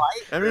ready to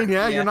fight. I mean,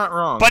 yeah, you're not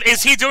wrong. But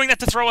is he doing that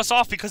to throw us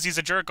off because he's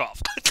a jerk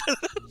off?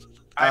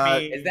 I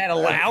mean, Is that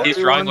allowed? He's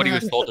drawing what he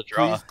was told to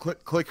draw. Please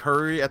click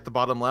hurry at the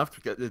bottom left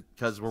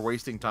because we're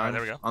wasting time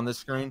there we go. on this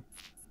screen.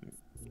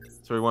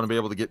 So we want to be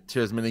able to get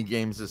to as many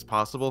games as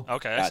possible.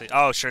 Okay, I see.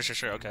 Oh, sure,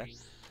 okay.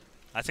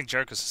 I think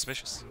Jericho's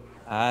suspicious.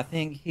 I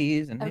think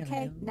he's an Okay,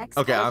 alien. next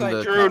Okay, up. I'm I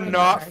the drew captain.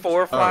 not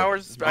 4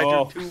 flowers. I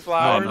Oh. drew 2 No,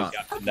 flowers. I'm not.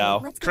 Okay,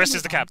 No. let's Chris move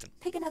is the on. captain.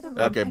 Pick another room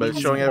Okay, and but it's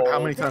test showing it. how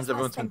many This times will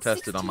everyone's been spend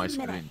tested on my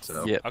 16 screen. minutes.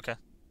 So Yep. Okay.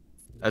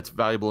 that's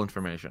valuable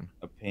information.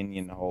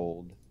 Opinion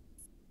hold.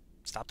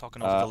 Stop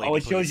talking over the lady, Oh,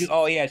 it shows please. you.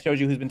 Oh, yeah, it shows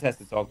you who's been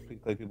tested. So I'll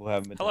click people who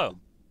haven't been Hello.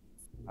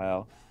 tested.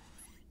 Kyle.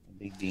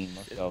 Big Dean,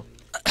 let's go.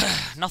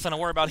 Nothing to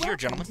worry about here, Welcome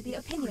gentlemen. to the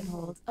opinion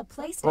hold, a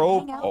place to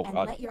Probe. hang out Oh, and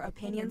God. let your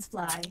opinions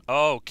fly. Each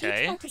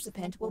Okay.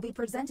 participant will be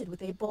presented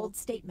with a bold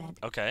statement.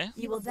 Okay.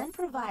 You will then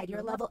provide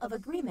your level of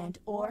agreement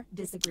or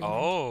disagreement.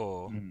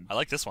 Oh, I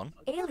like this one.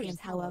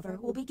 Aliens, however,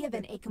 will be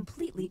given a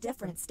completely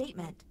different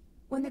statement.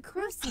 When the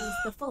crew sees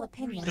the full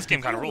opinion, This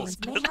game kinda rules.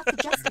 aliens may have to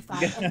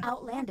justify an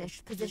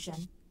outlandish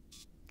position.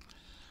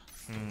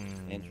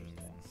 Interesting.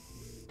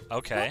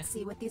 Okay. Let's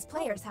see what these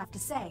players have to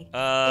say. If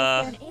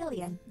Uh, they're an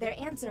alien, their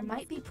answer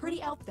might be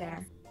pretty out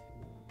there.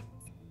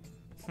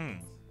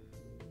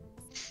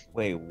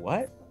 Wait,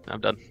 what?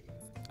 I'm done.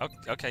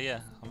 Okay,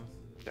 yeah.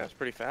 That was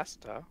pretty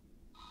fast, huh?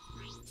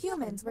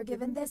 Humans were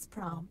given this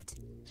prompt.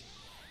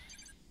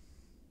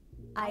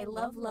 I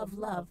love, love,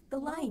 love the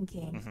Lion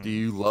King. Do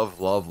you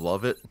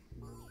love it?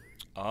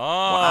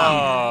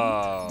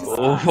 Oh.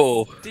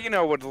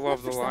 Dino would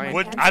love the lion.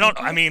 Would I don't?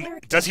 I mean,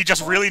 does he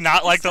just really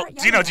not like the?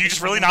 Dino, do you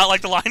just really not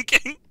like the Lion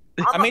King?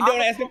 I mean, don't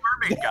ask I'm him.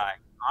 a mermaid guy,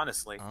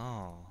 honestly.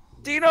 Oh.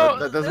 Dino,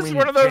 That doesn't this is mean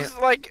one you of those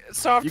can't- like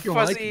soft, You can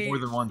like fuzzy, more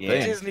than one Yeah.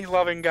 thing.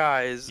 Disney-loving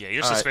guys. Yeah,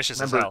 you're All right, suspicious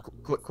as remember, hell.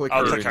 Click Oh,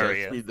 hurry click to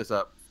hurry, yeah. speed this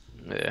up.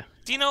 Yeah.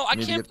 Dino, I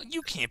Need to can't.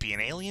 You can't be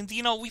an alien,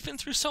 Dino. We've been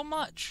through so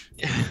much.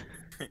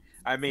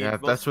 I mean, Yeah,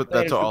 that's what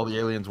all the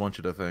aliens want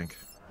you to think.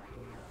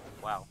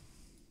 Wow.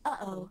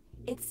 Uh-oh.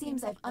 It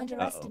seems I've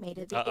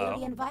underestimated the Uh-oh.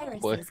 alien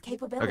virus's What?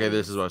 capabilities. Okay,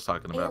 this is what I was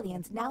talking about.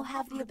 Aliens now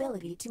have the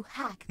ability to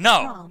hack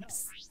No.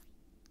 prompts.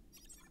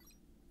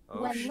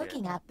 Oh, When shit.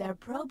 looking at their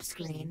probe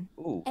screen,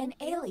 Ooh. an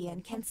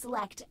alien can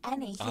select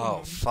any human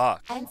Oh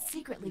fuck. and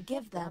secretly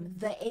give them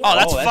the alien Oh,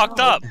 that's that's fucked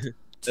up. To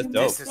That's make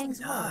dope.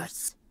 things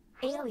worse,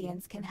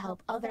 aliens can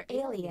help other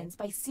aliens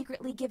by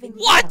secretly giving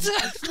What? them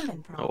a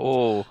human prompt.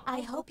 Oh.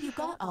 I hope you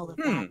got all of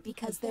that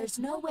because there's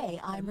no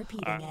way I'm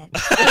repeating it.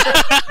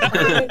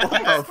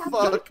 Oh,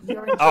 fuck.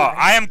 You're in Oh, charge.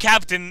 I am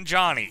Captain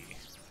Johnny.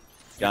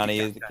 Johnny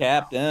is the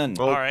captain.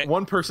 Well, All right.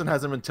 one person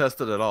hasn't been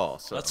tested at all.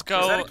 So Let's go.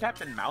 Is that a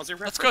Captain Mauser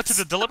reference? Let's go to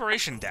the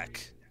deliberation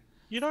deck.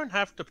 You don't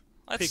have to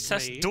Let's pick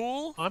test me.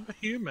 Duel. I'm a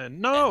human.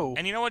 No.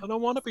 And you know what? I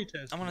don't want to be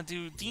tested. I'm gonna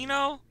do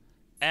Dino,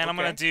 and I'm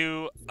gonna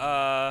do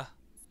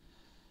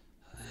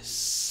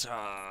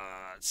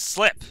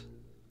Slip.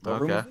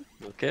 Okay.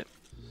 Okay.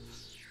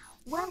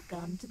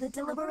 Welcome to the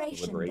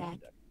deliberation deck.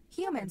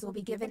 Humans will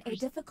be given a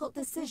difficult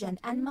decision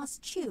and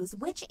must choose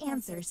which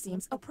answer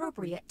seems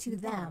appropriate to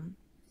them.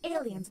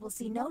 Aliens will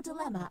see no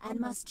dilemma and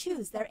must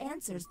choose their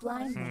answers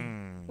blindly.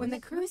 When the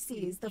crew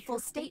sees the full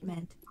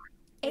statement,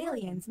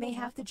 aliens may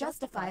have to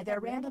justify their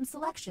random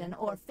selection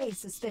or face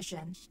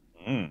suspicion.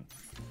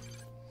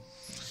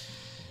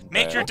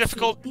 Make your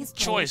difficult These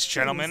players choice, choose.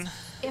 gentlemen.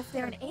 If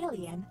they're an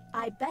alien,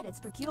 I bet it's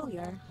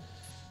peculiar.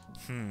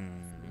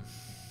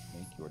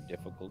 Make your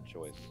difficult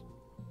choice.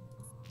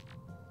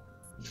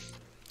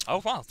 Oh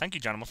wow, thank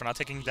you, gentlemen, for not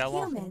taking that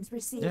long. Humans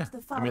receive Yeah. the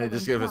I following mean, they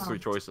just gave us 3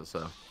 prompt. choices,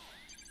 so.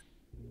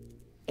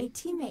 A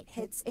teammate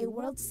hits a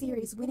World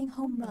Series winning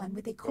home run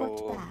with a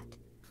corked bat.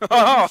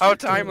 Oh, how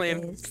timely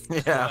and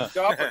Yeah.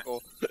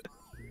 topical.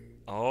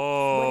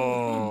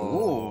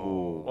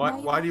 Oh.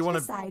 Why do you want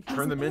to decide who's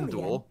turn an them in, alien,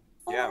 Duel?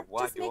 or Yeah,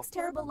 why just Duel? makes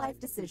terrible life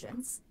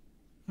decisions.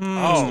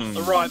 Oh.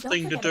 The right Don't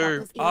thing to forget about do.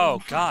 those Oh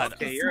alien God.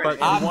 Okay, you're But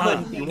right. you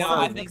wanna- You you know,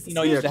 wanna I think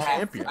Dino be a used the hack.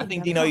 champion. I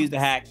think Dino used the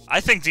hack. I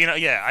think Dino.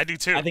 Yeah, I do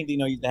too. I think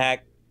Dino used the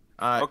hack.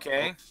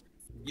 Okay.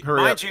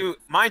 Hurry Mind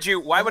up. you,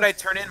 why would I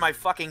turn in my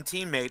fucking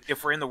teammate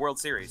if we're in the World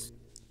Series?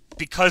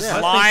 Because Yeah, I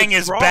think lying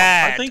it's is wrong.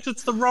 bad. I think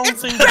it's the wrong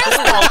thing to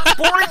Baseball, do. it's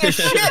boring as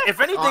shit. If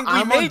anything, we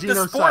I'm on made the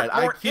Dino's sport side.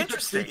 I more keep it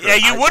interesting. secret. Yeah,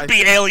 you I would be,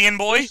 think- alien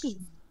boy.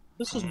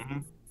 This is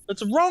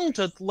it's wrong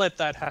to let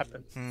that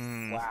happen.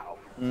 Wow.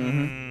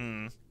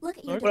 Look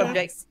at your What up,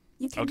 device.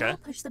 You can Okay. now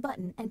push the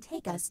button and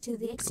take us to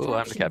the Ooh, extraction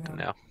I'm the captain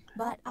room. now.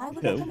 But I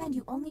would Hello. recommend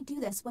you only do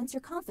this once you're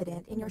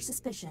confident in your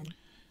suspicion.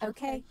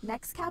 Okay,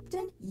 next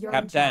captain, you're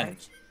Captain. in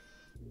charge.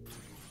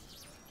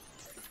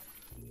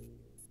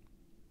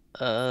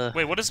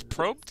 Wait, what does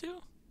probe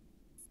do?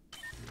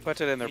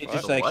 Put it in their It butt.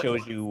 just like What?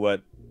 shows you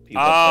what.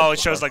 people Oh, have it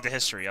shows said like the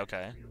history.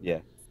 Okay. Yeah.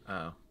 Oh.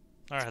 All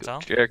right,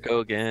 Tom. Jericho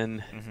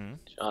again. Mm-hmm.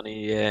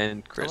 Johnny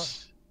and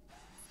Chris.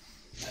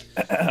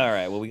 All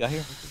right, what we got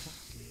here?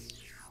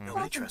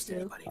 Welcome trust to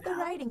anybody the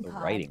writing The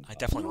pod. writing. I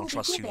definitely You will don't be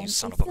trust you, given you a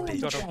son of a fill in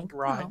the bitch. blank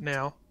Right prompt.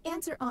 now.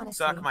 Answer honestly,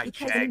 Suck my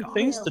because jag you off.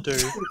 Things will to be do.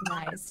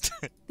 scrutinized.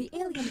 The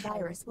alien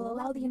virus will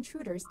allow the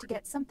intruders to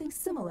get something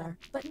similar,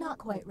 but not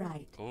quite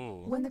right.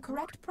 Ooh. When the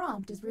correct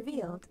prompt is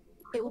revealed,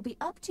 it will be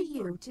up to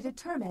you to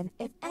determine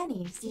if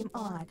any seem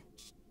odd.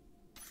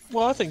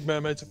 Well, I think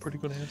mermaid's a pretty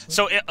good answer.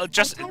 So,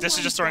 this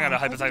is just throwing out a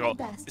hypothetical.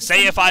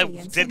 Say if I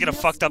did get a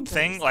fucked up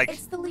thing, like,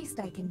 It's the least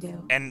I can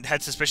do. and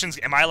had suspicions,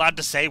 am I allowed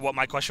to say what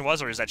my question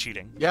was, or is that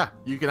cheating? Yeah,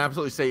 you can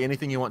absolutely say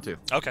anything you want to.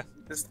 Okay.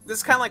 This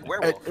is kind of like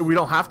werewolf. We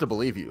don't have to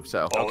believe you,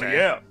 so. Okay.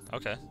 yeah.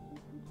 Okay.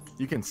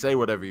 You can say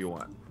whatever you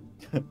want.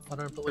 I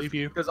don't believe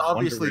you. Because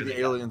obviously Wonder the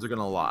aliens are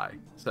gonna lie.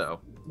 So.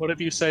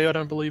 Whatever you say, I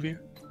don't believe you.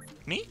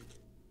 Me?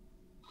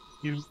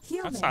 You.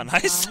 That's not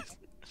nice.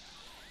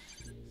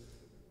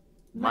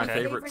 My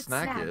Okay. favorite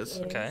snack is.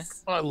 Okay.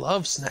 I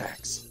love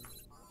snacks.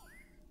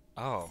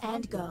 Oh.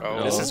 And go.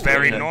 Oh. This is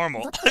very Okay.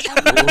 normal. Look for any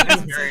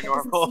evidence Very that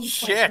doesn't normal. seem quite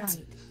Shit. right.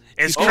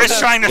 Is Oh, Chris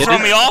trying to it throw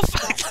is. me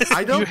off?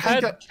 I don't You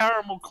think had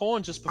caramel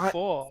corn just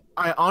before.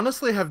 I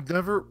honestly have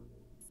never.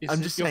 Is I'm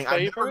it just your saying.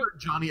 I've never favorite? heard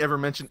Johnny ever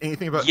mention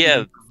anything about. Yeah.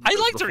 eating I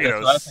like before.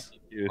 Doritos.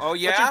 Oh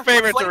yeah. What's your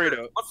favorite what flavor?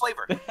 Dorito? What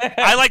flavor?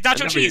 I like nacho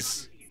never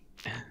cheese.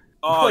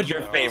 Oh, What's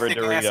your favorite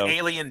sick-ass Dorito?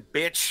 alien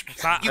bitch.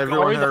 It's not- You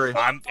Everyone go- hurry!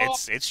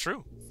 It's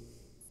true.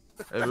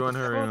 Everyone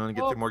hurry! I want to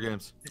get through more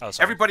games. Oh,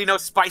 sorry. Everybody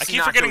knows spicy. I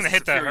keep nachos forgetting to is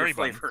hit the superior hurry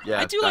button. flavor. Yeah,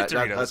 I do like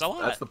Doritos that's, a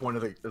lot. That's the point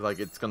of it. Like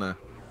it's gonna.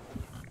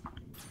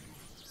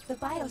 The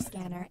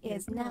bioscanner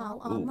is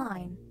now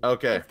online.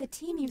 Okay. If the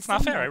team you It's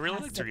not fair, send I out really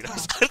has like the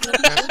Doritos. test, you'll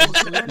be able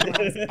to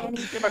analyze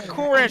any Yeah, but player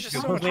Cool Ranch and is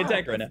find totally out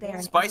attack right if now. they're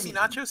an Spicy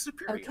alien. nachos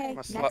superior. Okay, I'm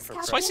a slut next for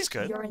captain, Spicy's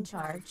good. you're in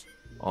charge.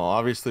 Well,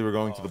 obviously we're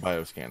going to the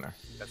bioscanner.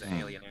 That's an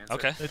alien answer.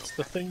 Okay. It's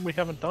the thing we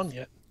haven't done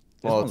yet.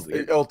 Well, one's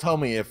weird. it'll tell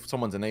me if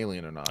someone's an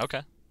alien or not.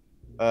 Okay.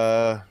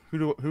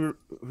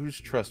 Who's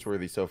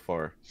trustworthy so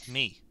far?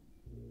 Me.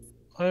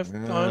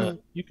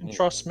 You can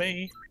trust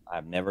me.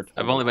 I've never.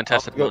 I've only been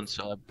tested go- once,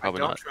 so I'm probably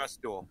I don't not.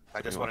 trust Duel.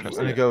 I just I'm wanted to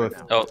gonna say go it with-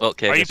 right now. Oh,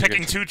 okay. I Are you guess you're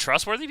picking good. two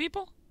trustworthy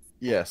people?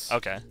 Yes.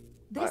 Okay.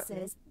 This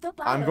is the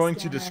bioscanner. I'm going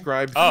to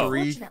describe Oh. 3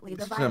 Unfortunately,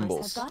 the virus has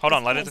symbols. got Hold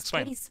on, this let it place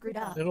explain. pretty screwed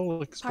up.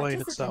 It'll explain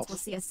Participants itself. will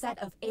see a set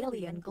of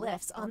alien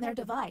glyphs on their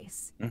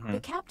device. Mhm. The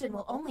captain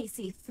will only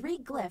see 3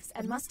 glyphs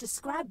and must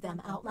describe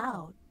them out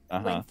loud.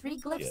 Uh-huh. When 3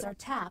 glyphs Yeah. are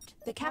tapped,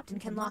 the captain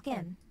can lock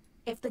in.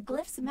 If the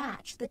glyphs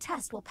match, the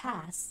test will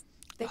pass.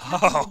 The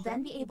captain will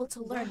then be able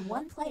to learn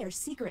one player's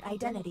secret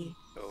identity.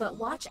 But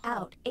watch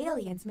out,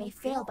 aliens may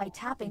fail by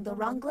tapping the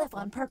wrong glyph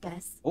on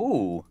purpose.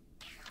 Ooh.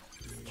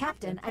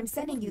 Captain, I'm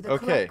sending you the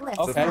Okay. correct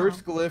glyphs The now.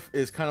 first glyph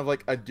is kind of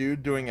like a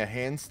dude doing a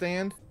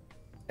handstand,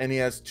 and he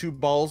has 2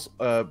 balls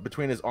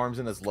between his arms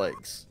and his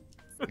legs.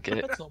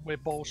 Okay. That's not where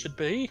ball should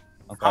be.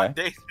 Okay. Hot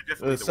days are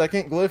definitely The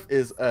second glyph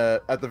is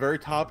at the very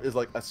top is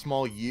like a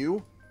small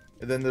U,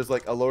 and then there's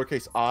like a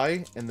lowercase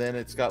I, and then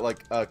it's got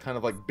like kind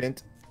of like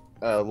bent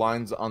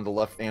lines on the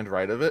left and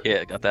right of it.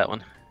 Yeah, got that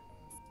one.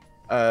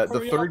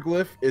 The third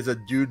glyph is a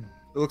dude.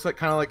 It looks like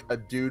kind of like a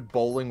dude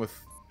bowling with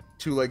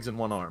 2 legs and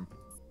 1 arm.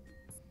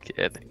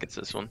 Yeah, I think it's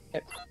this one.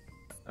 All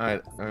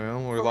right,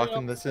 well, we're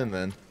locking this in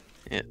then.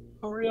 Yeah.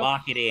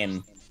 Lock it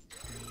in.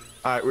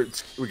 All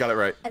right, we got it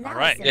right. All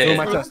right. Who am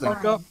I testing?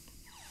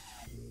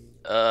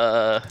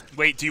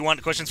 Wait, do you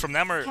want questions from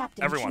them or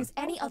Captain, everyone? choose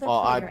any other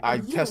I player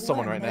and you test will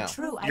someone learn right their now.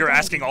 true You're identity.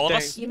 asking all of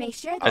us? You may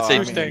share I'd the say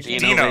information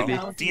Dino, with maybe.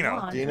 if you Dino.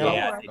 want, Dino?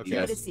 or Okay. keep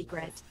it a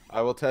secret.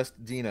 I will test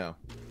Dino.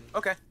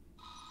 Okay.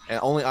 And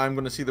only I'm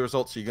going to see the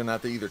results, so you're going to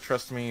have to either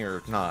trust me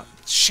or not.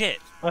 Shit.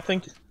 I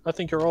think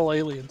you're all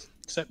aliens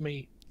except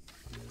me.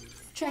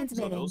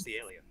 Transmitting. Who's the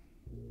alien?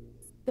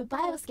 The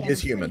bioscan Is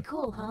is human. pretty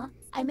cool, huh?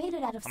 I made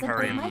it out of simple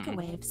hurrying.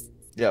 microwaves.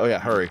 Yeah, oh yeah,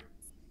 hurry.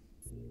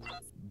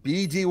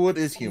 B. D. Wood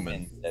is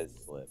human. Says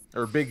Slip.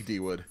 Or Big D.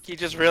 Wood. He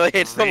just really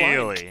hates the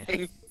Really? Lion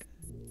King.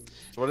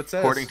 That's what it says.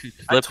 According to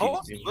I Slip, told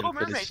he's you, human, Little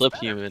but it's Mermaid's Slip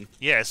better. human.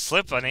 Yeah,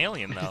 Slip an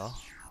alien though.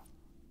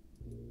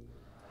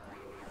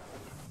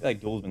 I feel like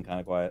Duel's been kind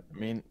of quiet. I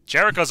mean,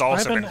 Jericho's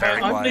also been very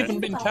I haven't quiet. even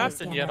been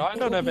captain yet. I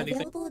don't have It will be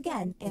anything. available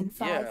again in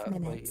 5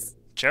 minutes.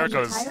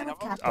 Jericho's And the title of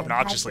captain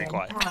obnoxiously has been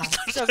quiet. passed.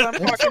 Because I'm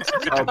fucking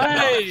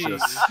Hey,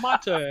 obnoxious. my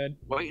turn.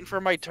 waiting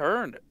for my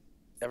turn.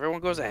 Everyone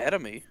goes ahead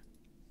of me.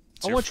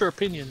 I want your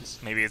opinions.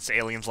 Maybe it's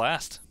aliens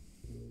last.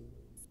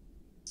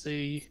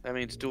 See. That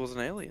means Duel's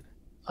an alien.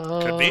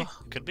 Could be.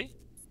 Could be.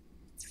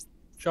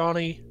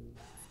 Johnny,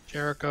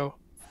 Jericho.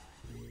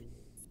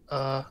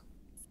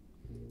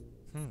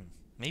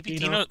 Maybe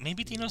Dino.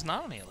 Maybe Dino's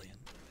not an alien.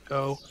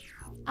 Go.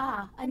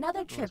 Ah,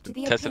 another trip to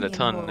the Tested a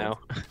opinion ton world.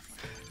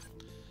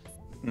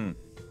 now.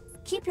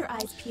 Keep your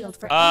eyes peeled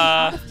for any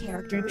out of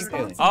character Creepy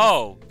responses.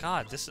 Oh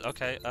God, this is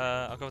okay.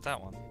 I'll go with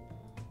that one.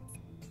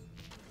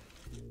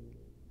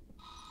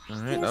 all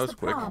right, Here's that was the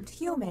quick. prompt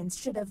humans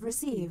should have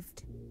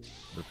received.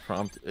 The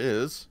prompt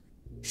is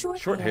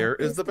Short hair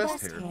is the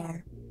best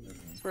hair.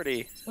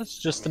 Pretty. That's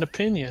just an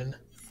opinion.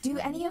 Do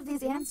any of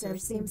these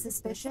answers seem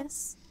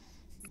suspicious?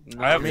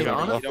 I have, mean,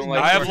 honestly, You don't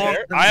like I have short long.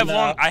 hair? I have No.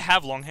 long. I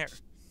have long hair.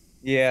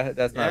 Yeah,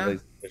 that's not Yeah? really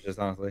suspicious,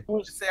 honestly.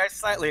 Just say I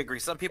slightly agree.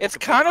 Some people. It's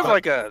could kind of put-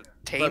 like a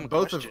tame But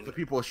both question. of the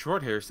people with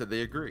short hair said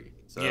they agree.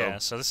 So Yeah.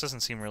 So this doesn't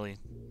seem really.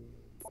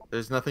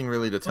 there's nothing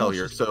really to tell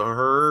here. So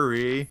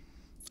hurry.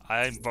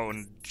 I'm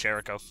voting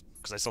Jericho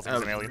because I still think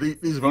he's an alien.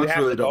 These votes have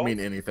really to don't vote? mean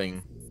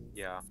anything.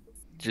 Yeah.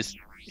 Just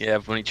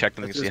when you check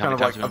them, you It's can see just how kind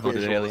many of times like you've a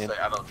voted visual to alien. say,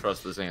 I don't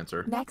trust this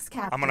answer. Next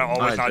captain. I'm gonna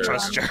always Hi, not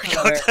Jericho. trust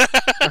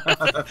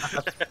Jericho.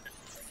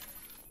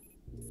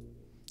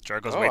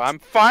 Jericho's Oh, wait. I'm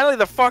finally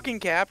the fucking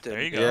captain.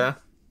 There you go. Yeah,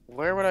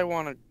 Where would I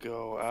want to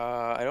go?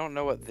 I don't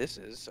know what this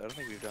is. I don't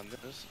think we've done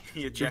this.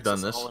 He ejects We've done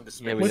us this. all into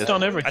Yeah, space. We've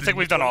done everything. I think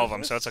we've done all of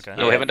them, so it's okay.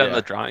 No, we haven't done Yeah.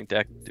 the drawing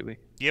deck, do we?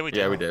 Yeah, we did.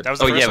 Yeah, we did. That was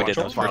the Oh, first yeah, we one. did.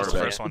 That was That's the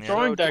fine. first one. Yeah.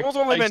 Drawing deck. Duel's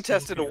only been based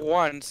tested on-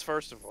 once,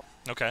 first of all.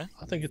 Okay.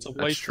 I think it's a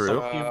That's waste. true.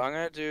 Of I'm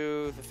gonna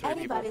do the 3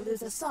 Anybody people.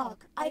 lose a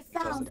sock? I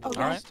found a All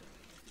right. list.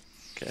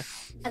 Okay.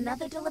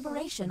 Another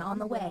deliberation on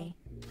the way.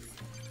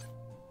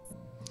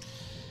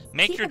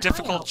 Make Keep your an eye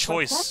difficult out for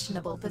choice.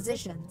 questionable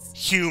positions.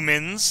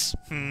 Humans.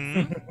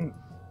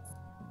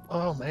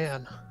 Oh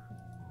man.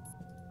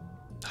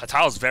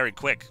 Hatao's very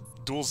quick.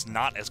 Duel's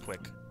not as quick.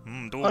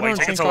 Duel, I why you don't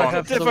taking think so I long?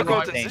 have the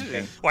Difficult right.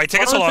 decision. Why you I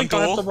taking so don't long, think I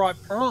have the Duel? right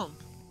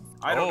prompt.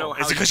 I don't know how.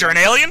 Is it you because you're an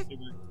get alien?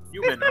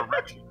 Human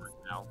erection right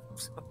now.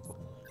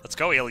 Let's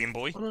go, alien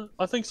boy.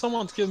 I think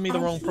someone's giving me the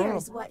And wrong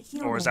here's prompt.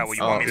 what Or is that what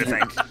you Oh, want me to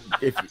think?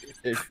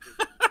 If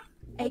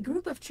A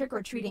group of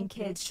trick-or-treating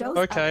kids shows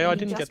Okay, up I when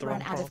you didn't get just the run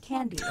wrong out of prompt.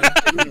 candy. Do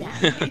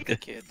that. The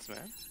kids,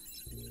 man.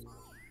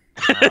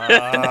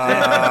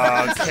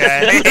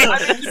 Okay.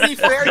 To be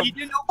fair, you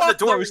didn't open the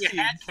door when those you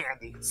had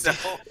candy. So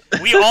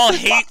We all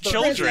hate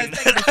children.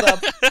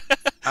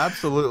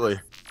 absolutely.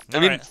 I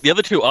mean, Alright. the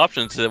other two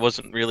options, it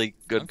wasn't really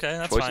good Okay,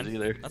 that's choices fine.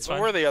 either. That's What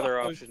fine. were the other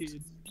Those options?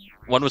 kids.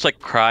 One was like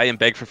cry and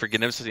beg for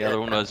forgiveness, and the other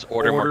one was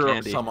order more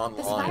candy. some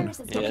This online. virus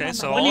is Yeah. getting Okay, on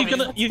so my all When of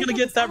you you- gonna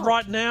get that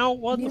right now?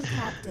 What? New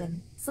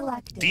captain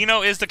selected.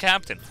 Dino is the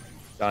captain.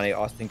 Johnny,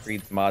 Austin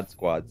Creed's mod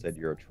squad said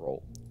you're a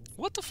troll.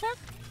 What the fuck?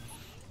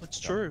 It's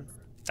true.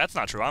 That's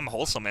not true. I'm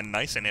wholesome and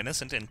nice and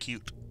innocent and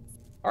cute.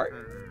 Alright.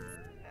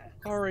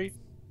 Sorry.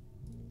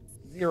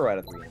 0 out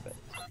of 3 in a bit.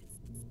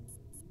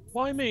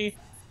 Why me?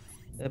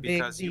 The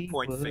because big you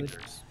point D would.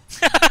 fingers.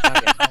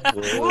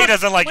 He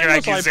doesn't like your When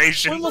was I-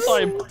 accusation. When was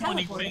I pointing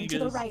Teleporting to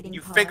the fingers? writing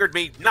You pod. fingered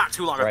me not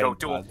too long ago, Writing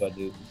Duel. pods, I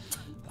do.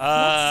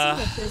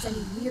 Let's see if there's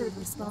any weird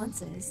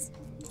responses.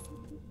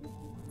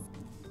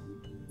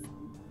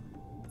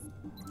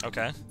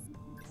 Okay.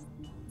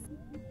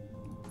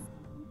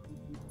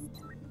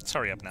 Let's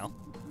hurry up now.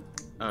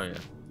 Oh yeah.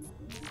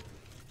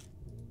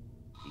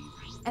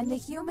 And the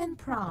human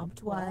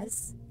prompt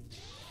was...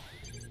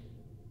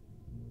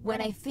 When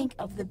I think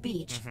of the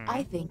beach,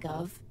 I think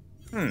of...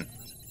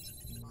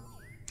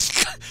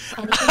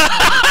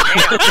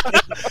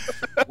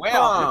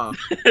 Well,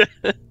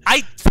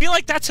 I feel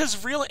like that's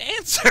his real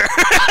answer.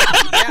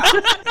 yeah.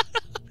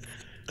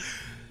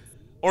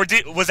 Or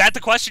was that the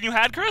question you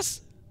had,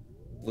 Chris?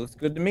 Looks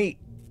good to me.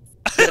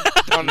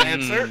 Don't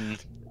answer.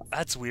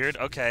 That's weird.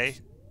 Okay.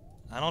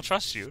 I don't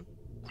trust you.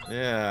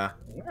 Yeah.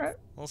 Alright. A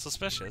little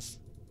suspicious.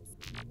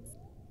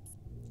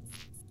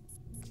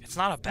 It's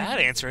not a bad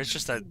answer, it's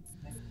just that...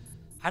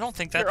 I don't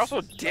think that's... There are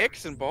also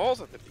dicks and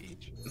balls at the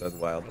beach. That's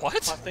wild. What?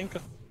 I think.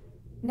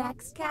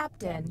 Next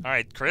captain.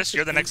 Alright, Chris,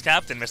 you're the next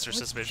captain, Mr.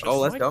 Suspicious. Oh,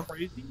 let's go.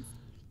 Crazy?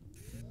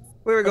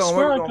 Where we I going?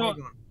 swear Where I we going?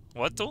 got.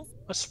 What, Tool?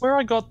 I swear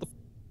I got the.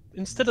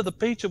 Instead of the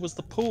beach, it was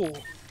the pool.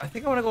 I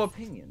think I want to go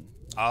opinion.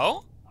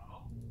 Oh?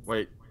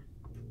 Wait.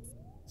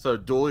 So,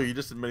 Duel, are you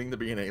just admitting to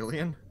being an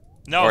alien?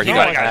 No, Or he he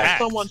got got hacked.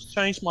 hacked. Someone's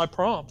changed my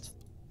prompt,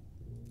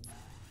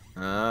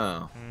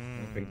 Oh.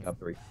 Pick top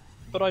 3.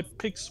 but I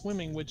picked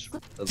swimming, which.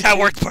 That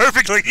worked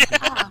perfectly.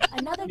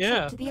 Another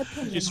Yeah. trip to the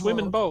opinion You swim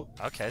in hole. boat.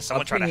 Okay,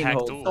 someone tried to hack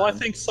Opinion Duel. So I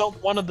think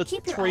one of the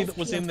Keep your 3 eyes that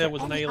was peeled in there for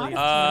was an any alien.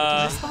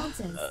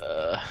 out-of-character responses.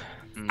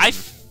 I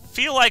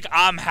feel like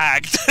I'm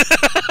hacked.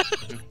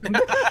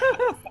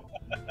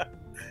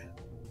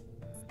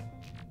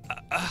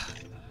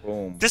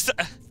 Boom. This.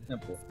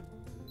 Simple.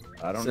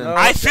 I don't Sim- know.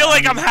 I feel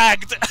like I'm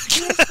hacked.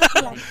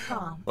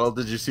 Well,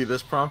 did you see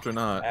this prompt or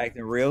not?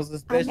 Acting real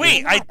suspicious.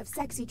 Wait, I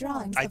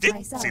did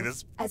didn't see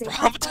this as a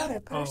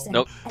prompt. person,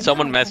 Nope, and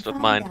someone now I messed can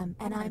with find mine. them,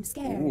 and I'm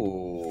scared.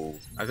 Ooh.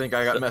 I think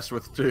I got messed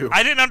with too.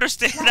 I didn't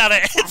understand how to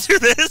answer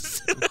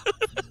this.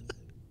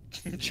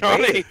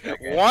 Johnny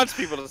Okay. wants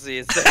people to see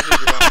his sexy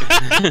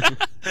drawing.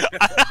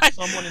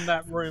 Someone in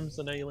that room's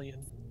an alien.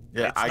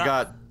 Yeah, It's I not-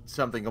 got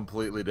something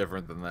completely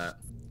different than that.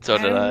 So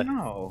did I.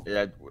 know.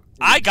 Yeah.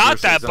 I got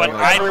versus that, but something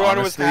I- Everyone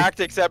was honesty. hacked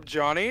except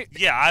Johnny.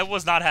 Yeah, I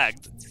was not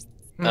hacked.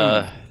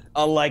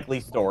 A likely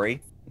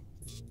story.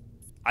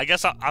 I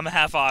guess I'm a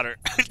half otter.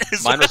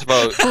 Mine was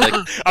about like.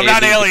 I'm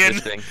not alien.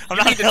 existing. I'm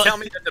You not need to alien. tell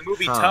me that the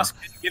movie Huh.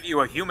 Tusk didn't give you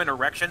a human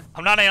erection?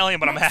 I'm not an alien,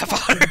 but I'm a Next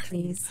half captain, otter.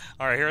 please.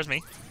 All right, here's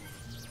me.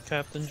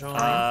 Captain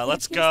Johnny.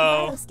 Let's It appears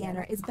go. the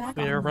bioscanner is back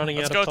We're online. running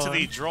Let's out go of to time.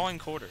 the drawing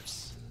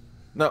quarters.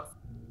 No.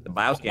 The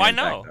bioscanner. Why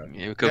no?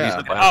 Yeah, we could Yeah.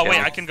 use the Oh bioscanner. wait,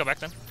 I can go back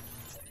then.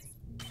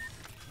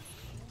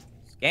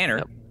 Scanner.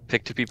 Yep.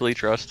 Pick 2 people you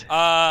trust.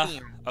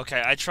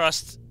 Okay, I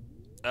trust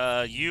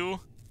you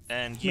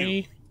and you.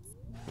 Me.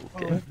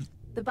 Okay.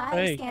 The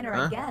Hey. bioscanner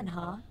Huh? again,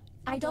 huh?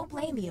 I don't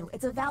blame you.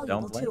 It's a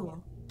valuable blame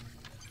tool.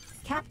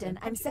 Captain,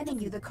 I'm sending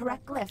you the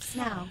correct glyphs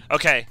now.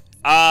 Okay.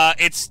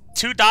 It's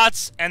 2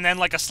 dots and then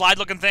like a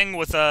slide-looking thing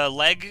with a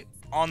leg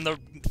on the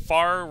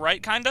far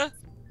right, kinda.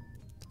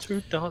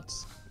 2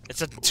 dots.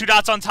 It's 2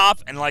 dots on top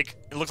and like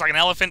it looks like an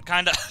elephant,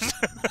 kinda.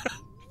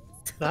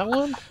 That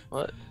one?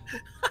 What?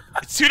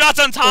 It's 2 dots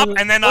on top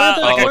and then Where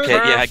the- like a where- okay,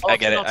 curve. yeah, I Oh,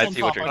 get it. dots I on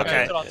see what top, you're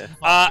okay. doing. dots on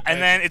top, And okay.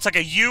 then it's like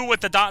a U with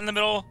the dot in the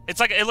middle. It's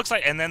like it looks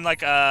like, and then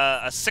like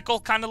a sickle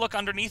kind of look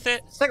underneath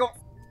it. Sickle.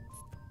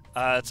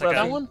 It's like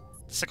that a one?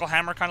 sickle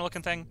hammer kind of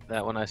looking thing.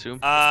 That one, I assume.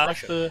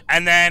 Like the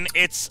And then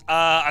it's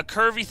a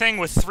curvy thing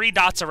with 3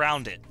 dots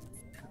around it.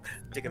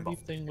 Digging ball.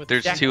 thing with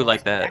There's 2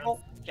 like that.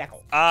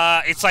 Jackal.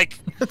 It's like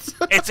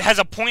it has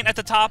a point at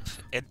the top.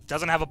 It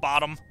doesn't have a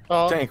bottom.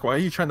 Tank, why are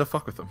you trying to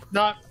fuck with them?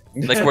 Not.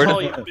 Like where? That's all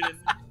Did, you've been.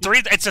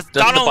 3. It's a the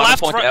dot on bottom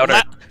left, point right, out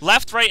or-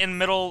 left, right, and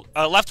middle.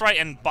 Left, right,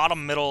 and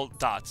bottom, middle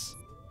dots.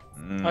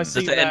 I see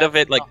does the that. end of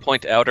it like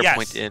point out or Yes,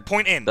 point in?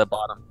 point in. The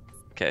bottom.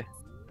 Okay.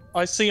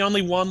 I see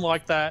only one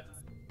like that.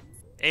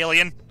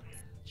 Alien.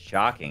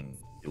 Shocking.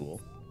 Duel.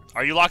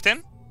 Are you locked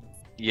in?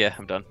 Yeah,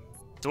 I'm done.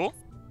 Duel?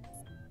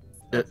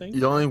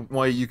 The only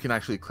way you can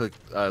actually click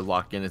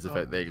lock in is if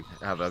they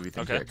have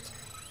everything Okay. picked.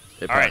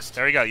 It All right, passed.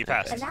 there we go. You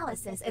passed.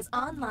 Analysis is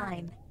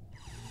online.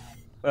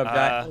 What up,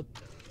 Jack?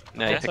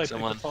 Now you Guess I pick picked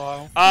someone. a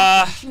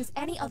file. Choose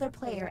any other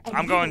player, and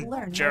I'm you going will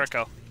learn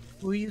Jericho.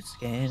 Who you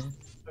scanning?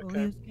 Who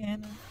you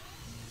scanning?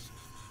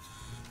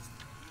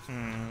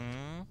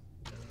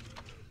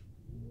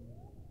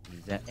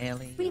 He's an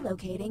alien.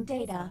 Relocating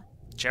data.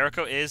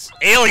 Jericho is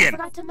I alien.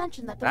 forgot to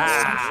mention that the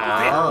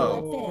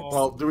Oh.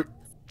 Well, do we...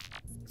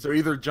 So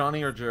either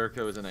Johnny or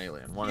Jericho is an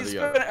alien. One He's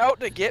or the been other. out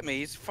to get me.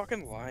 He's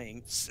fucking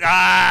lying. You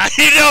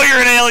know you're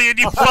an alien.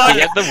 You fuck.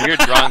 You had the weird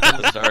drawing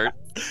from the start.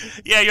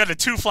 Yeah, you had the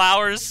 2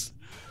 flowers.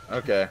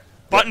 Okay.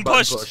 Button Yeah,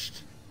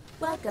 pushed.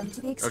 Welcome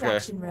to the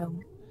extraction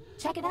room.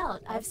 Check it out.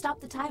 I've stopped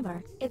the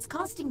timer. It's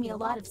costing me a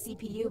lot of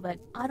CPU, but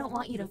I don't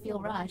want you to feel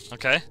rushed.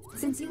 Okay.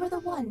 Since you were the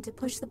one to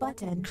push the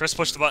button, Chris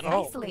pushed the button.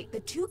 isolate the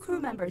 2 crew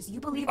members you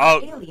believe Oh,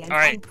 are aliens all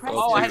right. and press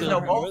Oh, I had the to know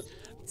button. both.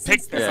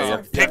 Pick. Since Yeah, this is you our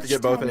have to get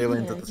first both time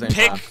aliens here, at the same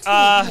Pick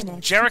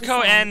time.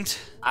 Jericho and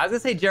I was gonna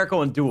say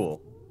Jericho and Duel.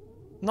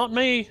 Not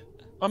me.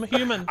 I'm a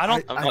human. I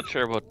don't. I'm not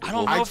sure about. I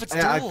don't know if it's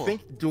I Duel.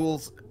 think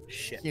Duel's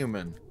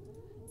human.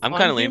 I'm I'm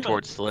kind of leaning human.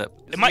 towards Slip.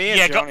 It might. Me and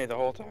Yeah, Johnny the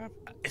whole time.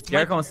 It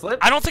Jericho might, and Slip?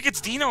 I don't think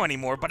it's Dino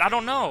anymore, but I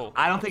don't know.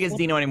 I don't think it's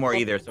Dino anymore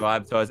either. So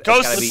it's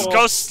Go, gotta be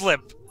go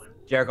Slip.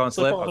 Jericho and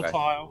Slip Slip. on the Okay.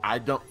 tile. I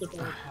don't. Slip on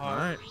the All tile.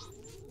 right.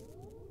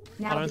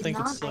 I Now don't the think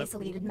it's Slip.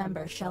 non-isolated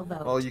members shall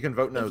vote. Well, you can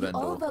vote no if then, you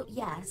all Duel. vote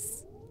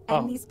yes,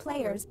 and Oh. these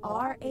players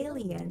are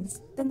aliens,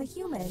 then the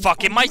humans...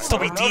 Fuck, it and might still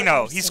be you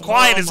Dino. are He's safe.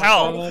 quiet as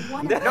hell. But if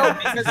one of No, them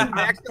because is he not,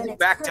 accidentally then it's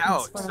backed curtains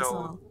out, for us so-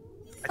 all.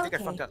 I think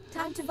I fucked up.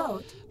 Time to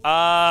vote.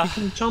 You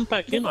can jump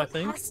back in, I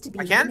think.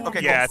 I can?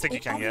 Okay, yeah, cool. I think you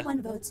can, yeah. If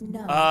everyone votes no,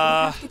 we'll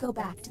have to go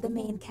back to the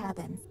main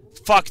cabin.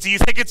 Fuck, do you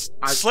think it's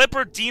Slip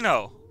or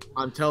Dino?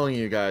 I'm telling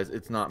you guys,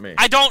 it's not me.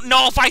 I don't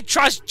know if I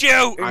trust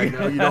you! I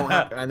know you don't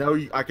have,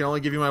 I can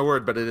only give you my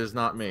word, but it is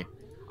not me.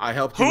 I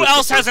helped you. Who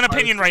else has an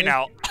opinion right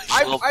now?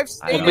 I've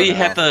stated we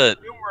had the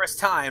numerous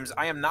times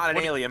I am not an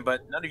alien,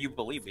 but none of you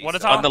believe me.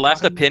 on the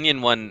last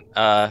opinion one,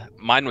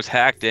 mine was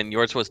hacked and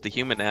yours was the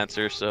human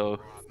answer. So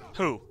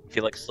who? I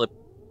feel like Slip.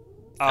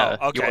 Oh,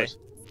 okay. Yours.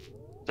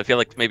 So I feel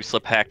like maybe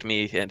Slip hacked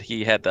me and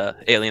he had the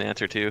alien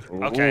answer too.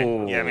 Okay,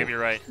 yeah, maybe you're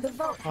right. The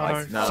vote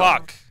No.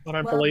 Fuck. I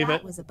don't believe that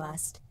it. was a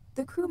bust.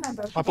 The crew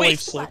member I believe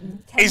pushed the Slip.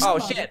 button can no Oh,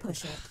 longer shit.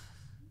 push it.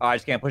 Oh, I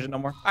just can't push it no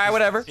more. All right,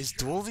 whatever. Is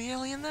Duel the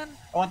alien then?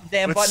 I want the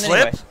damn With button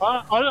Slip?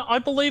 anyway. I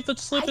believe that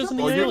Slip isn't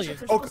the alien.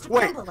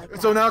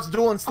 Wait, so now it's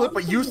Duel and Slip,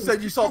 but you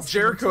said you saw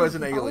Jericho as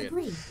an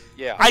alien.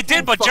 Yeah. I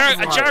did, but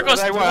Jericho's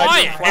I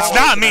quiet. was. It's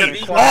not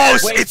me. Oh,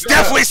 it's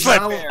definitely Slip.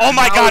 Oh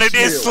my god, it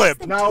is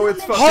Slip. Now it's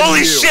fucking Holy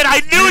you. shit,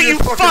 I knew you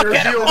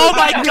fucking. Oh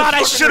my god,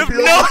 I should have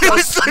known it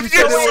was Slip.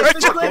 You're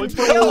such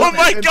a. Oh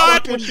my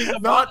god.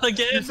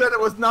 You said it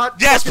was not.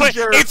 Yes, but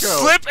Jericho.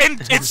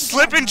 it's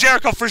Slip and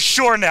Jericho for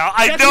sure now.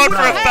 I know it for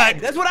a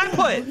fact. That's what I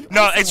put.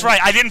 No, it's right.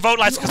 I didn't vote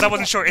last because I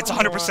wasn't sure. It's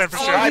 100% for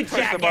sure. I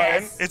pushed the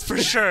button. It's for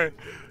sure.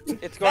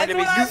 It's going to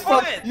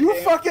be. You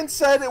fucking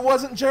said it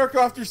wasn't Jericho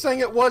after saying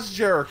it was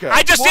Jericho.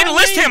 I just didn't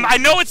list him. I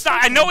know it's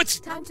not. I know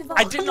it's.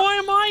 I didn't. Why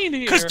am I in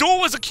here? Because Duel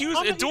was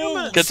accused.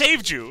 Duel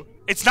saved you.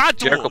 It's not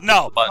Duel.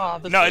 No. No,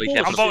 I'm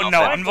voting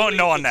no. I'm voting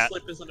no on that.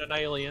 Slip isn't an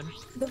alien.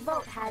 The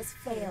vote has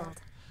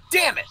failed.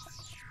 Damn it!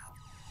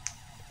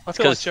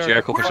 Because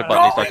Jericho pushed the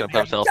button, he's not gonna put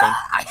himself in.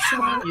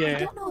 I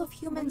don't know if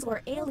humans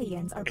or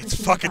aliens are It's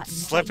pushing fucking the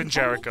buttons, Slip but and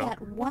you only Jericho.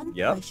 get one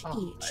Yep. push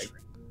each.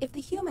 If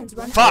the humans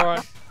run Fuck!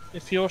 Alright,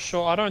 if you're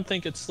sure, I don't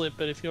think it's Slip,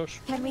 but if you're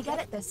sure. Can we get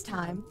it this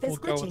time? This We'll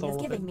go with glitching all is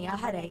of giving it. me a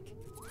headache.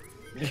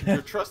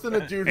 You're trusting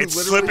a dude who It's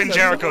literally Slip and said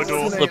Jericho, he was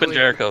Duel. an Slip and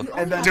alien, Jericho.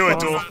 And then Do it,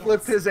 Duel.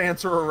 flipped his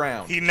answer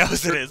around. He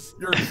knows it is.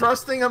 You're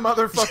trusting a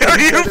motherfucker.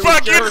 You who said it was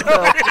fucking Jericho,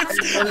 know it.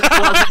 and it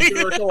wasn't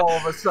Jericho all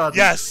of a sudden.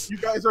 Yes. You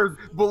guys are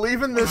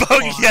believing this.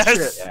 Vote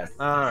yes. Shit.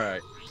 All right.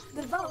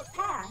 The vote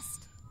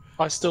passed.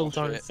 I still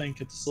don't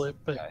think it's Slip,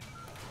 but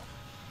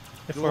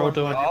if we're all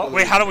doing it.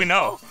 Wait, how do we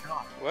know?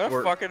 What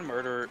a fucking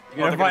murderer.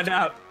 You're gonna find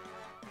out.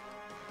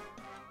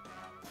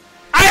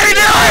 I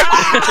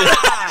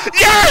knew it!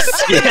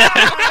 Yes!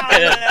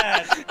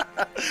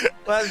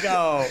 Let's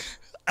go.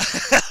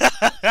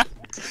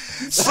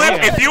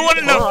 Slip, if you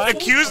wouldn't have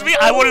accused me,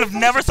 I would have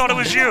never thought it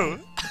was you.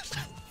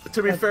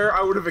 To be fair,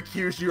 I would have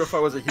accused you if I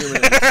was a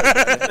human.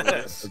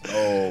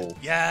 Oh.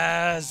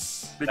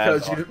 Yes.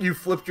 Because you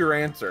flipped your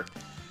answer.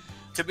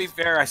 To be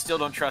fair, I still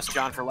don't trust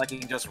John for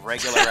liking just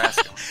regular ass.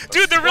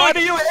 Dude, they're really. Why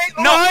do you hate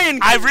the no, Lion King?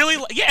 I really.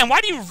 Yeah, and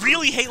why do you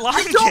really hate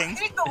Lion I don't King?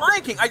 hate the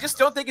Lion King. I just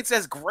don't think it's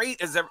as great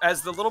as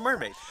the Little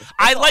Mermaid.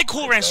 I like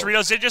Cool Ranch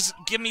Doritos. They just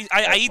give me.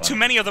 I eat too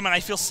many of them and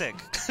I feel sick.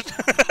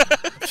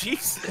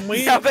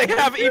 Jeez. Now they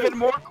have even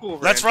more cool.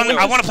 Let's run.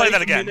 I want to play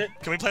that again. minute.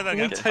 Can we play that Can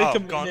we again? take a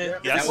gone. minute?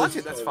 Yes. I want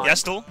to, that's fine.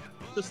 Yes, Duel.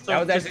 That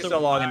was actually so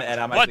long, and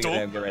I'm What, actually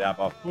Duel? gonna get right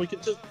off. We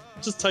could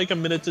just take a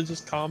minute to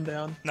just calm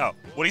down. No.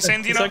 What are you saying,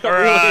 It's Dino? like Or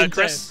really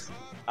Chris?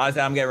 I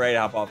said I'm getting ready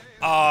to hop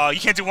off. You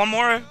can't do one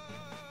more?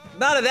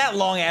 Not a that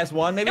long ass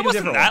one. Maybe It a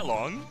wasn't different that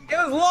one. long. It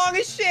was long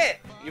as shit.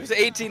 It was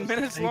 18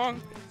 minutes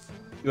long.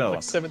 You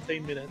Like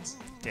 17 minutes.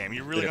 Damn,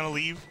 you're really gonna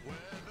leave?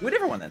 Do a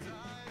different one then.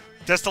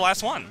 That's the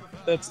last one.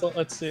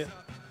 Let's see it.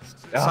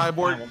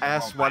 Cyborg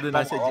asked why didn't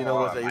I say Dino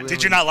was alien.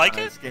 Did you not like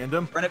it? Scanned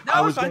him. No,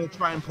 I was it's fine. going to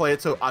try and play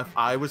it so if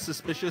I was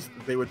suspicious,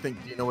 they would think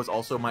Dino was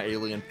also my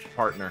alien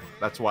partner.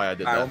 That's why I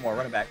did All right, that. one more.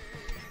 Run it back.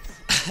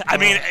 I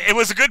mean, it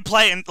was a good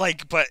play, and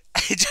like, but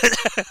it just,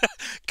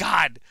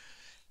 God.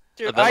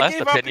 Dude, The I last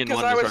gave up opinion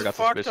because one I is where was I got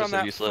fucked suspicious on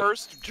of you, that Slip.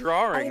 first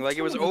drawing. Like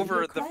it was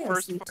over the cryo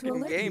first suit to fucking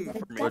alert game you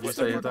that for a me. What'd you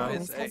say, devastating Dom?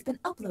 virus has been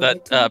uploaded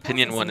That to the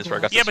opinion one is where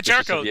I got Yeah, but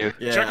suspicious Jericho, of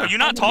you. Yeah. Jericho, you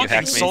not You talking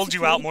hacked me. sold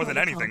you out more than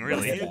anything,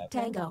 really.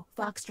 Tango,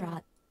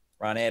 Foxtrot.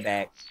 Run it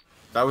back.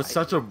 That was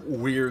such a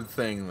weird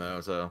thing,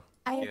 though. So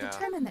I have Yeah.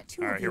 determined that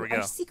two Alright, of here you we go.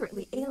 are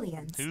secretly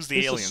aliens. Who's the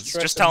This is aliens?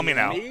 stressing Just tell me me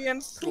now. Me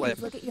and Slip.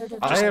 Please look at your I am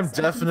devices and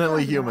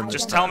definitely confirm human. your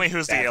Just identity. tell me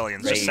who's the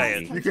aliens. Just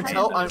say it. you can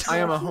tell I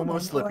am a Homo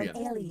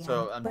sapiens.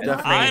 So I'm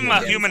definitely. I'm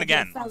a human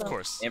again, of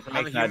course. Information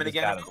I'm a I human just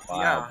again. got is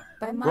wild. Yeah.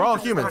 By my We're all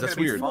count, humans, you that's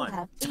will weird.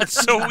 have That's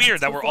 18 so minutes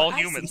weird that we're before all I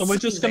humans. So we're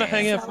just gonna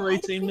hang out So for I'd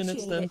 18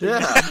 minutes then. appreciate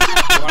it. Yeah.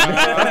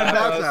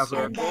 That's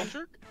happening. And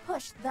then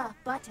push the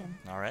button.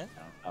 All right.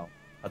 Oh,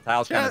 a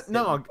tile's Yeah, kind of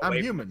no, I'm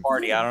human.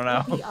 Party, I don't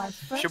Will be know. our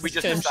first Should we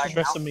just Game's decide now?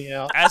 stressing me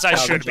out. As I Yeah,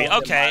 should be. we'll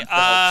jump Okay.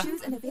 in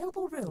Choose an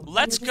available room.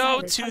 Let's for your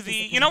go desired to the.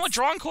 You know what? participants.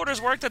 Drawing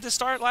quarters worked at the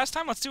start last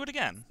time. Let's do it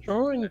again.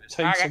 Drawing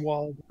takes a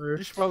while.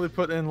 You should probably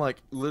put in like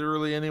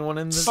literally anyone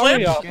in this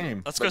Slip.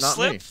 game. Let's but go not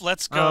Slip. me.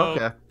 Let's go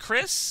Oh, okay.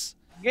 Chris.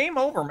 Game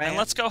over, man. And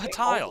let's go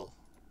Hatile.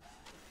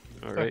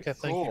 All right. Okay,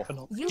 thank you for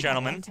not. You have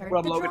Gentlemen. entered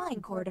Rub the Logan.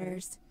 drawing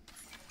quarters.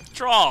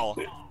 Draw.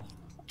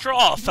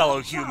 Draw,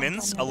 fellow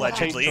humans,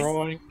 allegedly.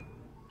 Drawing.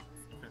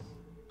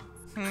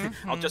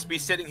 I'll just be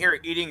sitting here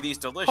eating these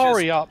delicious.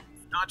 Hurry up.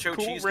 Nacho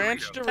Cool cheese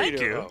ranch Dorito. Thank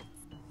you.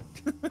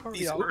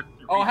 These up. are-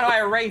 Oh, how do I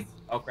erase?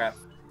 Oh crap.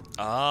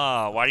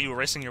 Ah, why are you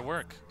erasing your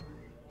work?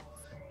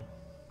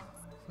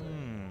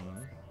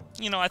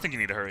 You know, I think you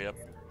need to hurry up.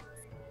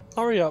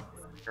 Hurry up.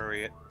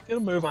 Hurry it. Get a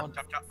move on.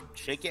 Chop, chop.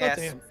 Shake your Oh, ass.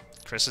 damn.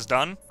 Chris is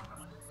done.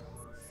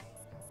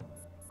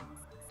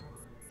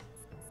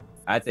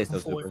 I'd say so.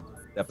 Super.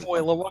 Definitely.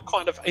 Spoiler, what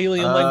kind of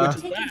alien language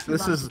is that?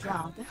 This is.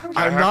 Draw.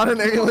 I'm not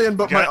an alien,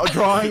 but my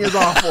drawing is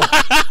awful.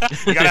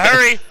 You gotta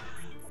hurry.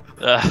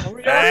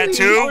 Hurry up, And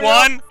 2, hurry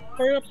 1. up.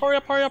 Hurry up, hurry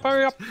up, hurry up,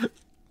 hurry up.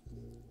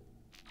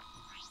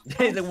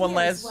 The one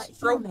last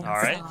stroke. All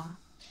right.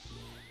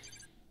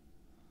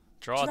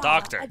 Draw a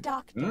doctor.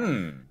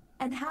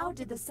 And how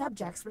did the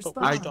subjects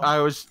respond?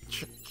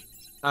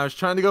 I was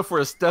trying to go for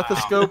a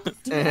stethoscope,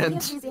 and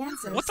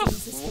What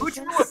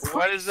the f?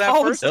 What is that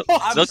first?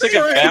 Looks like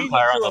a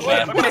vampire on the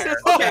vampire.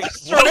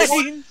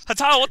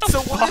 Hatao, what the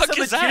fuck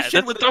is that?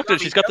 That's the doctor.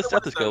 She's got the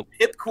stethoscope.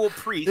 Hip cool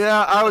priest.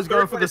 yeah, I was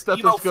going for the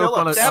stethoscope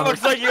on a. That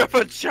looks like you have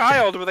a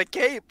child with a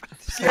cape.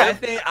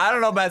 I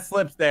don't know about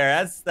slips there.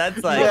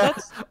 That's like. Yeah,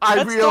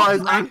 I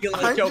realized I'm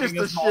Dracula choking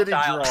just a small shitty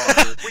child.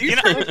 drawer. You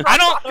know, I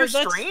don't. Doctor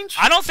Strange?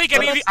 I don't think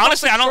any of these.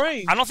 Honestly, I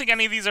Strange. don't think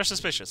any of these are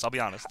suspicious. I'll be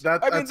honest.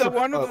 I mean, the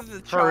one with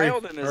the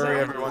child in his hurry,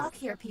 eye. everyone. Luck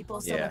here,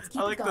 people, so Yeah. let's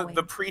keep I like it going.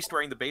 the priest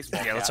wearing the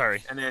baseball Yeah, let's cap,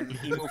 hurry. and then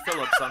Emo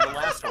Phillips on the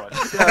last one.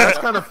 Yeah, that's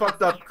kind of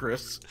fucked up,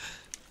 Chris.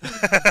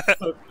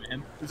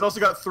 He's also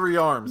got 3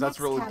 arms. That's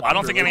really. I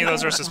don't think any of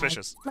those are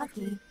suspicious.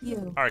 Lucky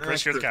you. All right,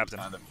 Chris, you're the captain.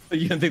 You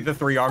didn't think the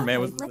 3-arm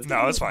man was?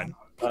 No, it's fine.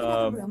 Pick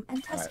another room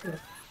and test group.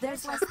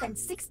 There's less than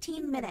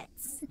 16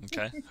 minutes.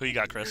 Okay, who you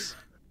got, Chris?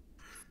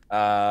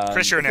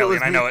 Chris, You're an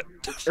alien. I know it.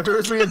 If it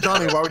was me and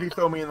Johnny, why would he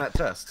throw me in that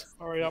test?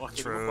 Hurry up.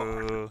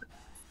 True.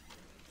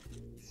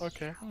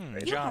 Okay. You have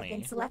been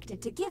Johnny.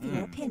 selected to give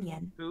your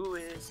opinion. Who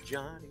is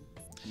Johnny?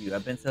 You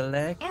have been Answer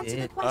the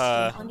selected.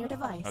 question on your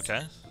device.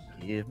 Okay.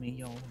 Give me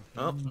your.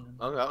 Oh,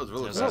 that was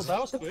really There's fast. that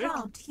was The quick.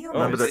 prompt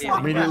human. Remember to Yeah.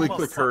 immediately Yeah.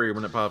 click hurry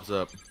when it pops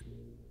up.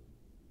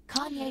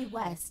 Kanye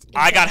West is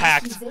I got the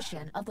hacked.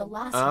 musician of the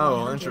last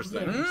Oh, 100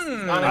 interesting.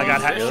 years. I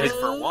got hacked. Shit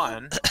for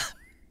one.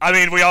 I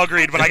mean, we all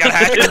agreed, but I got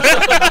hacked.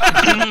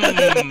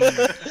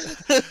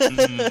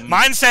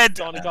 Mine said,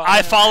 Johnny got I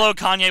hacked. follow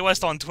Kanye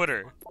West on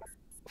Twitter,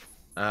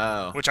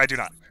 Oh. which I do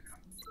not.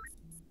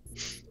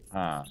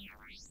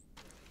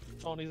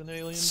 Johnny's an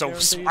alien. So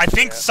guaranteed. I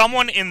think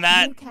someone in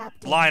that New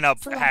captain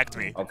lineup selected. hacked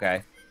me.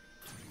 Okay.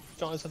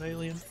 Johnny's an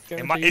alien.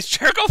 Is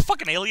Jericho a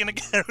fucking alien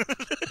again?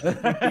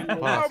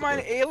 How am I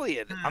an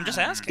alien? I'm just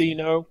asking.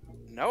 Dino.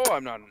 No,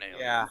 I'm not an alien.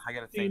 Yeah, I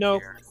gotta think Dino,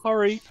 here.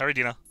 hurry. Hurry,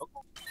 Dino.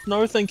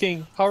 No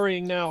thinking.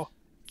 Hurrying now.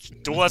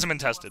 Duel hasn't been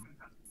tested.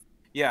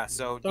 Yeah,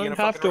 so Don't you have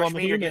fucking to, rush I'm a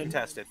me, you're human. getting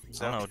tested. I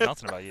So, don't know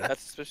nothing about you.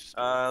 That's suspicious.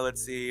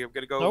 let's see. I'm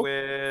gonna go Nope.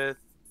 with.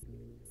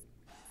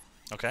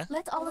 Okay.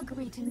 Let's all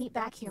agree to meet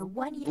back here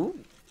 1 year.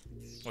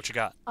 What you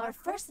got? Our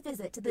first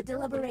visit to the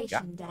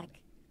deliberation deck.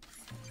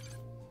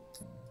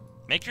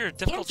 Make your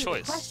difficult Answer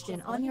choice. the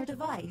question on your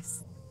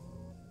device.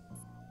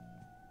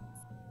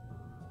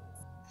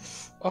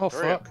 Oh,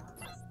 Hurry up. fuck.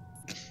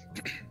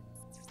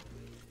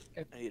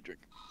 I need a drink.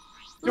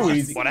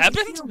 What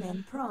happened?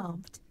 Human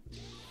prompt.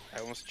 I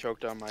almost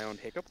choked on my own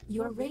hiccup.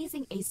 You're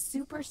raising a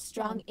super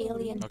strong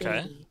alien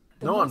Okay. baby.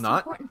 The No, I'm most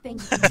not. important thing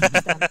you can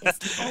teach them is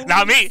to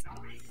Not me.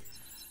 always-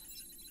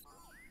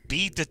 Be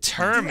Do any of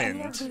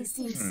determined. these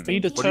seem Be stinky?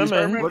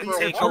 determined. What do you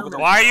say?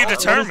 Why are you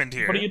determined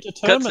What are you here? Because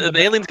determined an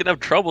about? alien's gonna have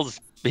troubles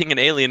being an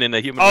alien in a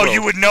human Oh, world.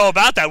 you would know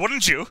about that,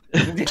 wouldn't you?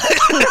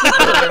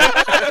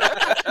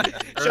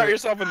 Shot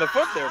yourself in the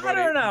foot there, I buddy.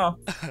 don't know.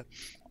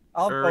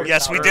 I'll focus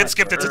Yes, we on did it.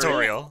 skip the Hurry.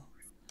 tutorial.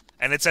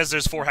 And it says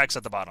there's 4 hacks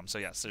at the bottom, so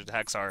yes, the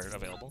hacks are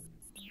available.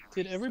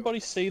 Did everybody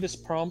see this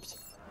prompt?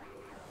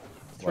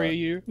 3 of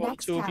you? What,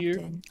 Next 2 of you?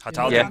 captain.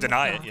 Hatal Yeah. didn't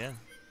deny it, yeah.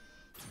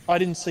 I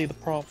didn't see the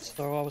prompt,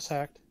 so I was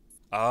hacked.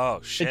 Oh,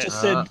 It shit. just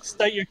said,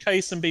 state your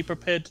case and be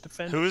prepared to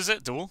defend. Who is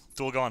it? Duel?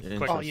 Duel, go on,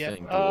 quick. Oh, yeah.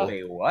 Interesting.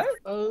 Wait, what?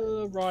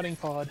 Riding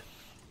pod.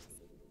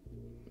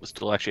 Was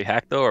still actually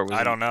hacked though, or was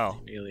I it don't know.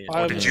 alien?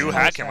 I Or did was- you I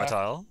hack was him, hacked.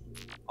 Hatal?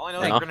 All I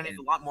know is No. we're gonna need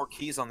a lot more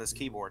keys on this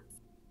keyboard.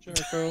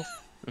 Jericho.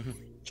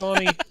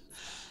 Johnny.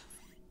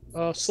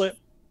 Slip.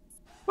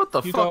 What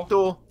the You fuck,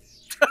 go. Duel?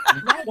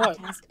 Writing What?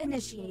 test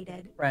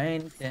initiated.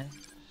 Right. Yeah.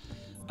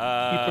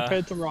 Be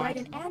prepared to Write ride.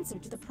 an answer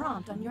to the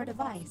prompt on your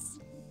device.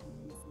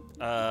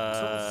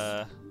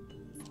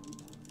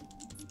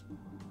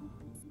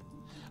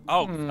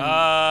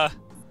 Oh,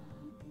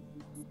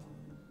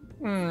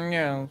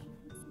 Yeah.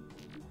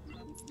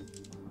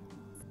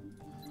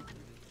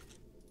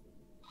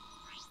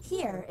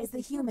 Here is the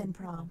human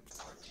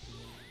prompt.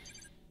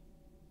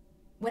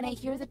 When I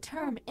hear the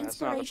term That's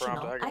not the prompt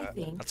inspirational, I I got.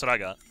 think that's what I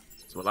got.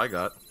 That's what I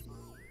got.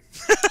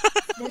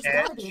 there's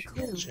gotta be a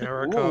clue.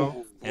 Jericho.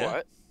 Ooh, Yeah.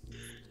 What?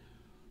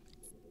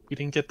 You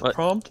didn't get the What?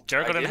 prompt?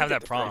 Jericho I didn't did have get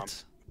that the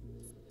prompt.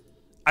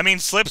 I mean,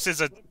 Slips is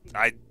that's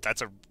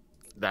a,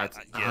 That's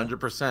yeah.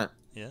 100%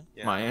 yeah.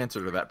 my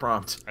answer to that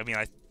prompt. I mean,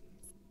 that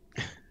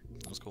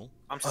was cool.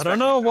 I'm I don't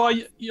know why.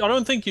 I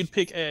don't think you'd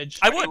pick Edge.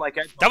 I would. Like,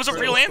 That was a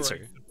real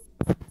answer.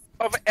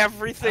 Of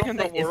everything in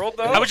the world,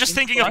 though? I was just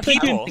thinking of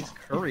people.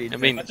 I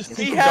mean,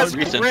 he has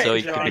recent, grit, so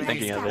you could be Johnny.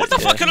 thinking of it. What the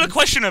fuck could the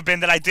question have been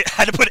that I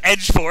had to put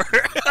edge for?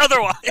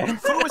 Otherwise. I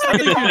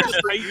think you'd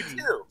just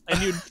hate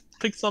and you'd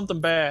pick something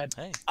bad.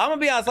 Hey. I'm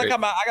gonna be honest. I got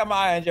my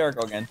eye on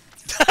Jericho again.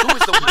 Who is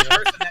the one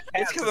person that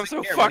It's has because I'm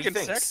so care? What do you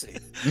fucking think? sexy.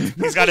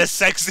 He's got a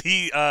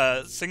sexy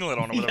singlet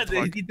on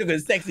him. He took a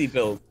sexy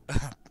pill.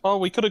 Oh,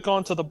 we could have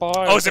gone to the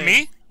bar. Oh, is it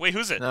me? Wait,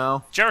 who's it?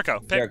 No. Jericho.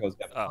 Pick. Jericho's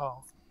got it.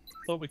 Oh,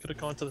 thought we could have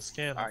gone to the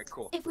scanner. All right,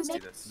 cool. If we Let's do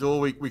make this. Duel,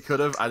 we could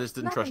have. I just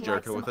didn't trust nothing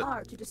like Jericho with some it.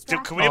 art to Dude,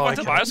 distract can we have Oh, went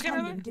to okay. Bioscanner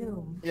impending then?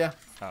 doom. Yeah.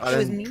 Oh.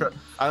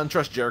 I didn't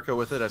trust Jericho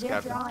with it as Their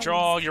captain. drawings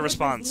Draw your could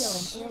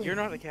response. reveal an You're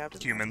alien. not a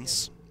captain.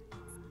 Humans.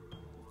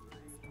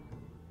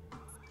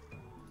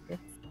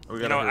 We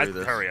You gotta know, hurry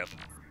this. hurry up.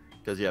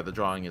 Because yeah, the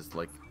drawing is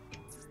like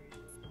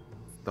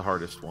the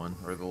hardest one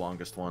or the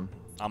longest one.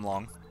 I'm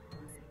long.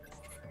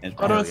 And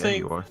I don't yeah, think.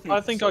 you are.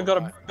 I think I got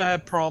a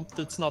bad prompt.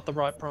 It's not the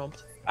right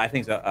prompt. I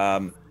think so.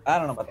 I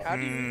don't know about that. How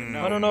do you Mm.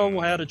 know? I don't know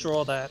how to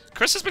draw that.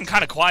 Chris has been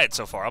kind of quiet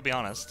so far, I'll be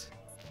honest.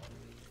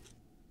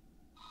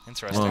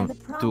 Interesting. Well, the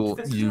prompt Duel,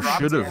 for you draw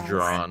should have drawings.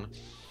 drawn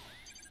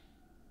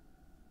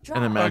Draw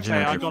an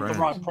imaginary Okay, I got the friend.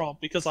 right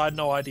prompt because I had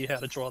no idea how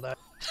to draw that.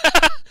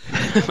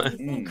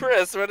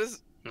 Chris, what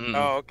is... Mm.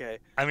 Oh, okay.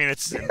 I mean,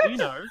 it's...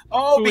 Dino.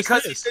 Oh, Who is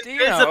because this? he's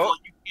Dino. invisible.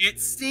 You can't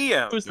see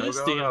him. Who's this,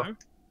 go, Dino?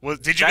 Well,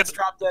 did you get... That's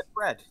Drop Dead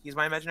Fred. He's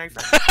my imaginary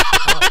friend.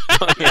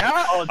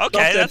 Yeah? Oh, Drop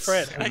Okay, Dead that's...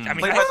 Fred. I mean,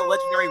 Played by the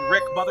legendary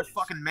Rick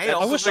motherfucking Mail.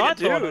 I wish like I a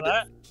thought of dude.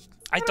 that.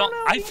 I don't...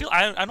 I feel...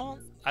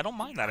 I don't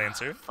mind that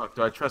answer. Fuck,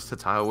 do I trust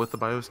Tatao with the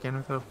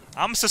bioscanner though?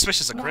 I'm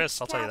suspicious of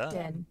Chris, I'll tell you that.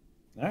 Captain.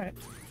 All right.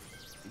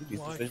 You can be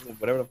Why? suspicious of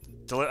whatever.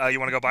 You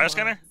want to go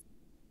bioscanner?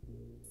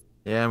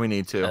 Yeah, we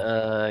need to.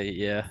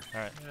 Yeah.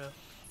 Alright.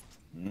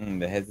 Yeah.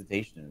 The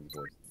hesitation in his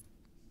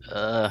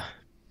voice.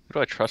 Who do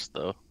I trust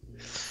though?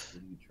 Who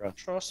do you trust?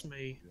 Trust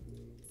me.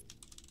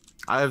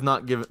 I have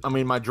not given. I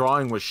mean, my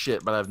drawing was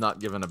shit, but I have not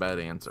given a bad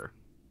answer.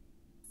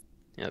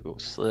 Yeah, go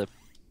slip.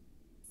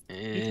 You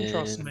can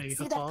trust And- me.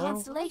 See that Hataro.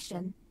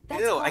 constellation?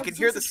 That's Ew, I called can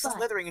hear the Zeus's butt.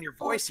 slithering in your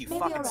Or voice, you maybe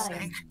fucking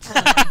Orion.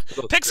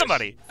 snake. Pick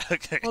somebody!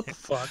 Okay. What the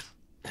fuck?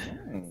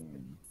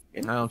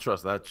 I don't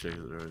trust that shit.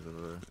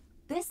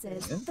 This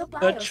is the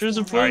That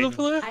chosen bioscanner.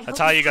 for Alright. That's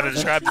how you gotta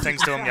describe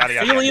things to him, yada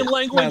yada. Alien yada.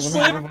 language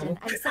slip. Captain,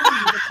 I'm sending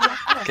you the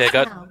correct Okay, I list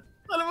got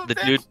now. the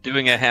dude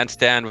doing a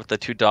handstand with the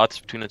 2 dots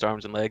between his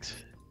arms and legs.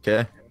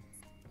 Okay.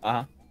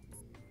 Uh-huh.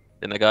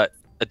 Then I got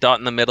a dot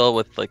in the middle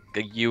with like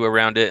a U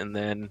around it, and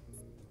then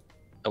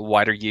a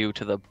wider U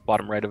to the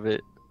bottom right of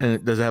it.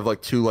 And does it have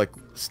like 2 like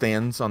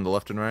stands on the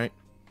left and right?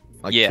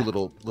 Like Yeah. 2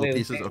 little Wait,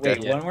 pieces. wait, Okay.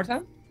 wait, one more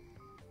time?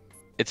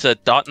 It's a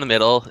dot in the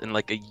middle and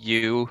like a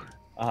U,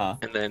 Uh-huh.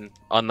 and then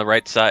on the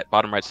right side,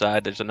 bottom right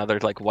side, there's another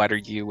like wider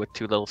U with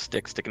 2 little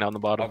sticks sticking out on the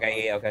bottom.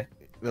 Okay, yeah, okay.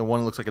 The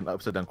one looks like an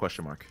upside down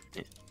question mark.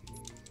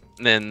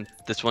 And then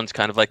this one's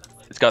kind of like,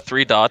 it's got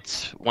 3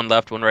 dots, 1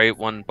 left, 1 right,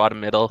 1 bottom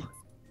middle.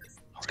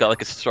 It's got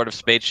like a sort of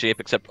spade shape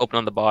except open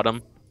on the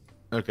bottom.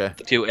 Okay.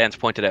 The 2 ends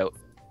pointed out.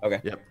 Okay.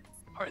 Yep.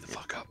 Hurry the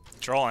fuck up.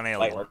 Draw an Light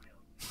alien. work.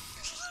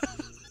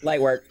 Light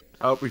work.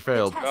 Oh, we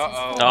failed.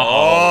 Uh-oh.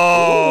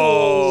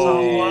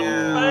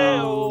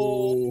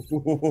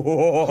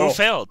 Oh! Who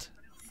failed?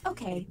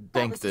 Okay, that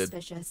Dank was did.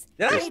 suspicious.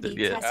 Did I? Maybe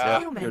Yeah. test Yeah.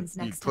 humans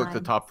You next click the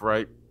time. top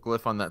right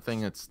glyph on that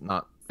thing. It's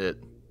not it.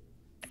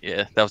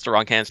 Yeah, that was the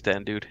wrong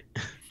handstand, dude.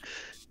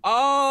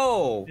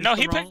 Oh! No, Is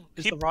he the picked. wrong-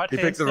 is the right He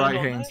picked the handstand right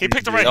on hand. that? He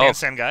picked the right Oh.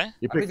 handstand guy.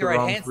 You I picked the right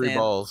wrong hand 3 stand.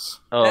 balls.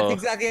 Oh, That's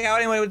exactly how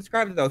anyone would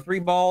describe it, though. 3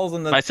 balls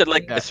and the... I said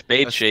like Yeah, a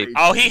spade a shape. spade.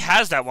 Oh, he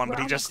has that one, We're but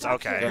he on the just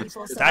clock here, okay.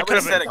 people, so That I could would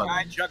have have said been. a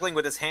guy juggling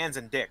with his hands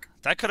and dick.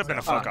 That could have been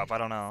a fuck up. I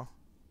don't know.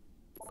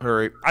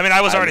 Hurry. I mean,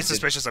 I was I already did-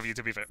 suspicious of you,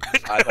 to be fair.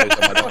 I thought you were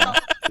talking about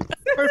that.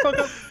 Hurry, fuck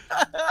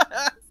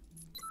up.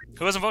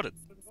 Who hasn't voted?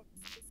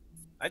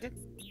 I did.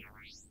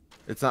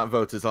 It's not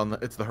votes. It's on the.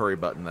 It's the hurry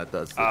button that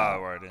does. Ah,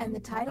 word. And the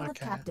title of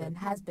Okay. captain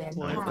has been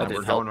Well, And passed. that we're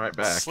didn't going help. right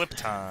back. Slip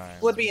time.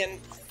 Flipping.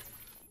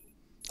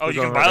 Oh, We're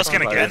you can going right bioscan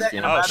back on again?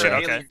 bioscan. Oh Rather shit.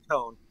 alien Okay.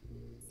 tone.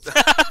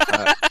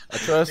 I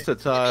trust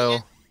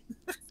Tatile.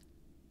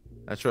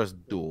 I trust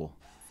Duel.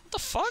 What the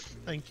fuck?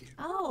 Thank you.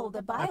 Oh, the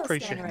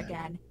appreciate bioscanner that.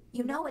 again.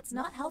 You know it's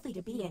not healthy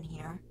to be in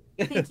here.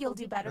 Think you'll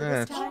do better Eh,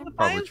 this time?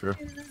 probably true.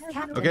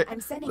 Captain, Okay.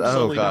 I'm sending you Oh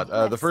Slowly god.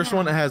 the The first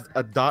one now. has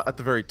a dot at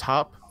the very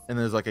top, and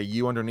there's like a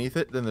U underneath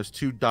it. Then there's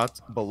 2 dots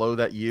below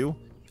that U,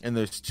 and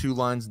there's 2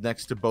 lines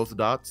next to both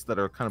dots that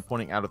are kind of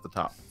pointing out at the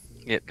top.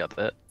 Yep, got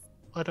that.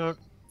 I don't.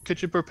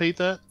 Could you repeat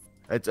that?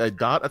 It's a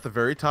dot at the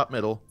very top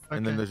middle,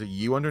 and then Okay. there's a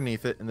U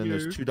underneath it, and then U.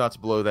 there's 2 dots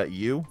below that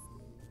U,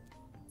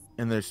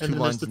 and there's 2 And then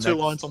lines there's the 2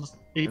 next, lines on and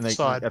each they,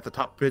 side. at the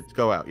top bit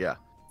go out. Yeah.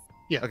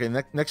 Yeah. Okay.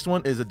 Next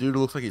one is a dude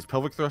who looks like he's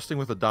pelvic thrusting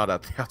with a dot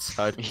at the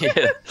outside. Yeah.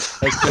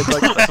 It's like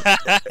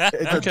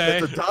it's, Okay.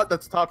 it's a dot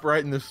that's top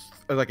right, and there's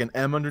like an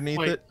M underneath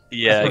Wait. it.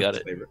 Yeah, I got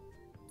it.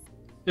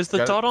 Is the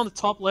Got it. dot on the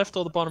top left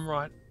or the bottom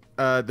right?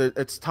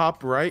 It's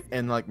top right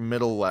and like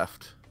middle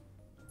left.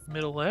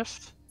 Middle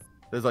left?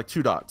 There's like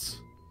 2 dots.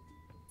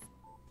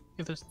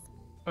 If there's...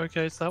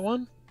 Okay, it's that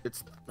one?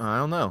 It's I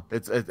don't know.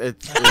 It's there's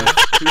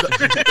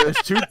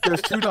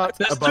two dots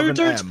There's above two an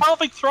dudes M.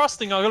 pelvic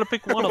thrusting. I gotta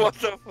pick one of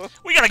them.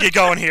 We gotta get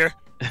going here.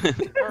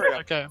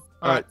 Okay.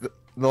 All right.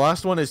 The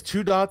last one is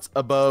 2 dots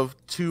above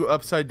 2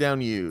 upside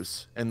down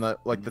U's, and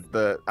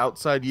the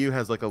outside U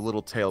has like a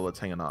little tail that's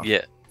hanging off.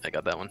 Yeah, I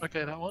got that one.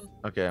 Okay, that one.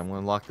 Okay, I'm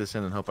gonna lock this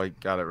in and hope I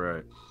got it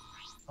right.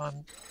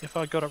 If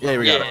I got it right. Yeah,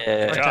 we got it.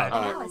 Yeah. Okay.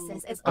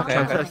 Analysis is Okay,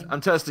 ongoing. I'm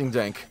testing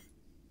Dank.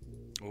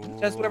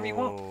 Test whatever you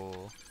want.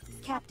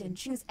 Captain,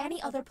 choose any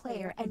other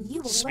player, and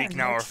you will Speak learn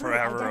now their or true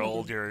forever identity.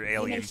 hold your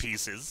alien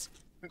pieces.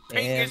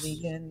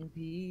 Alien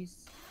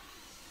piece.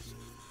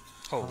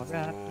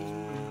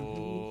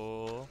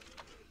 Oh.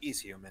 He's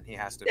human. He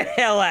has to be.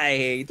 Hell, I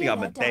hate.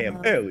 I'm a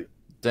damn alien.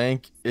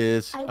 Dank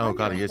is. I Oh wonder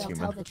god, if he is they'll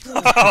human. tell the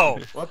truth. Oh.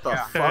 What the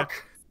fuck?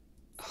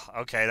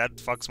 Okay, that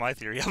fucks my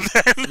theory up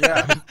then.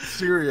 Yeah,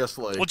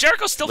 seriously. Well,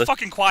 Jericho's still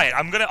fucking quiet.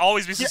 I'm gonna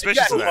always be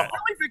suspicious of that. I've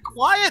only been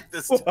quiet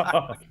this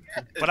time.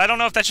 But I don't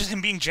know if that's just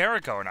him being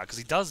Jericho or not, because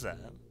he does that.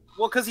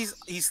 Well, because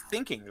he's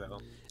thinking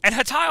though. And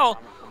Hatile,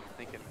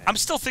 I'm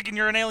still thinking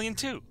you're an alien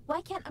too.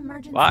 Why can't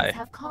emergencies Why?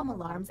 have comm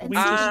alarms and We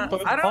just systems?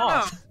 both I don't know.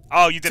 paused.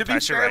 Oh, you did To be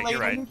pass. You're fair, right.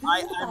 You're right. lady,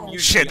 I'm usually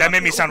Shit, that up made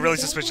me here. sound really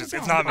suspicious.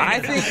 It's not me. I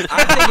think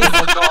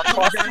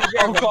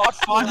Oh god,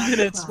 5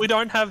 minutes. We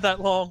don't have that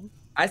long.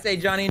 I say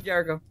Johnny and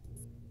Jericho.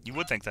 You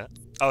would think that.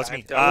 Oh, it's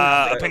me. Don't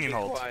Opinion be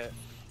hold. quiet.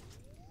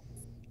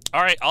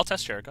 All right, I'll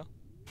test Jericho.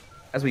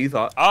 That's what you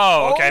thought.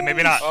 Oh, okay,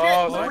 maybe not. Oh,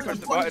 Welcome so I pressed to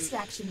the the button.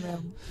 distraction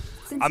room.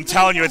 Since I'm you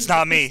telling you, know it's not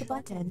how to me. push the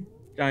button,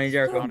 Johnny and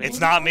Jericho. Human It's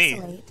not me.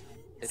 isolate.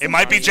 It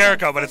might be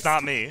Jericho, but it's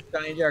not me.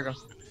 Johnny and Jericho.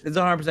 It's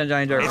 100%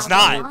 Johnny and Jericho. It's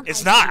not.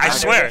 It's not. I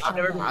swear.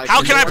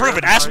 How can I prove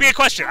it? Ask me a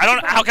question. I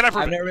don't. How can I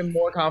prove I've it? never been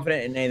more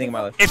confident in anything in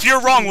my life. If you're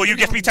wrong, will you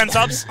give me 10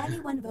 subs? If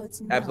anyone votes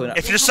no, Absolutely not.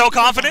 If you're so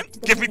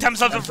confident, give me 10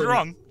 subs if you're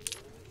wrong.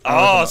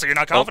 Oh, so you're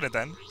not confident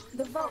then?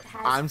 the vote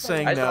has I'm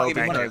saying I just no wanna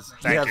give you because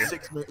Thank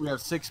you. we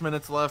have 6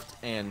 minutes left,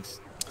 and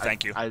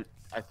Thank you. I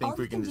think All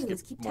we you can do just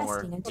is get keep more.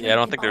 testing until Yeah, I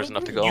don't you think can there's all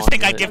enough to agree. go You on.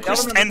 think I with give it.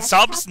 Chris Y'all 10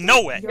 subs?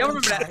 No way. Y'all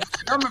remember that?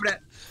 Y'all remember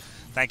that?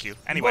 Thank you.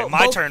 Anyway, Both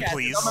my turn, cats.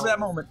 please. Y'all remember that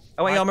moment?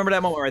 Oh wait, y'all remember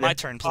that moment right there? My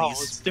turn, Oh,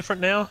 please. it's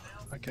different now?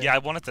 Okay. Yeah, I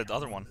wanted the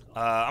other one.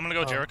 I'm gonna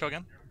go Jericho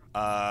again.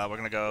 We're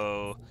gonna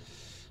go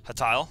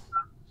Hatile.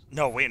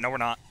 No, wait, no, we're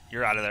not.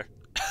 You're out of there.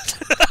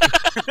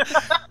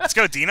 Let's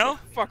go Dino.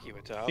 Fuck you,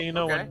 Atao. Do you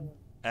know Okay.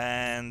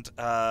 And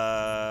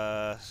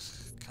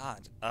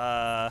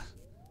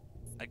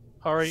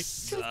Hurry.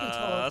 Truth be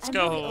told, let's I'm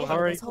go. really over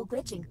Hurry. this whole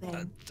glitching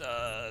thing.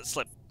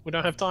 Slip. We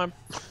don't have time.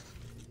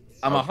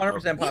 I'm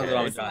 100% positive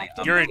I'm Johnny.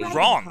 You're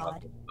wrong.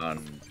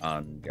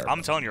 On Jericho.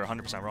 I'm telling you, you're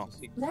 100% wrong.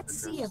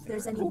 Let's see if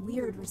there's any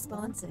weird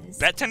responses.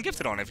 Bet 10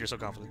 gifted on it if you're so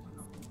confident.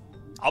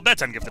 I'll bet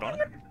 10 gifted on it.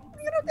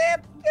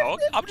 Oh,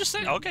 I'm just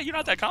saying. Okay, you're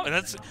not that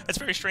confident. That's a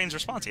very strange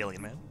response,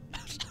 alien man.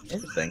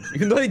 Interesting.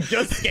 Even though he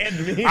just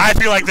scanned me. I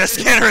feel like the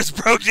scanner is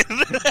broken.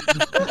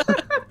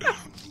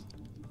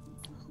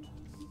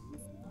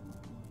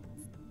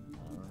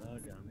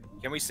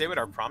 Can we say what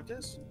our prompt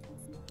is?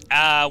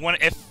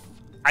 If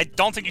I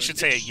don't think you should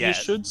say it You yet.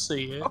 should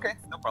see it. Okay,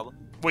 no problem.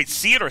 Wait,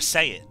 see it or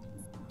say it?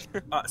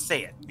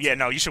 Say it. Yeah,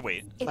 no, you should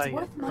wait. It's Say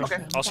worth it.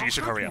 mentioning Also, that you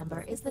should hurry up.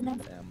 number is the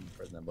number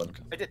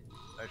I did.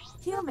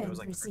 humans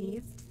like-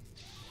 received.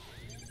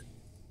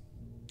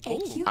 A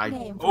cute I-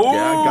 name. Oh,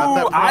 Yeah, I got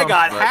that I prompt,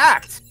 got but-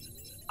 hacked.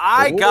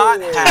 I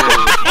got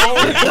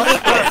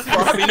hacked.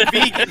 Fucking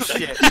vegan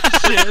shit.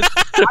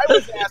 I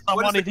was asked, what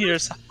Someone is in here.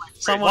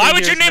 Someone Why in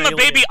would you here is name a an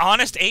alien. baby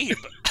Honest Abe?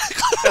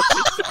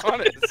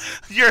 Honest.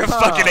 You're a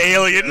fucking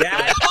alien.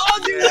 Yeah, I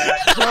told you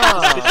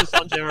that. Suspicious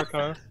on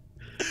Jericho.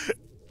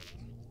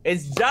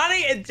 It's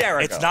Johnny and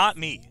Jericho. It's not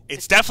me.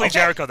 It's definitely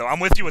Jericho, though. I'm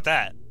with you with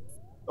that.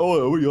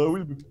 Oh,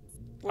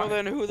 Well,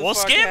 then who the Well,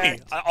 fuck scan me.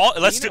 hacked?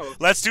 Let's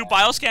do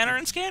bioscanner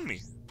and scan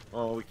me.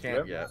 Oh, we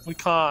can't yet. We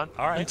can't.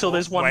 All right. Until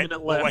there's 1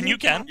 minute left. When you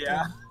can.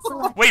 Yeah.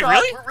 Wait,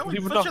 really?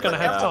 We're not gonna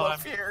have time.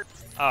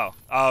 Oh,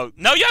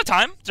 no, you have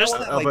time. Just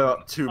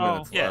About 2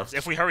 minutes yeah. left.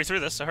 If we hurry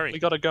through this, so hurry. We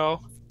gotta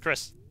go.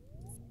 Chris.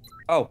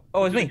 Oh,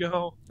 it's me. We gotta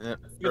go. Yeah.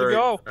 We gotta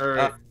go. All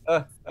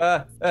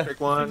right.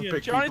 Pick one. Yeah,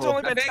 Pick Johnny's people.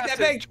 only been That big, that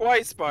tested big.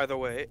 twice, by the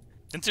way.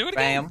 Then do it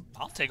again. Bam.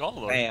 I'll take all of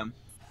them. Bam.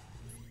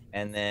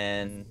 And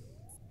then,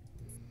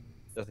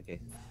 just in case.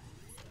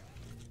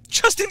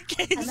 Just in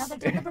case. Another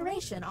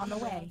deliberation on the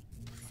way.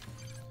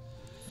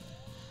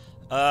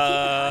 Keep an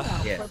Uh, eye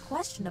out yeah. for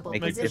questionable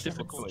Make it Make a positions.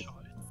 difficult choice.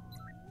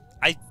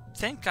 I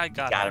think I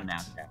got Got it. him now.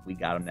 We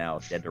got him now.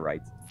 Dead to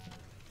rights.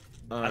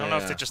 I don't know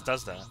if it just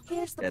does that.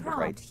 Here's the Dead to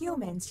prompt rights.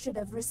 humans should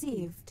have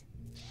received.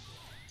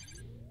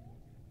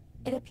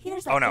 It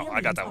appears that Oh, no, I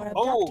aliens got that are one.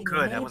 Oh, abducting good,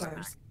 your that wasn't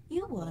neighbors.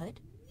 You would.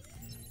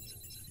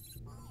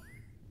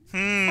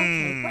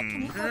 Hmm. What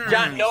can you help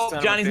John, with? no, Son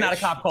of Johnny's a not a bitch.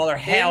 cop caller.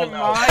 Hell In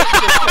no. my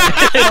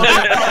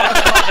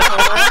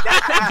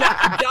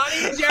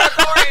Johnny and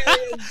Jericho are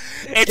aliens.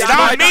 It's Johnny's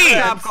not me.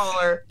 a cop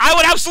caller. I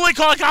would absolutely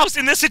call cops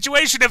in this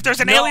situation if there's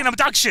an No. alien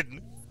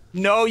abduction.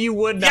 No, you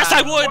would not. Yes,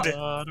 I would.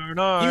 I don't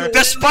know.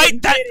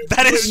 Despite that,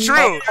 that is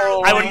true.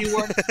 I would. You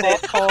weren't a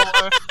cop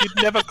caller. You'd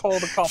never call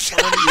the cops on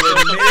You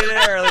anything. admitted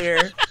it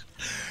earlier.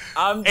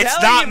 I'm It's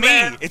telling not you, me.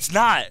 man. It's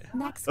not.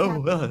 Next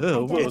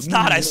It's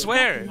not. I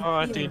swear. All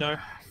right, Dino.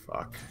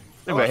 Fuck.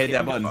 I'm gonna hit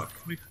that button.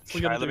 We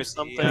Alright, gotta let do me see.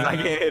 something. I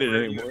can't hit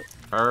it anymore.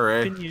 All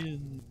right.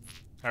 Opinion.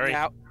 Hurry.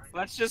 Now,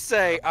 let's just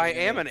say I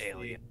am an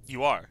alien.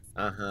 You are.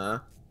 Uh huh.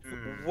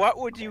 What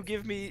would you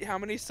give me? How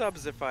many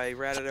subs if I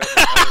ratted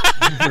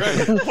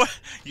out? What?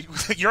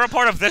 You're a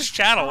part of this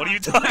channel. What are you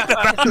talking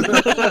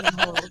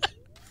about?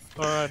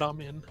 All right, I'm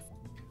in.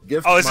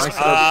 Gift Oh, is my this,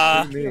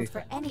 subs to me.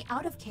 For any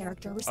out of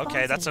character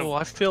Okay, that's a. Oh,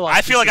 I feel like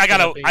I feel like this I is got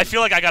gonna a. be- I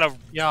feel like I got a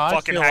Yeah, I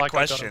fucking feel hack like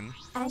I got a- question.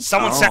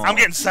 Someone said I'm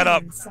getting set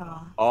up.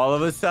 All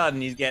of a sudden,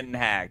 he's getting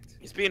hacked.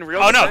 He's being real.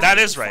 Oh no, defensive. that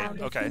is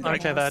right. Okay.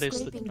 Okay, that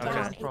is the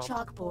down a problem.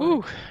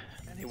 chalkboard.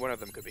 Any one of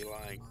them could be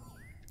lying.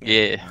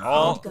 Yeah.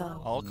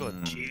 All good.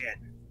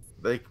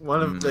 They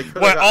one of they.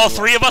 What? All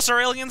three of us are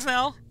aliens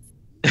now?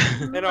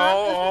 And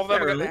all of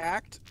them got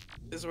hacked.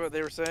 Is what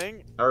they were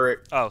saying. All right.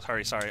 Oh,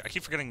 sorry. I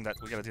keep forgetting that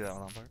we gotta do that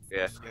one on part.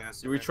 Yeah.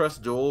 Do we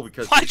trust Joel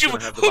because? Why'd he's you?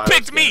 gonna have the Who bio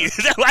picked me?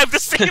 I have the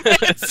same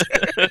answer.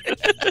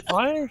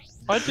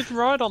 I did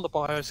right on the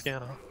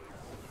bioscanner.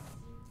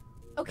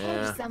 Okay,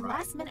 Yeah. some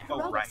last minute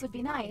heroics would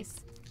be nice.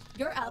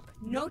 You're up.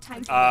 No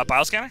time to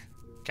Bioscanner?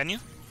 Can you?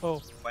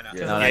 Oh. Why not?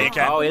 Yeah, you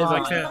can. Oh, it is I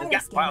like can. Yeah,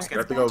 We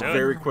have to go Do it.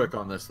 very quick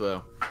on this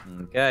though.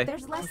 Okay.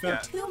 There's less than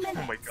 2 minutes.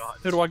 Oh my god.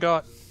 Who do I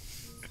got?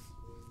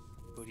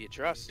 Who do you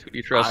trust? Who do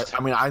you trust?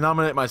 I mean, I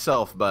nominate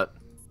myself, but.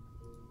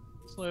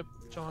 Slip,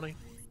 Johnny.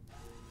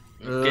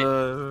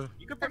 Uh,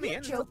 You could Are put me you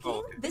in.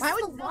 joking? This is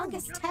the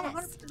longest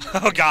test.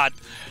 Oh god.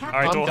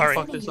 Alright, I'm Joel, gonna hurry.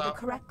 fuck this You the up.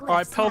 correct All right,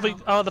 list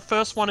pelvic. now. The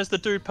first one is the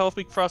dude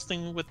pelvic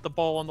thrusting with the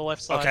ball on the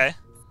left side. Okay.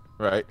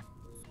 right.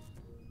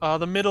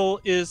 The middle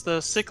is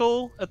the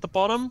sickle at the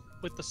bottom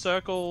with the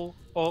circle,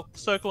 or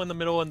circle in the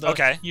middle and the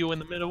Okay. U in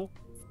the middle.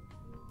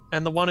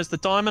 And the one is the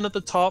diamond at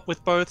the top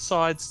with both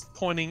sides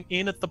pointing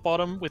in at the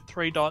bottom with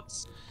 3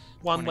 dots.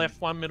 One Pointing-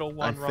 left, one middle,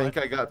 one I right. think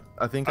I got.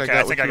 I think I Okay, got.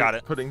 I what think I you got were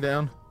it. Putting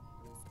down.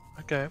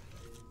 Okay.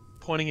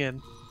 Pointing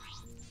in.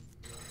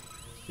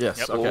 Yes.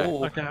 Yep.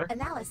 Okay. Okay.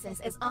 Analysis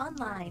is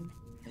online.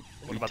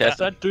 What about Test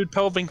that? That dude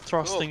pelvic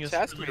thrusting Cool, is.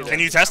 test me. Can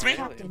you test me?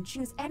 Captain,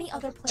 choose any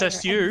other player.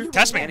 Test and you? will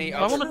Test me. learn Any your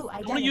I want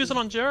true to use it identity.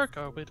 on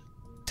Jericho, but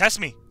Test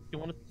me. you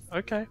want to?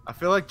 Okay. I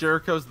feel like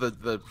Jericho's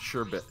the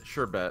sure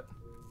bet.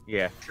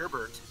 Yeah.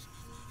 Sherbert.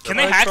 Can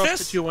they I hack trusted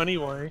this? you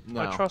anyway.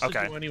 No. I trusted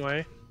Okay. you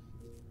anyway.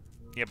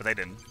 Yeah, but they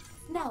didn't.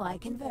 Now I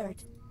convert.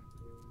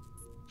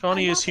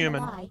 Johnny I'm is not gonna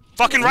human. lie.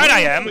 Fucking right I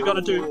am. We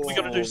gotta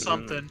do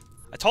something.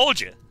 I told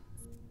you.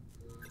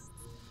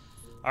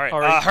 Alright,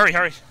 Hurry.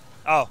 hurry.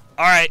 Oh,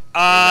 alright.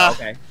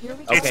 Okay. Here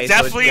we go. It's Okay, so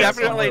definitely, it's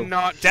Definitely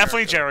not.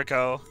 definitely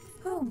Jericho.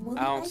 Whom will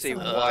I you don't see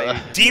isolate?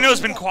 why. Dino's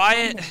been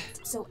quiet,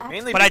 So act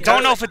Mainly but I don't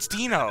because know if it's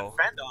Dino.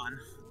 friend on.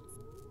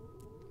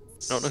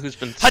 I don't know who's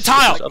been.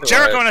 Hatile! otherwise.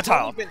 Jericho and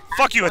Hatile.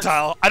 Fuck you,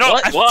 Hatile. I don't.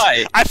 What?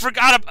 Why? I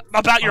forgot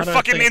about your I don't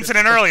fucking think it's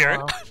incident earlier.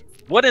 Hatile.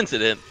 What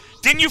incident?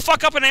 Didn't you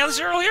fuck up an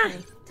answer earlier?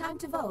 Time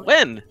to vote.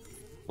 When?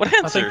 What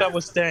answer? I think that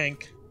was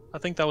Dank. I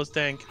think that was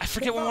Dank. I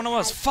forget what one it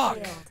was. Fuck.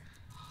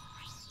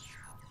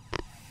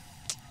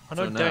 I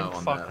know So no Dank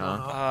on fucked that, huh?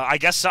 one up. I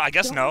guess so. I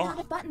guess Don't no. run out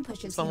of button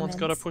pushes, Someone's humans.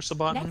 got to push the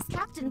button. Next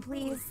captain,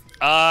 please.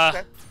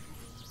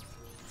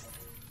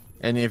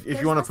 And if There's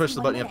you want to less push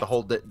than the 1 button, you have to minute.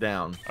 hold it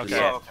down. Okay.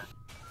 Oh, okay.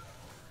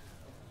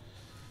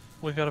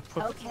 We got to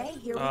put. Okay,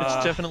 here we It's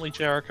go. definitely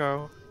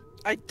Jericho.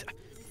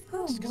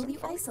 Whom will you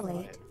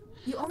isolate?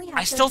 You only have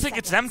I still 30 think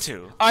it's them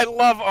seconds. two. I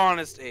love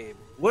Honest Abe.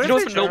 What You don't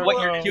if even know it's what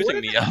Joel- you're accusing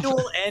me of.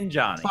 Joel and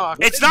Johnny.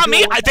 It's not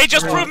me. They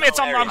just proved me. It's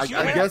I'm I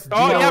human. guess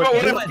Oh, Dino, yeah, but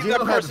what Dino, if Dino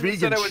that has person said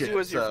vegan I was shit, you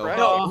as your so. friend?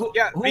 No,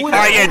 Yeah, who because- would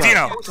Alright, yeah,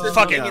 Dino. Dino.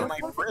 Fuck in it.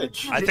 my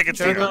fridge. I think it's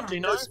Jericho, Dino.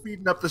 Dino.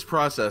 Speeding up this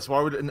process. Why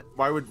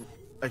would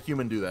a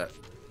human do that?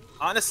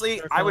 Honestly,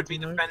 Jericho, I would be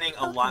Dino. defending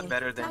a lot Okay,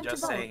 better than time to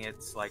just vote. saying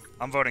it's like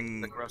I'm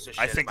voting. the grossest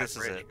I shit think in my this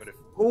is fridge. it. But if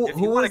Who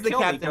you wanna was the kill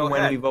me, captain go when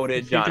ahead. we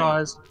voted You Johnny?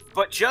 guys,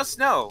 But just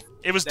know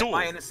It was that dual.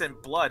 my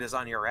innocent blood is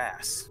on your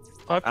ass.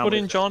 I don't put in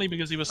believe that. Johnny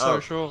because he was so Oh.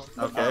 sure.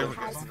 Okay.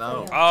 Has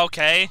No. failed.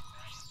 Okay.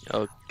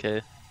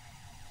 Okay.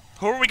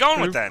 Who are we going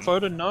Who with then?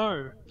 voted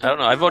no? I don't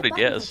know. I voted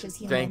Button yes. pushes,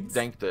 Dank humans.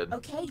 Dank did.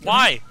 Okay,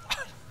 Why?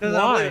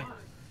 Why?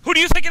 Who do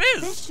you think it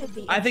This is? should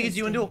be I think it's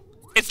you and Duel.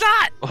 It's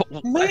not.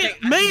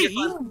 Me?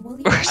 Whom will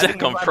you Where's that isolate?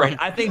 come from?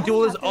 I think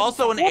Duel is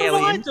also an What did I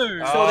alien. do?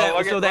 So Oh, that, look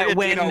at- so look that at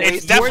when Dino. It's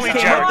yours definitely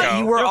came out, Jericho.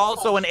 you were You're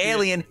also full an of shit.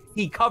 alien.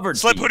 He covered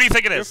Slip. you. Who do you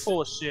think it You're is? full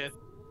of shit.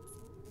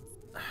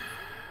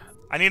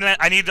 I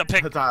need to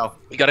pick. Hatile.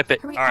 You gotta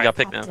pick. Hurry You up, gotta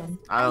pick now. Captain.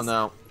 I don't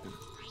know.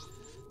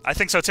 I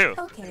think so too.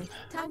 Okay,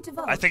 time to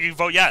vote. I think you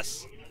vote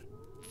yes.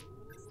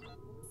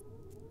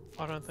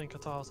 I don't think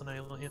Kata's an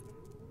alien.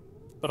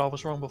 But I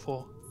was wrong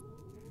before.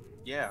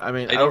 Yeah. I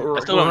mean, I still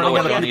don't know running what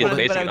out of Johnny is people-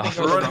 basing it but I off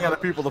think We're of. running out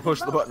of people to push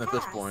the button at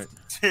this point.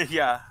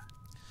 yeah.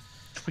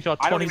 We got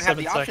I don't even have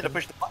 27 the option to seconds.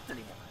 push the button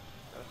anymore.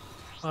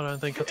 I don't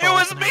think It Kata's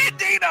was an me, alien.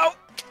 Dino!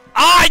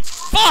 I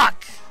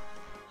fuck.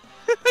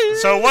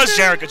 So it was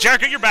Jericho.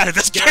 Jericho, you're bad at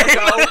this game. No,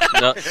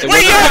 it wasn't.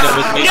 Wait, It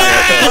was me, Jericho.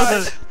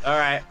 yes! All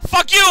right.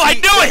 Fuck you! I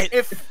knew it.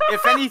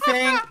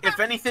 If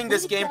anything,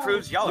 this game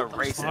proves y'all are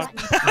racist.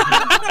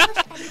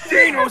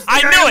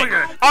 I knew it.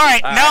 All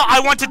right, now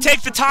I want to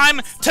take the time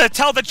to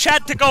tell the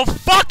chat to go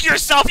fuck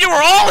yourself. You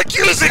were all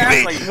accusing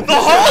me the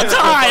whole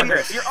time.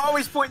 You're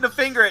always pointing the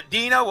finger at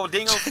Dino. Well,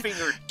 Dino's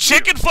finger.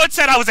 Chickenfoot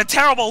said I was a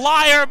terrible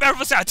liar.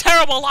 Everyone said I'm a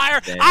terrible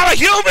liar. I'm a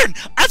human.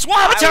 That's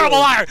why I'm a terrible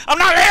liar. I'm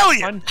not an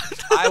alien.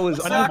 I was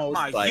almost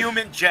my like,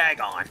 human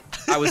Jagon.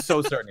 I was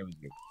so certain it was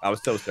you. I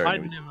was so certain.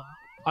 It was you.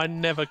 I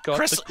never got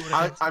Chris, the good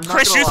answer.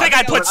 Chris, you think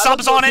I'd put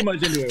subs on it? Too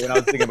much into it when I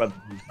was thinking about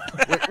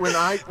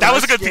that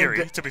was a good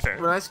theory, to be fair.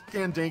 When I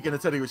scanned Dink and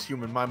it said he was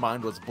human, my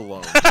mind was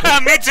blown.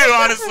 Me too,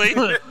 honestly.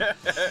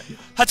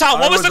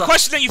 Hatan, what was the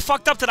question that you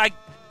fucked up that I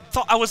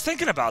thought I was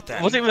thinking about that?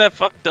 It wasn't even that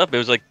fucked up. It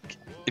was like,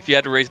 if you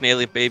had to raise an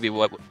alien baby,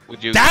 what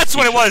would you? That's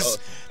what it was.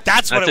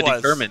 That's what it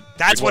was. Determine.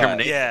 That's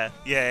what.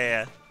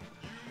 Yeah.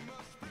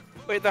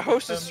 Wait, the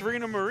host is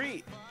Serena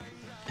Marie.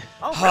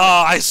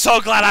 Oh, I'm so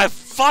glad I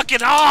fucking.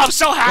 Oh, I'm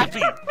so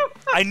happy.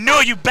 I knew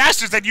you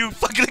bastards that you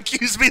fucking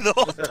accused me the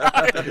whole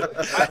time.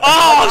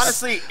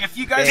 Honestly, if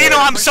you guys. Dino,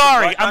 I'm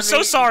sorry. I'm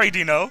so sorry,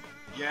 Dino.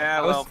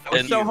 Yeah, well, I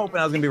was so hoping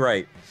I was gonna be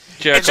right.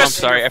 Jericho, I'm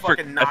sorry. I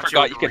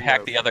forgot you could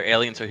hack the other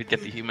alien so he'd get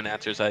the human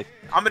answers. I'm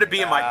gonna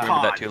be in my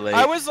pod. that too late.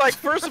 I was like,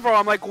 first of all,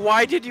 I'm like,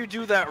 why did you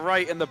do that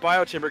right in the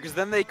biochamber? Because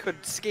then they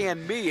could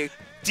scan me.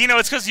 Dino,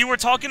 it's because you were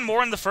talking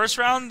more in the first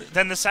round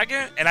than the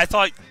second, and I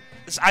thought.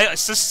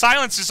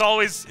 Silence is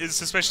always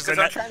suspicious.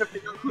 I'm trying to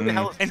figure out who the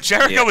hell is. And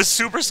Jericho was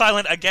super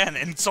silent again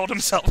and sold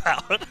himself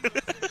out.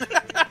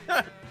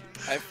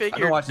 I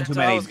figured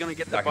I was going to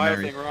get the bio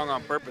thing wrong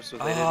on purpose, so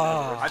they didn't.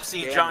 I've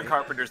seen John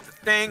Carpenter's The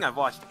Thing. I've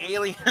watched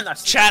Alien.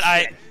 Chat,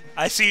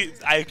 I see.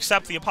 I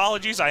accept the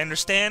apologies. I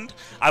understand.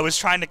 I was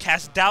trying to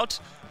cast doubt,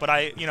 but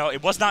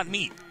it was not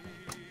me.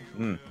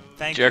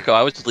 Thank Jericho,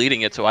 I was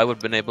leading it, so I would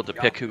have been able to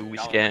pick who we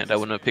scanned. I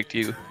wouldn't have picked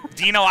you.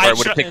 Dino, I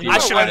should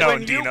have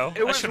known, Dino.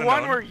 It was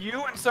one where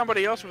you and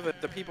somebody else were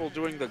the people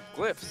doing the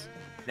glyphs.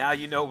 Now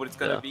you know what it's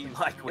going to be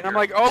like. And I'm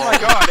like, oh my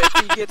god, if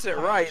he gets it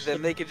right,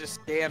 then they could just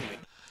scan me.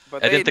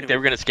 But I didn't think they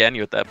were going to scan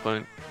you at that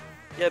point.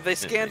 Yeah, they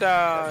scanned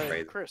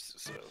Chris.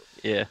 So.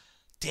 Yeah.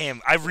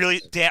 Damn,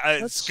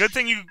 it's a good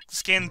thing you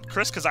scanned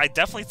Chris, because I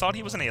definitely thought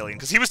he was an alien,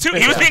 because he was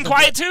being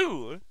quiet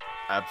too.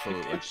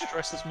 Absolutely. It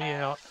stresses me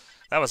out.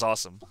 That was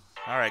awesome.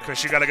 All right,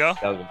 Chris, you gotta go?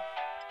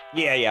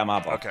 Yeah, I'm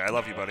up. Okay, I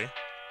love you, buddy.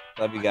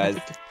 Love you guys.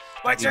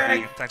 Thanks for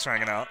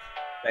hanging out.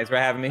 Thanks for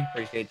having me.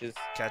 Appreciate you.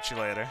 Catch you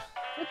later.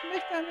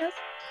 Next time, yes.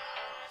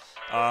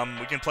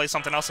 We can play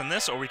something else in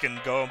this, or we can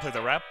go and play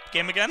the rap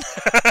game again.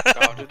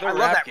 Oh, dude, I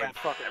love that rap.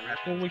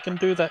 Well, we can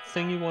do that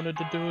thing you wanted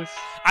to do if...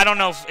 I don't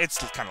know if it's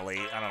kind of late.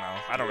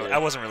 I don't know. I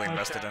wasn't really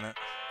invested in it.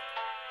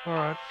 All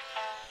right.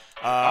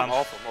 I'm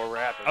all for more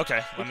rapping.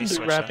 Okay, let me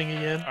switch. Rapping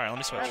again. All right, let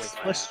me switch.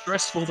 Less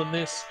stressful than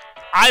this.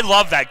 I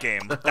love that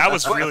game. That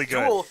was really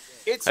good.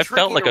 I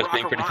felt like I was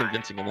being pretty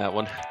convincing in that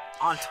one.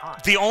 On time.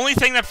 The only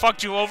thing that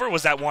fucked you over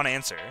was that one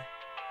answer.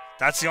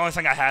 That's the only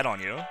thing I had on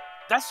you.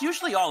 That's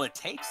usually all it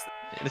takes.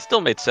 And it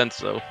still made sense,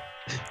 though.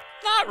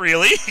 Not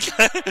really.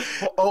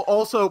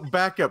 Also,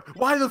 back up.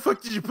 Why the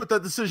fuck did you put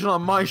that decision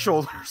on my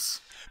shoulders?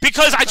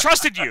 Because I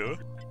trusted you.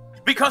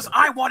 Because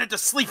I wanted to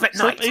sleep at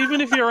night. Even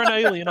if you're an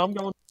alien, I'm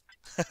going...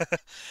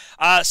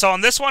 So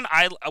on this one,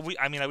 we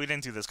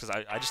didn't do this because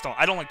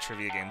I don't like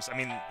trivia games. I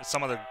mean,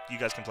 you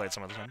guys can play it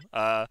some other time.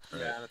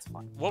 Yeah, that's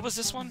fine. What was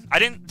this one?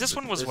 This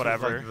one was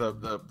whatever.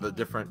 Was like the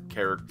different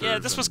characters. Yeah,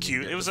 this was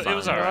cute. It was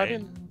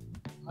alright.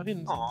 I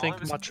didn't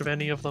think much of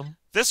any of them.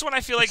 This one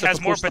I feel like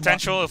has more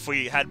potential if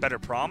we had better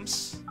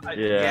prompts.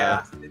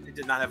 Yeah, it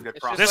did not have good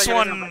prompts. This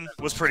one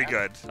was pretty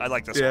good. I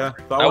like this one. Yeah,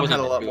 that one had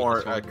a lot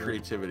more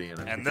creativity in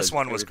it. And this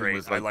one was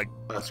great. I like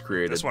less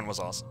creative. This one was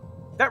awesome.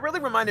 That really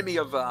reminded me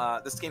of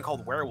this game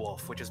called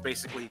Werewolf, which is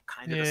basically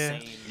kind of the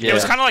same. Yeah. It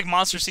was kind of like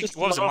Monster Seeking.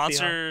 What was it?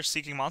 Monster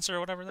Seeking Monster or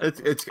whatever.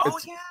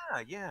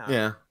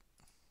 Yeah.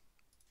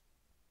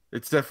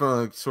 It's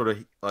definitely sort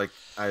of like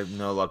I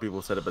know a lot of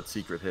people said it, but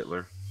Secret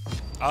Hitler.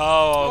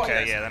 Oh,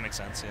 okay, yeah, that makes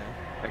sense. Yeah.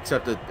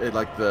 Except it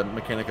like the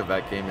mechanic of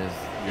that game is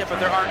but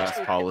there aren't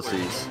past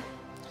policies.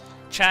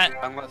 Chat,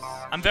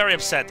 I'm very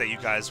upset that you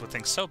guys would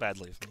think so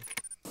badly of me.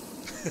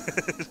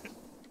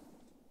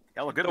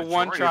 The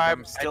one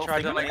tribe I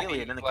tried to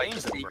alien in the like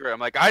game's secret. I'm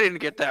like, I didn't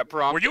get that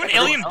prompt. Were you an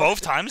alien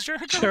both times,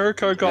 Jericho?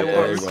 Jericho got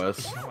both. He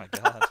was. Oh my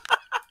god.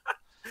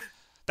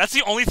 That's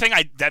the only thing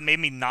that made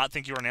me not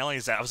think you were an alien.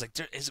 Is that I was like,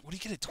 would he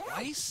get it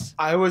twice?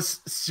 I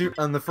was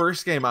on the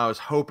first game. I was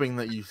hoping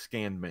that you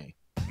scanned me.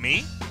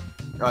 Me?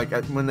 Like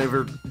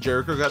whenever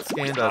Jericho got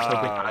scanned, I was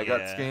hoping I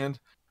got scanned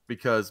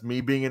because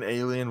me being an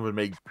alien would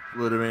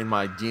have made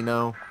my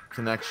Dino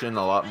connection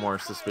a lot more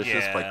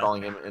suspicious by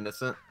calling him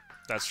innocent.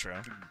 That's true.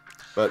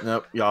 But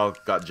nope, y'all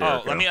got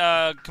Jericho. Oh, let me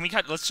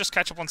let's just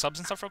catch up on subs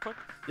and stuff real quick.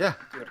 Yeah.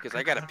 Because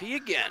I gotta pee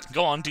again.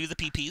 Go on, do the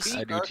PPs.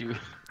 I do too.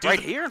 Right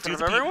here in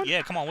front of everyone?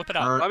 Yeah, come on, whip it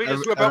out. Let me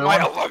just whip out my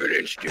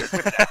 11-inch dick.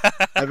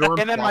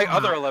 And then my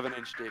other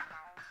 11-inch dick.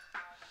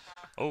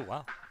 Oh,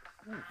 wow.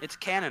 It's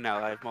canon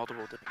now. I have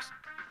multiple dicks.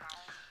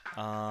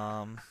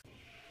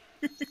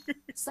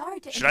 Sorry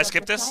to Should I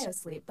skip your this?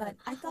 cryosleep, but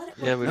I thought it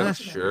Yeah, we don't.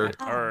 Sure.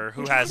 Or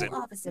who has it?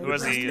 Who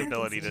has the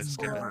ability to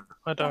skip it?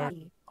 I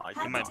don't.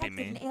 It might be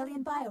me. An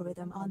alien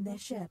biorhythm on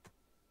this ship.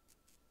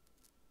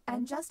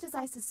 And just as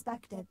I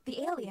suspected,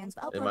 the aliens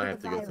uploaded They might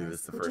have the to go through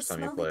virus, this the which first is time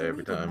you slowly play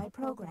every deleting time. my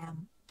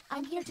program.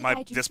 I'm here to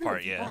guide you This through part,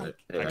 if you yeah. like.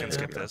 Yeah, I can here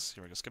skip we go. this.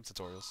 Here we go. Skip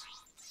tutorials.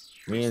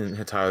 Me and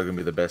Hitayo are gonna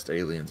be the best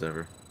aliens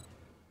ever.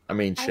 I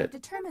mean, I have shit.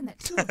 determined that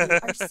 2 of you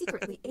are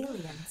secretly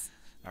aliens.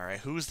 All right,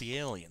 who's the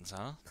aliens,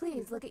 huh?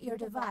 Please look at your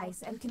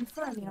device and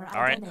confirm your identity.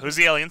 All right, who's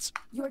the aliens?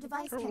 Your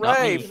device can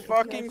Hooray, indicate if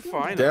fucking you're a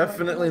fine. human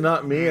Definitely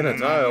not me and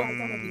Hitayo.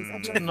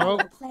 identities of your No.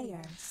 fellow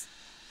players.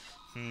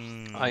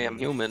 I am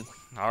human.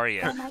 Oh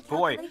yeah.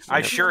 Boy,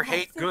 I sure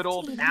hate good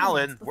old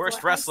Alan,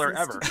 worst wrestler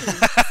ever.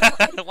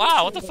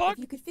 Wow, what the fuck?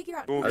 You could figure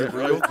out I didn't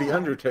realize the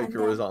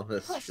Undertaker was on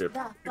this ship.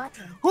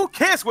 Who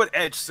cares what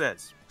Edge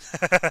says?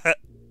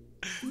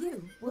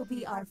 You will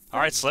be our All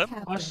right, Slip.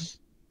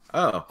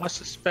 Oh, I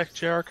suspect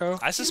Jericho.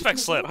 I suspect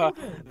Slip.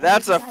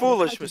 That's a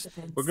foolish mistake.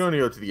 we're going to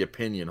go to the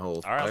opinion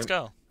hole. All right, let's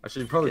go. I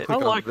should probably Yeah.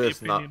 click I like on the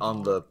this, not opinion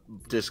on the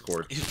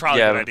Discord. You probably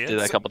Yeah, good I idea. did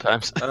that a couple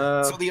times.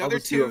 So the I'll other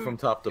just do it two, from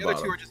top to the other two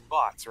bottom. are just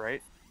bots,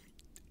 right?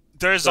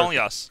 There's only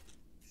us.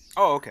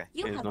 Oh, okay.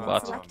 You There's have no been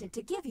bots. selected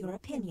to give your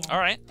opinion. All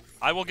right,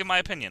 I will give my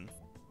opinion.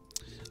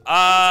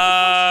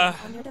 On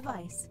your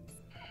device.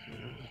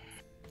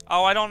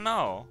 Oh, I don't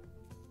know.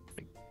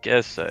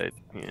 Guess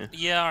yeah.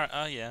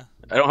 Yeah.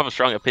 I don't have a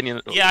strong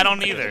opinion. Yeah, I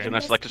don't either. And I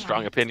select a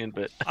strong opinion,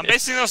 but I'm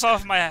basing this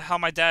off how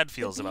my dad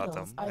feels about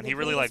them, and he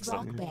really likes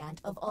them.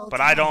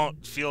 But I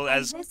don't feel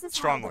as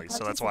strongly,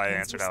 so that's why I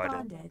answered how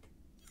I did.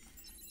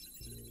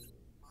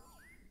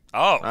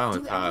 Oh. Wow,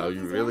 Hitayo,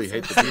 you really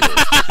hate the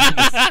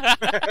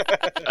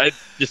Beatles. I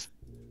just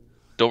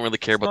don't really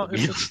care about the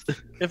If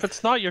Beatles. if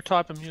it's not your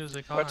type of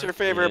music, What's your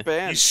favorite You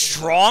band?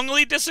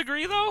 strongly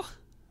disagree, though?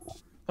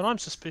 But I'm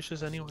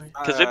suspicious anyway.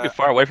 Because it'd be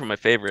far away from my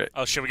favorite.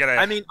 Oh shit, we gotta.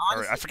 I mean,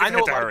 hurry. honestly, I forget I to know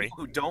hit a the lot of hurry. people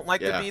who don't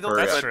like Yeah, the Beatles,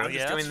 hurry That's but true, I'm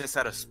just yeah, doing this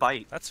out of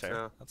spite. That's fair.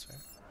 So. That's fair.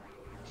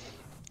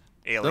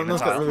 I Alien don't know if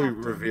that Hitayo. really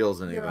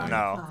reveals anything. No.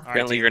 All right,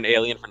 Apparently, you're an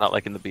alien for not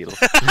liking the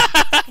Beatles.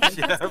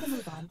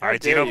 All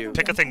right, dare Dino, you.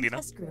 pick a thing, Dino.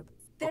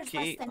 There's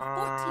Okay, less than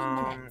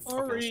 14 minutes. okay,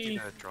 let's do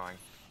the drawing.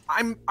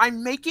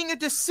 I'm making a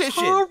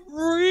decision.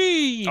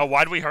 Hurry! Oh,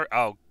 why do we hurry?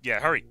 Oh, yeah,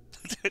 hurry.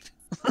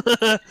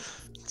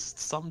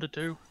 Something to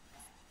do.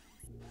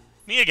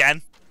 Me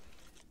again.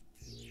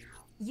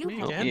 You Me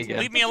have again? entered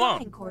Leave me the alone.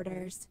 dining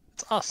quarters.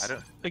 It's us I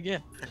don't-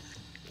 again.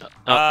 Well,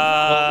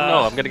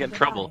 no, I'm gonna get in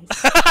trouble.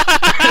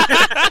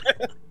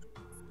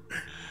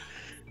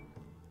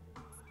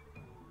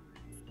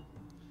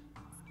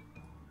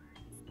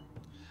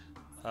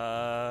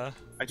 I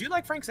do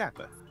like Frank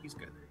Zappa. He's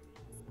good.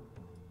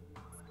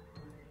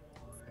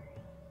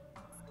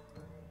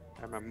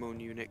 I'm a moon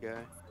unit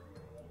guy.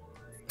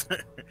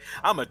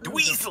 I'm a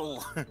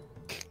dweezil.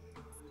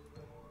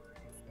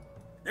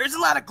 There's a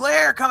lot of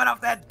glare coming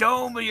off that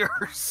dome of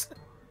yours.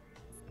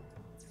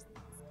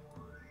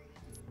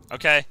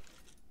 Okay.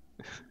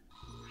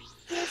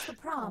 Here's the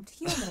prompt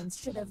humans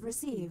should have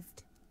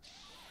received.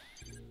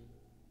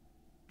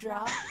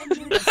 Draw a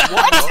nudist.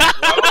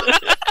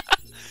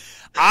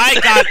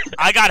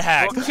 I got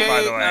hacked, Okay,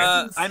 by the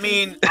way. I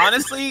mean,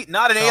 honestly,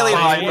 not an alien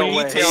with no more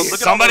way. details.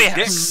 Look at all those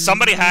dicks.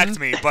 Somebody hacked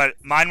me, but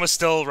mine was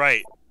still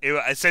right.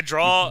 I said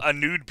draw a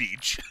nude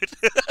beach,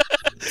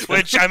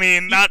 which I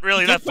mean, not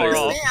really that far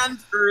off. Sand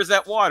or is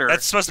that water?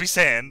 That's supposed to be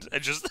sand. I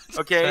just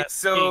Okay,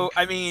 so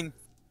I mean,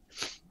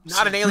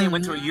 not an alien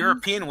went to a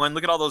European one.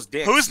 Look at all those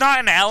dicks. Who's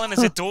not an Alan?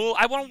 Is it Duel?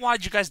 I wonder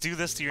why'd you guys do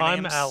this to your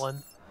I'm names.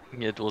 Alan.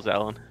 Yeah, Duel's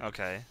Alan.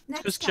 Okay.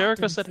 Because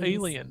Jericho said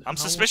alien. I'm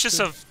suspicious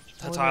of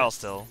Tatile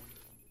still.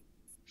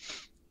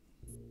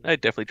 I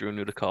definitely drew a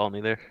new to call me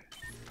there.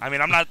 I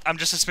mean, I'm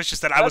just suspicious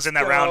that I was in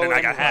that round and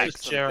I got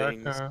hacked.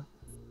 Jericho.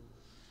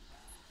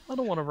 I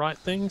don't want to write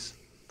things.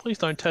 Please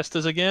don't test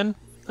us again.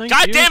 Thank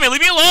God you. damn it,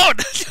 leave me alone!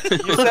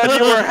 You said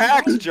you were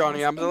hacked,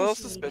 Johnny. I'm a little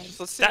suspicious.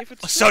 Let's see if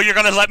it's So you're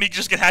gonna let me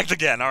just get hacked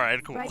again? All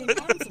right, cool.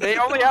 They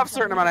only have a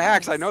certain amount of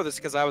hacks. I know this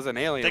because I was an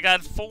alien. They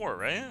got 4,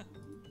 right?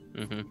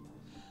 Mm-hmm.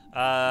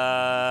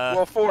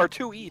 Well, 4,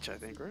 2 each, I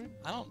think, right?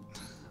 I don't.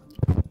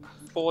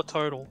 4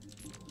 total.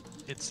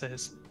 It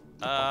says.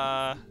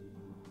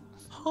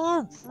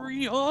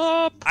 Hurry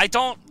up! I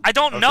don't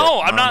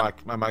know. I'm not.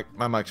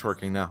 My mic's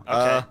working now.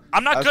 Okay.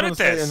 I'm not good at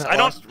this. In that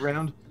last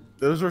round,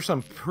 those were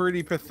some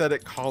pretty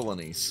pathetic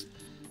colonies.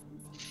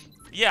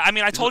 Yeah, I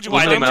mean, I told you It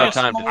was I the didn't. amount of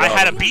time to I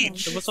had a draw.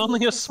 beach. There was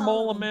only a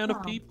small amount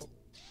of people.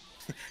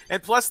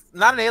 And plus,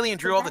 not an alien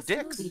drew all the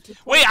dicks.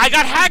 Wait, I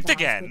got hacked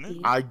again.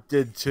 I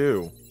did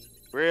too.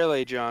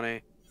 Really,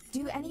 Johnny?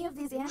 Do any of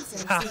these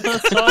answers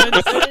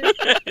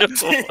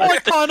Valentine's Day?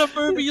 What kind of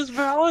movie is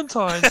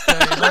Valentine's Day,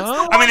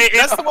 huh? I mean, it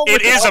is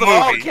a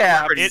movie.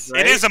 Caps,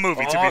 It is a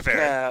movie, to All be fair.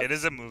 caps. It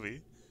is a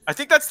movie. I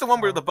think that's the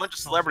one where the bunch of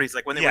celebrities,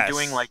 like when they Yes. were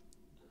doing like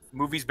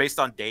movies based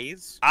on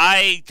days.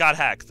 I got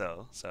hacked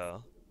though,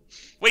 so.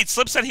 Wait,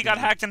 Slip said he got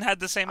hacked and had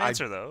the same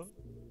answer though.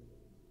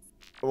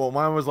 Well,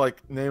 mine was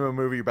like name a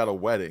movie about a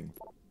wedding.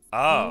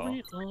 Oh.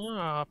 Hurry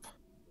up.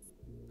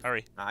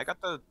 Hurry. I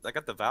got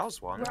the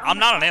Vows one. I'm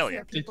not an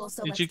alien.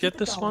 Did you get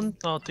this one?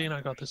 Oh,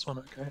 Dino got this one.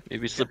 Okay.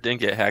 Maybe Slip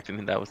didn't get hacked,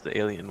 and that was the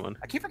alien one.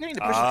 I keep forgetting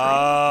to push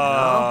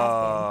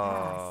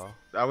Oh.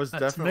 That was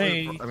That's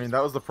definitely. me. I mean,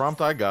 that was the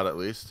prompt I got at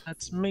least.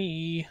 That's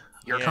me.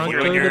 You're Can't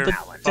you're go your to the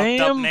fucked up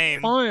damn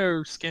name.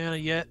 fire scanner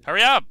yet.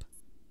 Hurry up.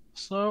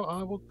 So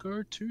I will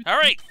go to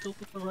Hurry. the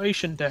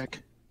deliberation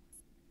deck.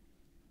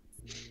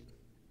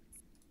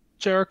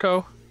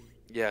 Jericho.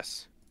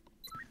 Yes.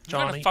 You're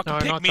gonna Johnny. fucking No,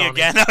 pick not me Johnny.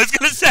 again. I was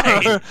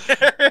gonna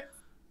say.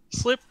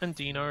 Slip and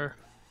Dino.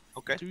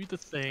 Okay. Do the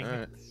thing. All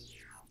right.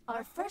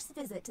 Our first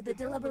visit to the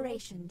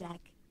deliberation deck.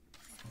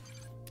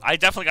 I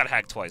definitely got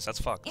hacked twice. That's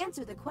fucked.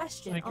 Answer the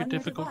question Make on a your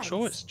difficult device.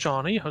 choice.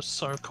 Johnny, who's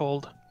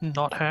so-called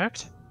not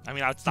hacked. I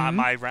mean, it's not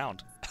my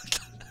round.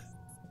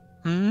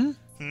 Hmm?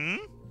 Hmm?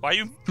 Why are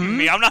you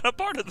me? I'm not a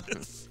part of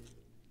this.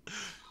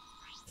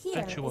 Here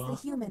Bet is you the are.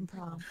 human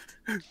prompt.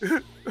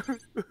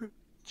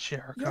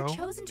 Jericho. You're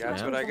chosen to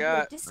That's what represent I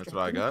got. the district That's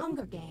what I in got.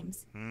 Hunger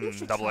Games. Hmm, You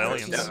should double try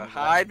aliens. to-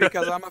 Hide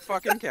because I'm a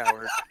fucking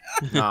coward.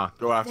 Nah,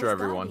 go after There's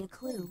gotta everyone. be a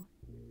clue.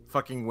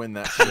 Fucking win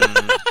that.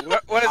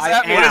 What does I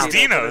that am- mean? What is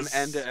You know, Dino's? put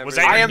an end to Was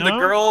everything? I am the No?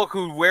 girl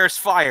who wears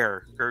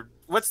fire. Or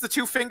what's the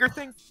two-finger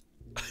thing?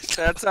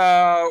 That's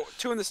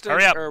two in the stink.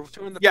 Hurry up. Or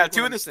two in the Yeah, pink,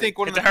 two one in the stink,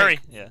 one Hit in the the hurry.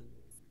 pink. Yeah.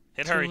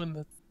 Hit Two hurry. in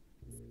the...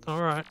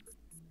 Alright.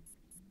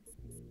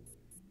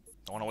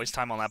 Don't want to waste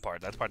time on that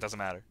part. That part doesn't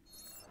matter.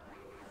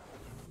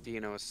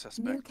 Dino is New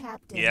suspect.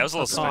 captain. Yeah, it was a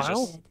little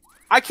Tile? suspicious.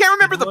 I can't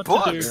remember the What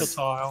to do for books.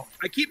 tile?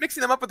 I keep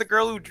mixing them up with the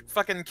girl who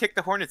fucking kicked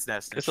the hornet's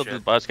nest. I And guess I'll do the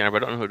shit. bot scanner,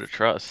 but I don't know who to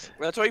trust.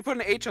 That's why you put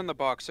an H on the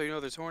box so you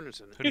know there's hornets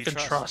in it. Who do You can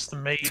trust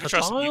me. You can for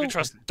trust. You tile? can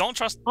trust. Don't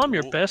trust. I'm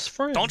your best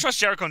friend. Don't trust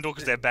Jericho and Duel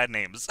because they have bad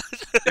names.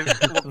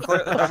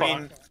 I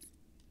mean,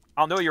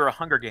 I'll know you're a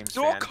Hunger Games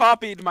Duel fan.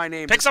 copied my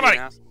name. Pick just so you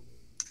somebody. know.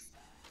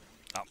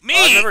 Oh, I've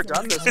me. never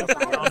done this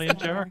before. Johnny and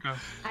Jericho.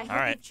 I hope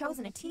Alright. you've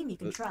chosen a team you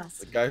can trust.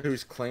 The guy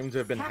who's claimed to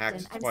have been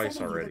Captain, hacked I'm twice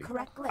sending you already. the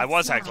correct I was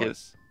list hacked now.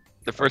 twice.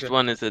 The first Okay.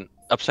 one is an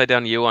upside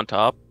down U on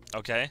top.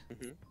 Okay.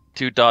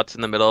 Two dots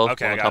in the middle.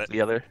 Okay, one I on got top it. of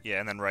the other.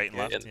 Yeah, and then right and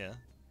left. Yeah.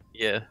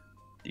 Yeah.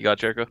 You got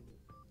Jericho?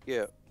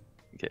 Yeah.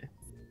 Okay.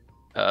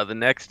 The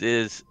next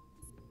is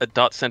a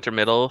dot center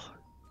middle.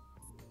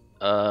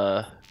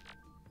 Come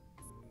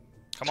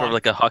Sort on. of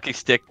like a hockey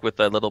stick with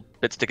a little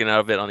bit sticking out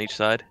of it on each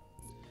side.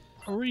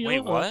 Hurry Wait,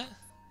 up. what?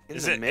 In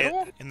Is the it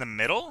middle? in the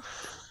middle?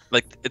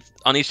 Like it's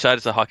on each side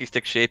is a hockey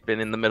stick shape,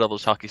 and in the middle of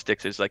those hockey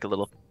sticks is like a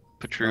little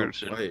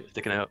protrusion wait.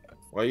 sticking out.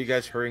 Why are you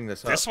guys hurrying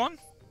this up? This one?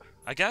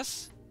 I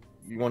guess.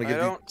 You want to I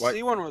give don't why-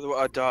 see one with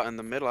a dot in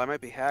the middle. I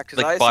might be hacked. 'cause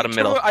Like I see bottom two-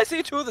 middle. I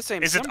see two of the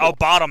same Is it symbol.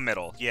 bottom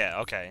middle? Yeah.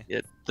 Okay.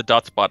 Yeah, the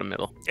dot's bottom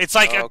middle. It's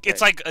like Oh, okay.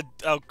 it's like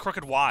a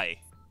crooked Y,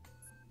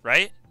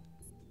 right?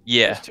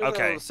 Yeah. There's two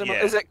Okay, little symbol-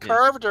 yeah. Is it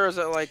curved or is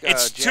it like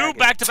It's two jagged?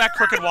 back-to-back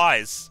crooked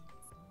Ys.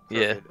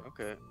 Yeah. Crooked,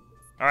 Okay.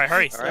 All right,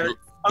 hurry. All right.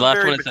 The last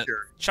very one is that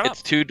mature. Shut up.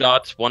 it's two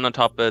dots, one on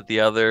top of the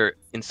other,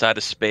 inside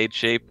a spade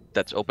shape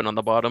that's open on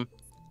the bottom.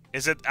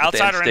 Is it with the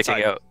outside end or sticking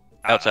inside? out.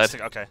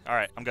 Outside. Okay. All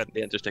right. I'm good.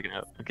 The ends are sticking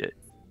out. Okay.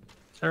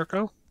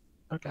 Jericho?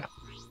 Okay.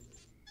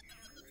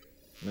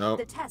 Nope.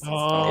 The test has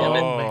Oh,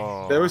 Damn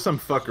Oh. There was some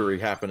fuckery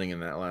happening in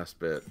that last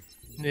bit.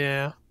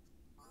 yeah.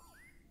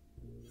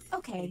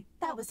 Okay,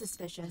 that was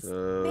suspicious.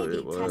 So Maybe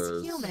it test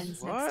was-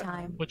 humans What? next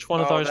time. Which one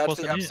of Oh, those that's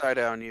wasn't the it? upside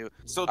down U.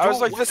 So I was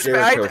Joel, like, what's this. your-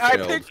 Jericho I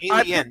failed. picked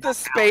Alien. the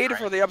spade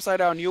for the upside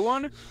down U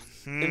one,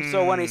 and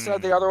so when he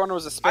said the other one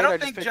was a spade, I, don't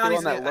just think picked the Johnny's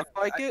one that an- looked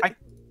like it.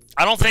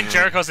 I don't think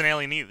Jericho's an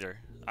alien either.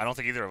 I don't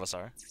think either of us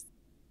are.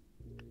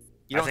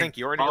 You don't I think- think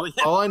you're an All, alien?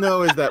 all I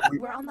know is that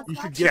We're on the you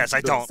clock. should give Yes,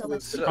 I the- don't. So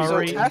let's So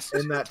Hurry. test,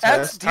 in that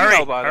test test. Dino,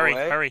 Hurry, by the hurry,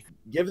 way. hurry.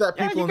 Give that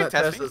Yeah, people you in can that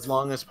test test me. as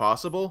long as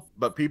possible,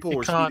 but people You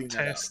were can't speeding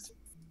that up. test.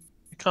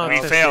 You can't We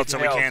test. failed, so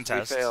we failed. can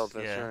test. We failed.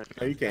 That's Yeah.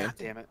 right. No, you can. God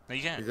damn it. No,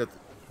 you can't. Is that-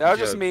 That was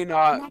just Yeah. me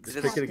not. Next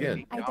Just pick it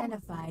again. captain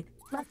identified.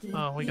 Lucky.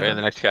 Oh, we you. got Yeah,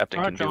 the next captain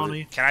Alright, can do it.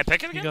 Johnny. Can I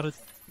pick it You again? gotta...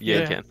 Yeah,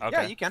 Yeah. you can.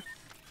 Okay. Yeah, you can.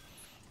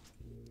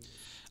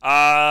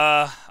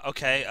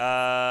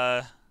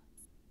 Okay.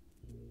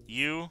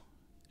 You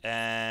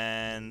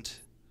and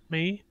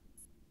Me?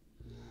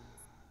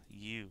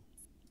 you.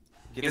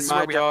 Yeah, In this is my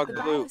where we have dog to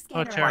The Blue. bio scanner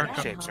Oh, I Jericho.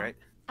 got, shapes, huh? right?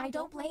 I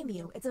don't blame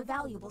you. It's a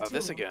valuable Oh, tool.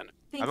 this again.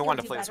 Think I've been you'll wanting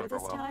to do play this better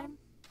one for a while. time?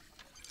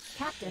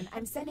 Captain,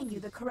 I'm sending you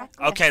the correct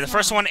Okay, the list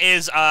first now. one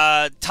is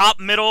top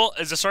middle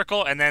is a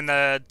circle, and then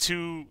the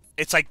two.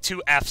 It's like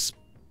two Fs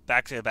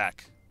back to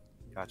back.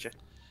 Gotcha.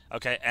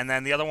 Okay, and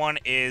then the other one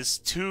is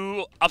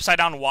two upside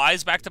down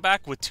Ys back to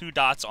back with two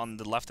dots on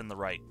the left and the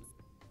right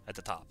at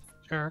the top.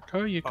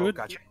 Jericho, you Oh, good?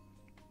 gotcha.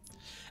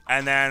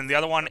 And then the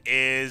other one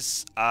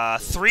is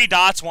three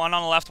dots, one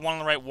on the left, one on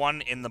the right,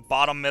 one in the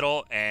bottom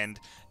middle, and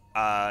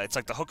it's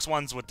like the hooks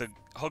ones with the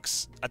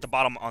hooks at the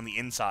bottom on the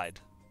inside.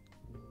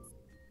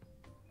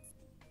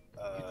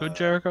 You good,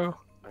 Jericho?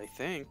 I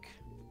think.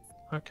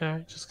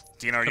 Okay, just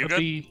Dino, are you gotta good?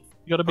 be...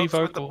 You gotta be Hooks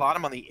with the vocal.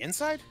 bottom on the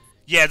inside?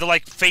 Yeah, they're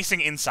like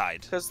facing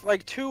inside. Because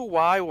like two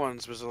Y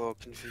ones was a little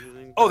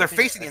confusing. Oh, but I they're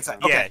think facing I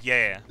inside. found it. Yeah,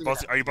 Okay. yeah.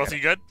 Both, are you both of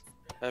you good?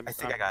 I'm I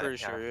think I got it,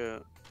 pretty yeah. sure, yeah.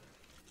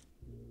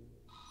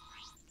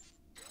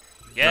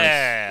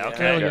 Yeah. Nice.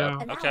 Okay. There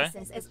we go. Okay.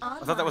 I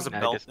thought that was a I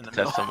belt guess in the test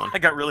middle. someone. I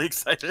got really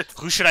excited.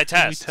 Who should I We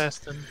test?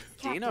 test him.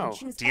 Dino.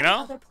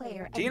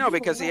 Dino,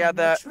 because he had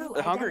that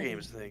the Hunger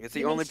Games thing. It's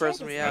the only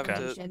person we have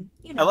to.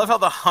 I love how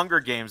the Hunger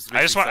Games.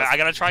 I just want. I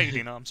gotta try you,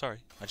 Dino. I'm sorry.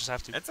 I just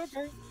have to. It's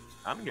okay.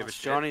 I don't give a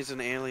shit. Johnny's an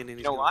alien. And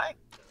You know why?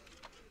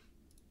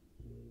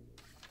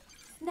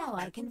 Now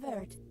I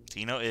convert.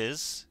 Dino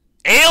is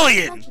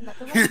alien. You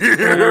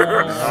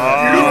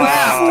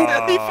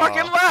laughed. He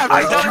fucking laughed.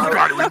 I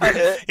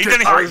didn't. He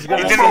didn't.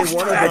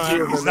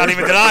 He's not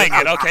even denying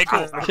it. Okay,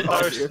 cool.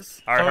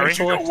 All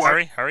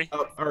right, hurry.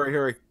 Oh,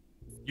 hurry.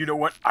 You know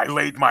what? I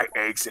laid my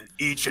eggs in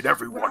each and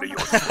every one of your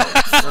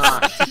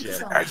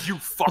throats. As you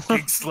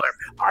fucking slept,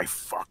 I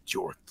fucked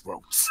your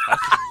throats.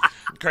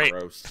 Great.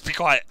 Be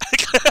quiet.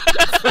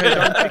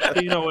 Don't pick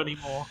Dino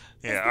anymore.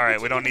 Yeah,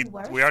 alright, we don't need.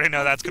 We already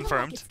know that's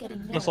confirmed.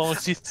 As long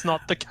as he's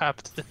not the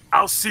captain.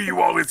 I'll see you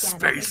all in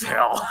space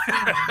hell.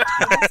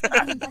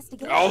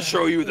 I'll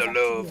show you the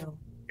love.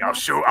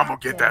 I'm gonna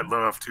get that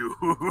love too.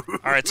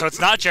 Alright, so it's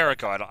not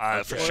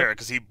Jericho for sure,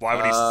 because why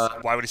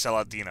would he sell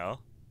out Dino?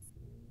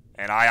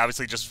 And I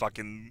obviously just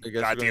fucking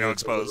got Dino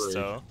exposed,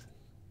 so.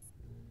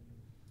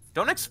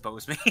 Don't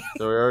expose me.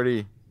 So we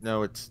already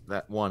know it's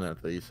that one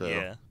at least. So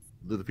yeah.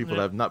 The people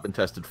that have not been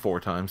tested 4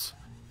 times.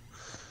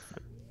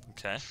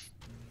 Okay.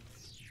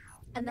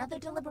 Another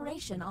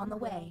deliberation on the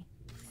way.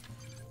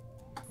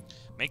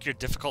 Make your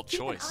difficult Keep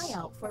choice. an eye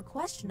out for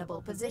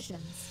questionable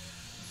positions.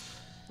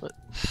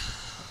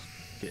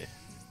 Okay.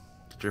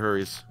 Get your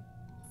hurries.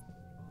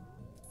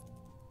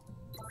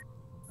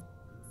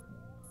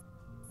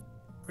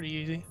 Pretty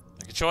easy.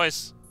 Make a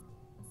choice.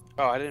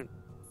 Oh, I didn't.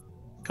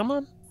 Come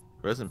on.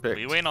 Present What pick.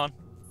 are you waiting on?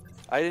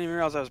 I didn't even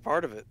realize I was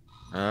part of it.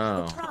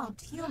 Oh.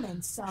 Prompt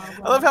humans saw.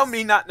 I love how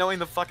me not knowing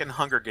the fucking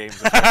Hunger Games.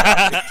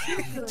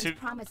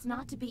 Promise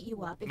not to beat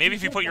you up. Maybe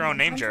if you give put your them own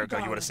name, $100, Jericho,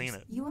 you would have seen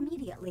it. You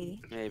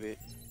immediately. Maybe.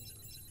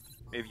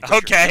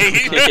 Okay.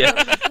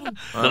 Yeah.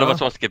 None of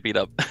us wants to get beat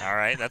up. All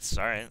right, that's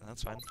fine.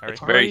 Hurry.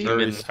 It's very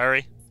human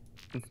Hurry.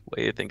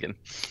 way of thinking.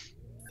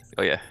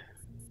 Oh yeah.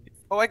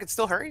 Oh, I could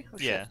still hurry? Oh,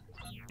 yeah.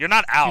 You're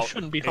not out. You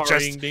shouldn't be It's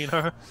hurrying, just...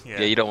 Dino.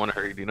 Yeah, you don't want to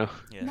hurry, Dino.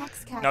 Yeah.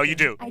 No, you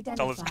do.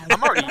 Tell us.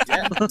 I'm already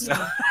dead.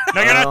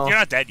 No, you're not. You're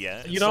not dead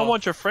yet. You don't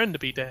want your friend to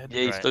be dead.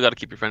 Yeah, you still got to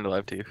keep your friend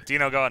alive too.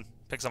 Dino, go on.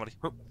 Pick somebody.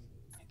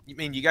 You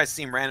mean you guys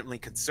seem randomly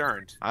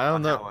concerned? I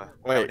don't know. How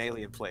Wait. an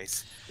alien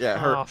plays. Yeah,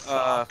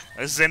 her.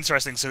 This is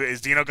interesting. So,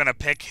 is Dino gonna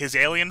pick his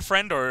alien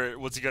friend, or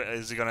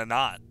is he gonna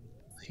not?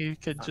 He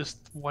could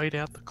just wait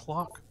out the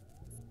clock.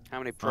 How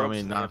many probes?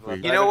 I mean, not for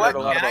You know what?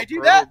 Can I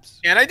do that?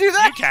 Can I do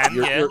that? You can.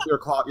 Yeah. Your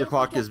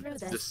clock is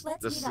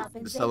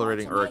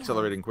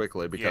accelerating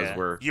quickly because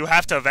we're. You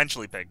have to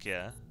eventually pick.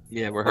 Yeah.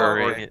 Yeah, we're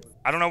hurrying it.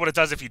 I don't know what it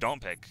does if you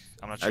don't pick.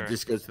 I'm not sure. It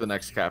just goes to the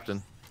next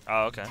captain.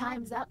 Oh, okay.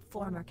 Time's up,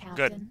 former captain.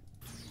 Good.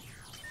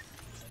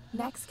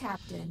 Next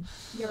captain,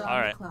 you're All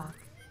on right.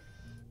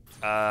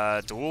 the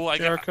clock. Duel.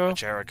 Jericho?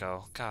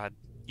 Jericho. God,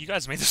 you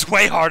guys made this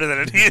way harder than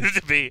it needed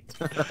to be.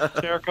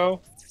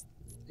 Jericho.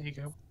 There you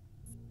go.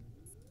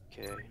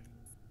 Okay.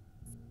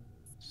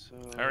 So.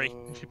 Hurry.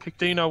 If you pick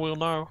Dino, we'll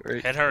know.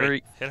 Hit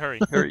hurry. Hit hurry.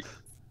 Hurry.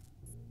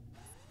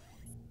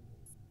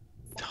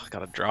 Oh,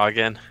 gotta draw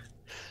again.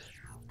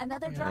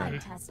 Another drawing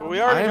test. Well,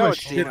 we already know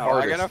it's Dino.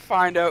 I gotta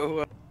find out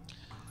who.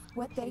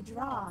 What they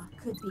draw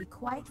could be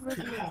quite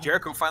revealing.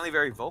 Jericho finally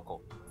very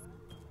vocal.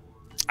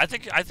 I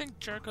think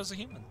Jericho's a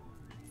human.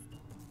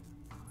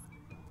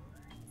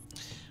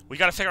 We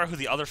gotta figure out who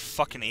the other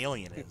fucking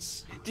alien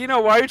is.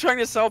 Dino, why are you trying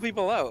to sell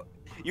people out?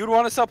 You'd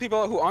want to sell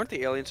people out who aren't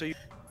the alien, so you.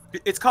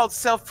 It's called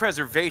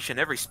self-preservation.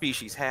 Every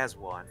species has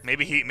one.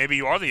 Maybe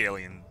you are the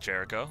alien,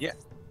 Jericho. Yeah.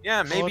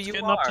 Yeah, maybe it's you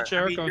getting are. up to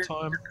Jericho you're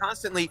time.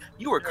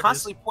 You were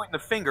constantly pointing the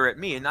finger at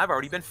me, and I've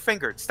already been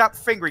fingered. Stop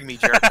fingering me,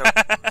 Jericho.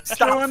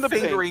 Stop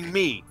fingering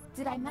me.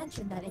 Did I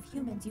mention that if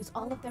humans use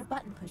all of their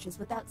button pushes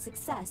without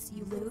success,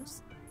 you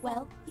lose?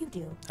 Well, you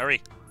do.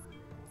 Hurry.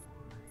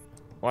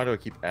 Why do I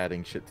keep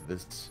adding shit to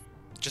this?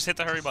 Just hit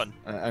the hurry button.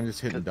 I'm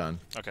just hitting done.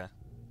 Okay.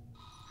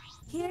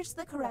 Here's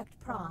the correct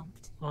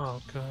prompt.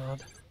 Oh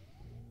god.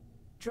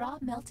 Draw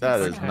melting That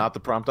is snow. not the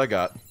prompt I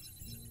got.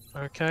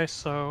 Okay,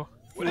 so.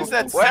 What is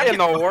that? What in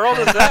the world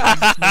is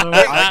that?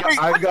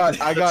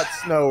 I got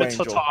snow It's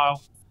angel. a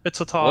tile. It's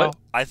a tile. What?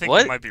 I think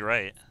What? you might be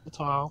right. A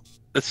tile.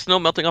 It's snow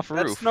melting off a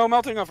That's roof. snow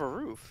melting off a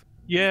roof.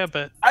 Yeah,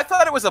 but I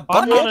thought it was a I'm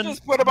bucket. on-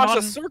 Just put a bunch I'm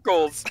of on-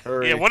 circles.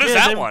 Hurry. Yeah, what is Yeah,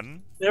 that they-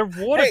 one? they're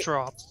water Hey.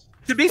 drops.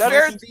 To be That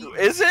fair,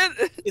 is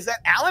it? is that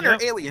Alan or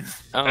Alien?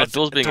 I don't know. That's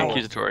Duel's being Duel.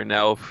 accusatory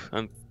now.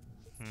 I'm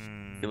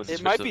feeling It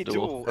suspicious might of be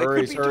Duel. Duel. It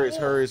could be Duel.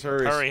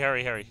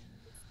 Hurry.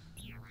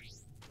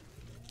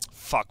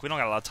 Fuck, we don't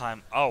got a lot of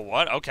time. Oh,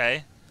 what?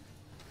 Okay.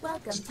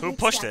 Welcome to Who the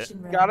pushed it?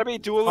 extraction room. Gotta be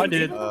Duel. I and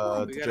did.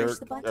 Dino.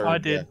 I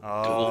did.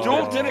 Oh.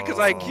 Duel did it because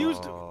I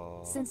accused him.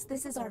 Since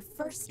this is our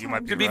first You time,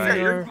 might be To be right. fair,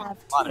 you're have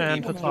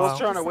And 2 minutes Duel's Patal.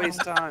 trying to waste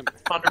time.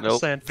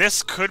 100%.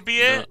 This could be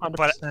it, but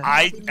 100%.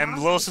 I am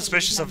a little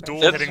suspicious of Duel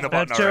It's- hitting the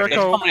button already.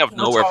 Jericho. It's coming out of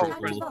nowhere That's for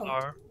all.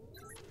 Rizzo.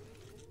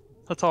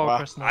 Patal Wow.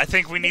 person. I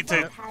think we need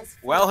to.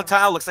 Well,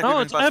 Hatile looks like No,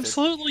 we've it's been busted.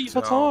 absolutely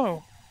So-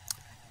 Patal.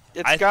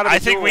 I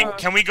think we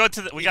can we go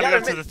to the we gotta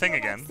go to the thing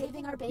again.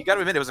 You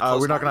gotta admit it was a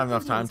close we're not one. gonna have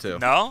enough time to.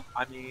 No?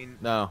 I mean,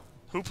 no.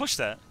 Who pushed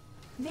that?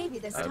 Maybe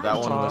this that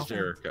one was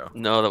Jericho.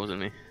 No, that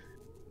wasn't me.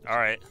 All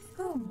right.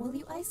 Whom will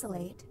you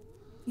isolate?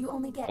 You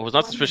only get I was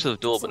not suspicious of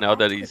Duel, but now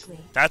that he's...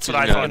 That's what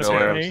I thought too.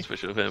 I'm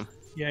suspicious of him.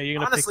 Yeah, you're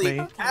gonna honestly,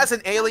 pick me. as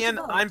an alien,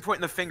 I'm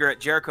pointing the finger at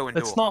Jericho and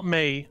Duel. It's not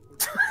me.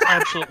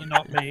 Absolutely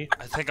not me.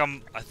 I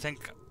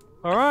think.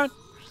 All right.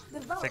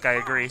 I think I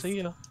agree.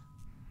 See ya.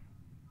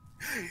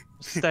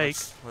 Steak.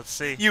 Let's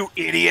see. You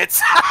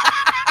idiots!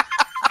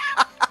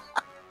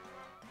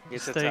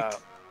 It's a Steak.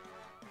 tile.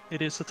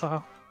 It is a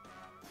tile.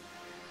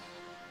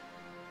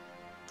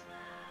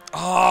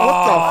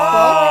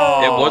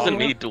 Oh! It wasn't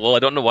me, Duel. I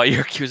don't know why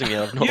you're accusing me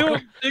of.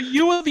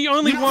 You were the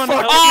only one.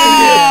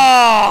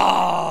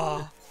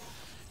 Oh!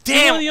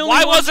 Damn!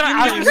 Why wasn't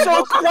I? You're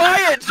so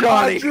quiet,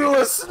 Johnny. He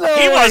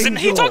wasn't.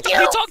 He talked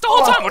the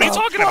whole time. What are you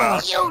talking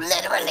about? You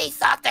literally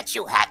thought that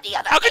you had the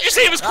other. How could you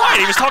say he was quiet?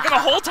 He was talking the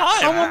whole time.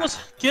 Someone was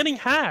getting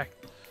hacked.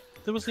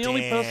 There was the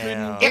only person who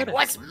didn't get it. It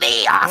was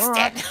me,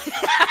 Austin.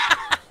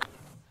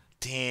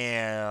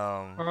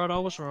 Damn. All right, I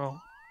was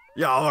wrong.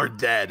 Y'all are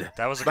dead.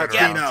 That was a but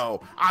good round.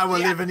 Kino, I will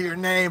live in your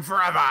name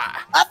forever.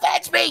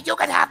 Avenge me. You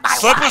can have my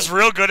Slip wife. was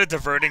real good at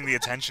diverting the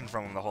attention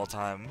from him the whole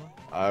time.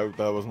 That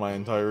was my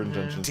entire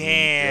intention.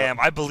 Damn,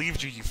 I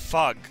believed you, you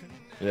fuck.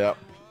 Yep.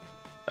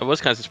 I was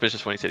kind of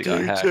suspicious when he said he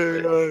got hacked.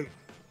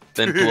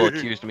 Then Duel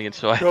accused me, and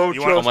so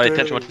all my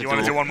attention went to You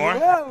want to do one more?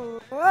 No,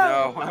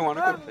 I want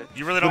to go.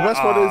 You really The don't. best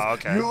part is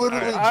Okay. you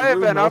literally I have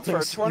drew been up melting,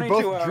 for 22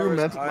 you both drew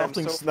hours. I am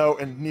melting so- snow,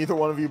 and neither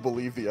one of you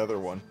believed the other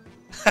one.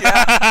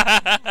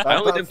 I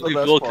only didn't That's the believe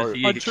best Duel because part.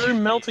 he... I drew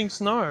melting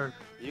snow,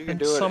 You can and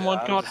do it. someone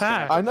I'm got just gonna-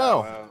 hacked. I know.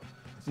 Wow.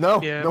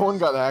 No, Yeah. no one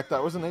got hacked.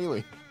 That was an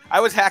alien. I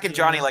was hacking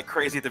Johnny like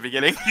crazy at the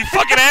beginning. You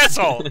fucking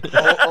asshole!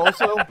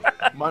 Also,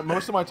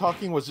 most of my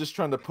talking was just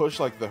trying to push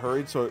like the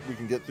hurried so we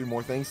can get through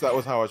more things. That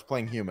was how I was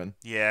playing human.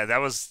 Yeah, that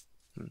was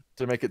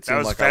To make it seem that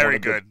was like I very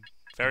wanted to- good.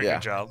 Very Yeah.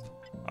 good job.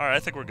 All right, I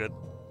think we're good.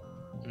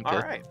 Okay.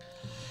 All right.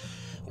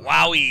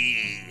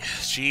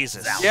 Wowie,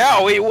 Jesus.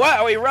 Yeah, we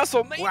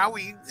wrestled me.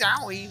 Wowie,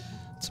 zowie.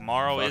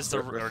 Tomorrow Fuck, is the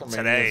or WrestleMania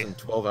today. is in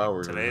 12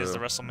 hours. Today is the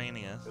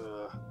WrestleMania.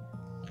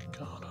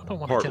 God, I don't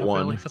want Part to get up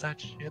one. early for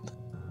that shit.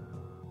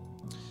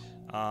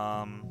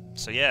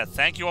 So yeah,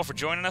 thank you all for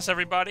joining us,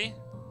 everybody.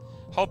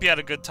 Hope you had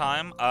a good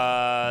time.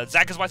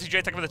 Zach is Y2J.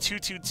 Thank you for the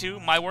 222.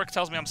 My work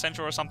tells me I'm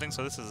central or something,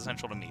 so this is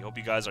essential to me. Hope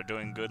you guys are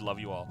doing good. Love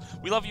you all.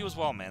 We love you as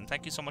well, man.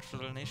 Thank you so much for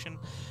the donation.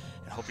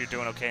 And hope you're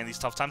doing okay in these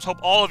tough times. Hope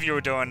all of you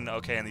are doing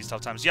okay in these tough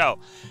times. Yo,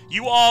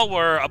 you all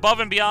were above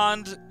and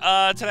beyond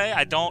today.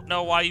 I don't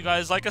know why you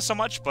guys like us so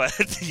much, but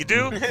you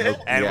do.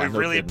 And we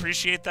really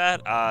appreciate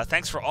that.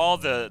 Thanks for all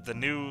the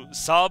new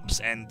subs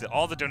and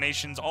all the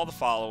donations, all the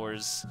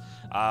followers.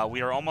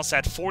 We are almost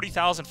at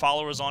 40,000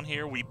 followers on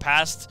here. We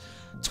passed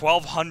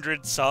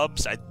 1,200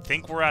 subs. I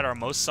think we're at our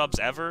most subs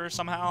ever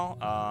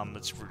somehow.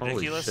 It's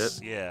ridiculous. Holy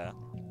shit. Yeah.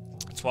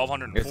 I guess that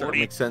 1,240.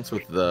 makes sense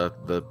with the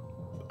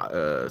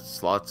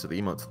slots,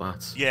 the emote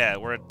slots. Yeah,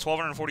 we're at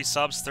 1,240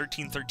 subs,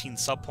 13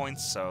 sub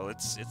points, so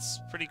it's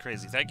pretty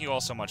crazy. Thank you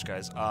all so much,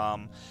 guys.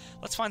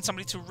 Let's find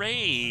somebody to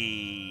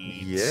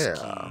raid. Yeah.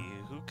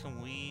 Who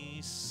can we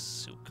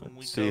See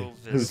go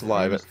visit? who's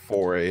live at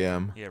 4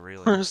 a.m. Yeah,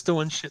 really. Who's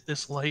doing shit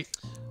this late?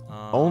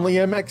 Only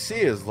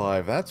MXC is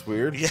live. That's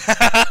weird. Yeah.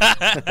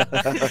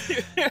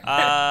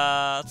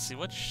 Let's see,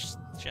 what's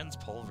Jen's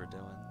Pulver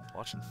doing?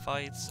 Watching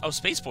fights. Oh,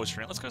 Space Boy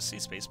stream. Let's go see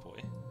Space Boy.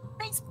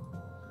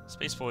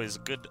 Space Boy is a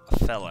good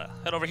fella.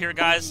 Head over here,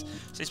 guys.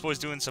 Space Boy's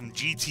doing some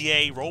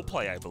GTA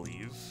roleplay, I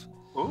believe.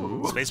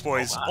 Ooh. Space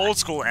Boy's old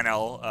school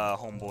NL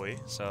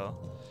homeboy. So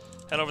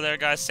head over there,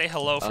 guys. Say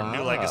hello from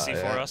New Legacy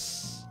for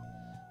us.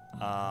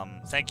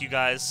 Thank you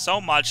guys so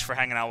much for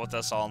hanging out with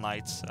us all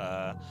night.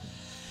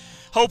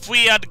 Hope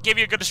we gave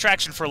you a good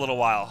distraction for a little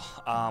while.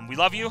 We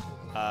love you.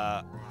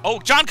 Oh,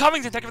 John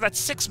Covington, thank you for that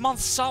 6-month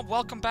sub.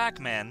 Welcome back,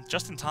 man.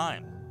 Just in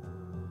time.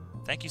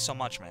 Thank you so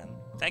much, man.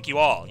 Thank you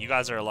all. You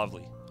guys are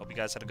lovely. Hope you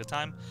guys had a good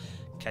time.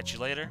 Catch you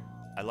later.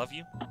 I love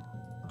you.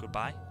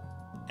 Goodbye.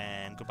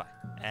 And goodbye.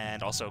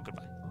 And also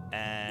goodbye.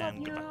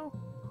 And goodbye.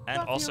 And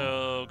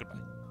also goodbye.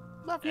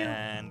 Love you.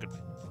 And goodbye.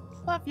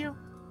 Love you.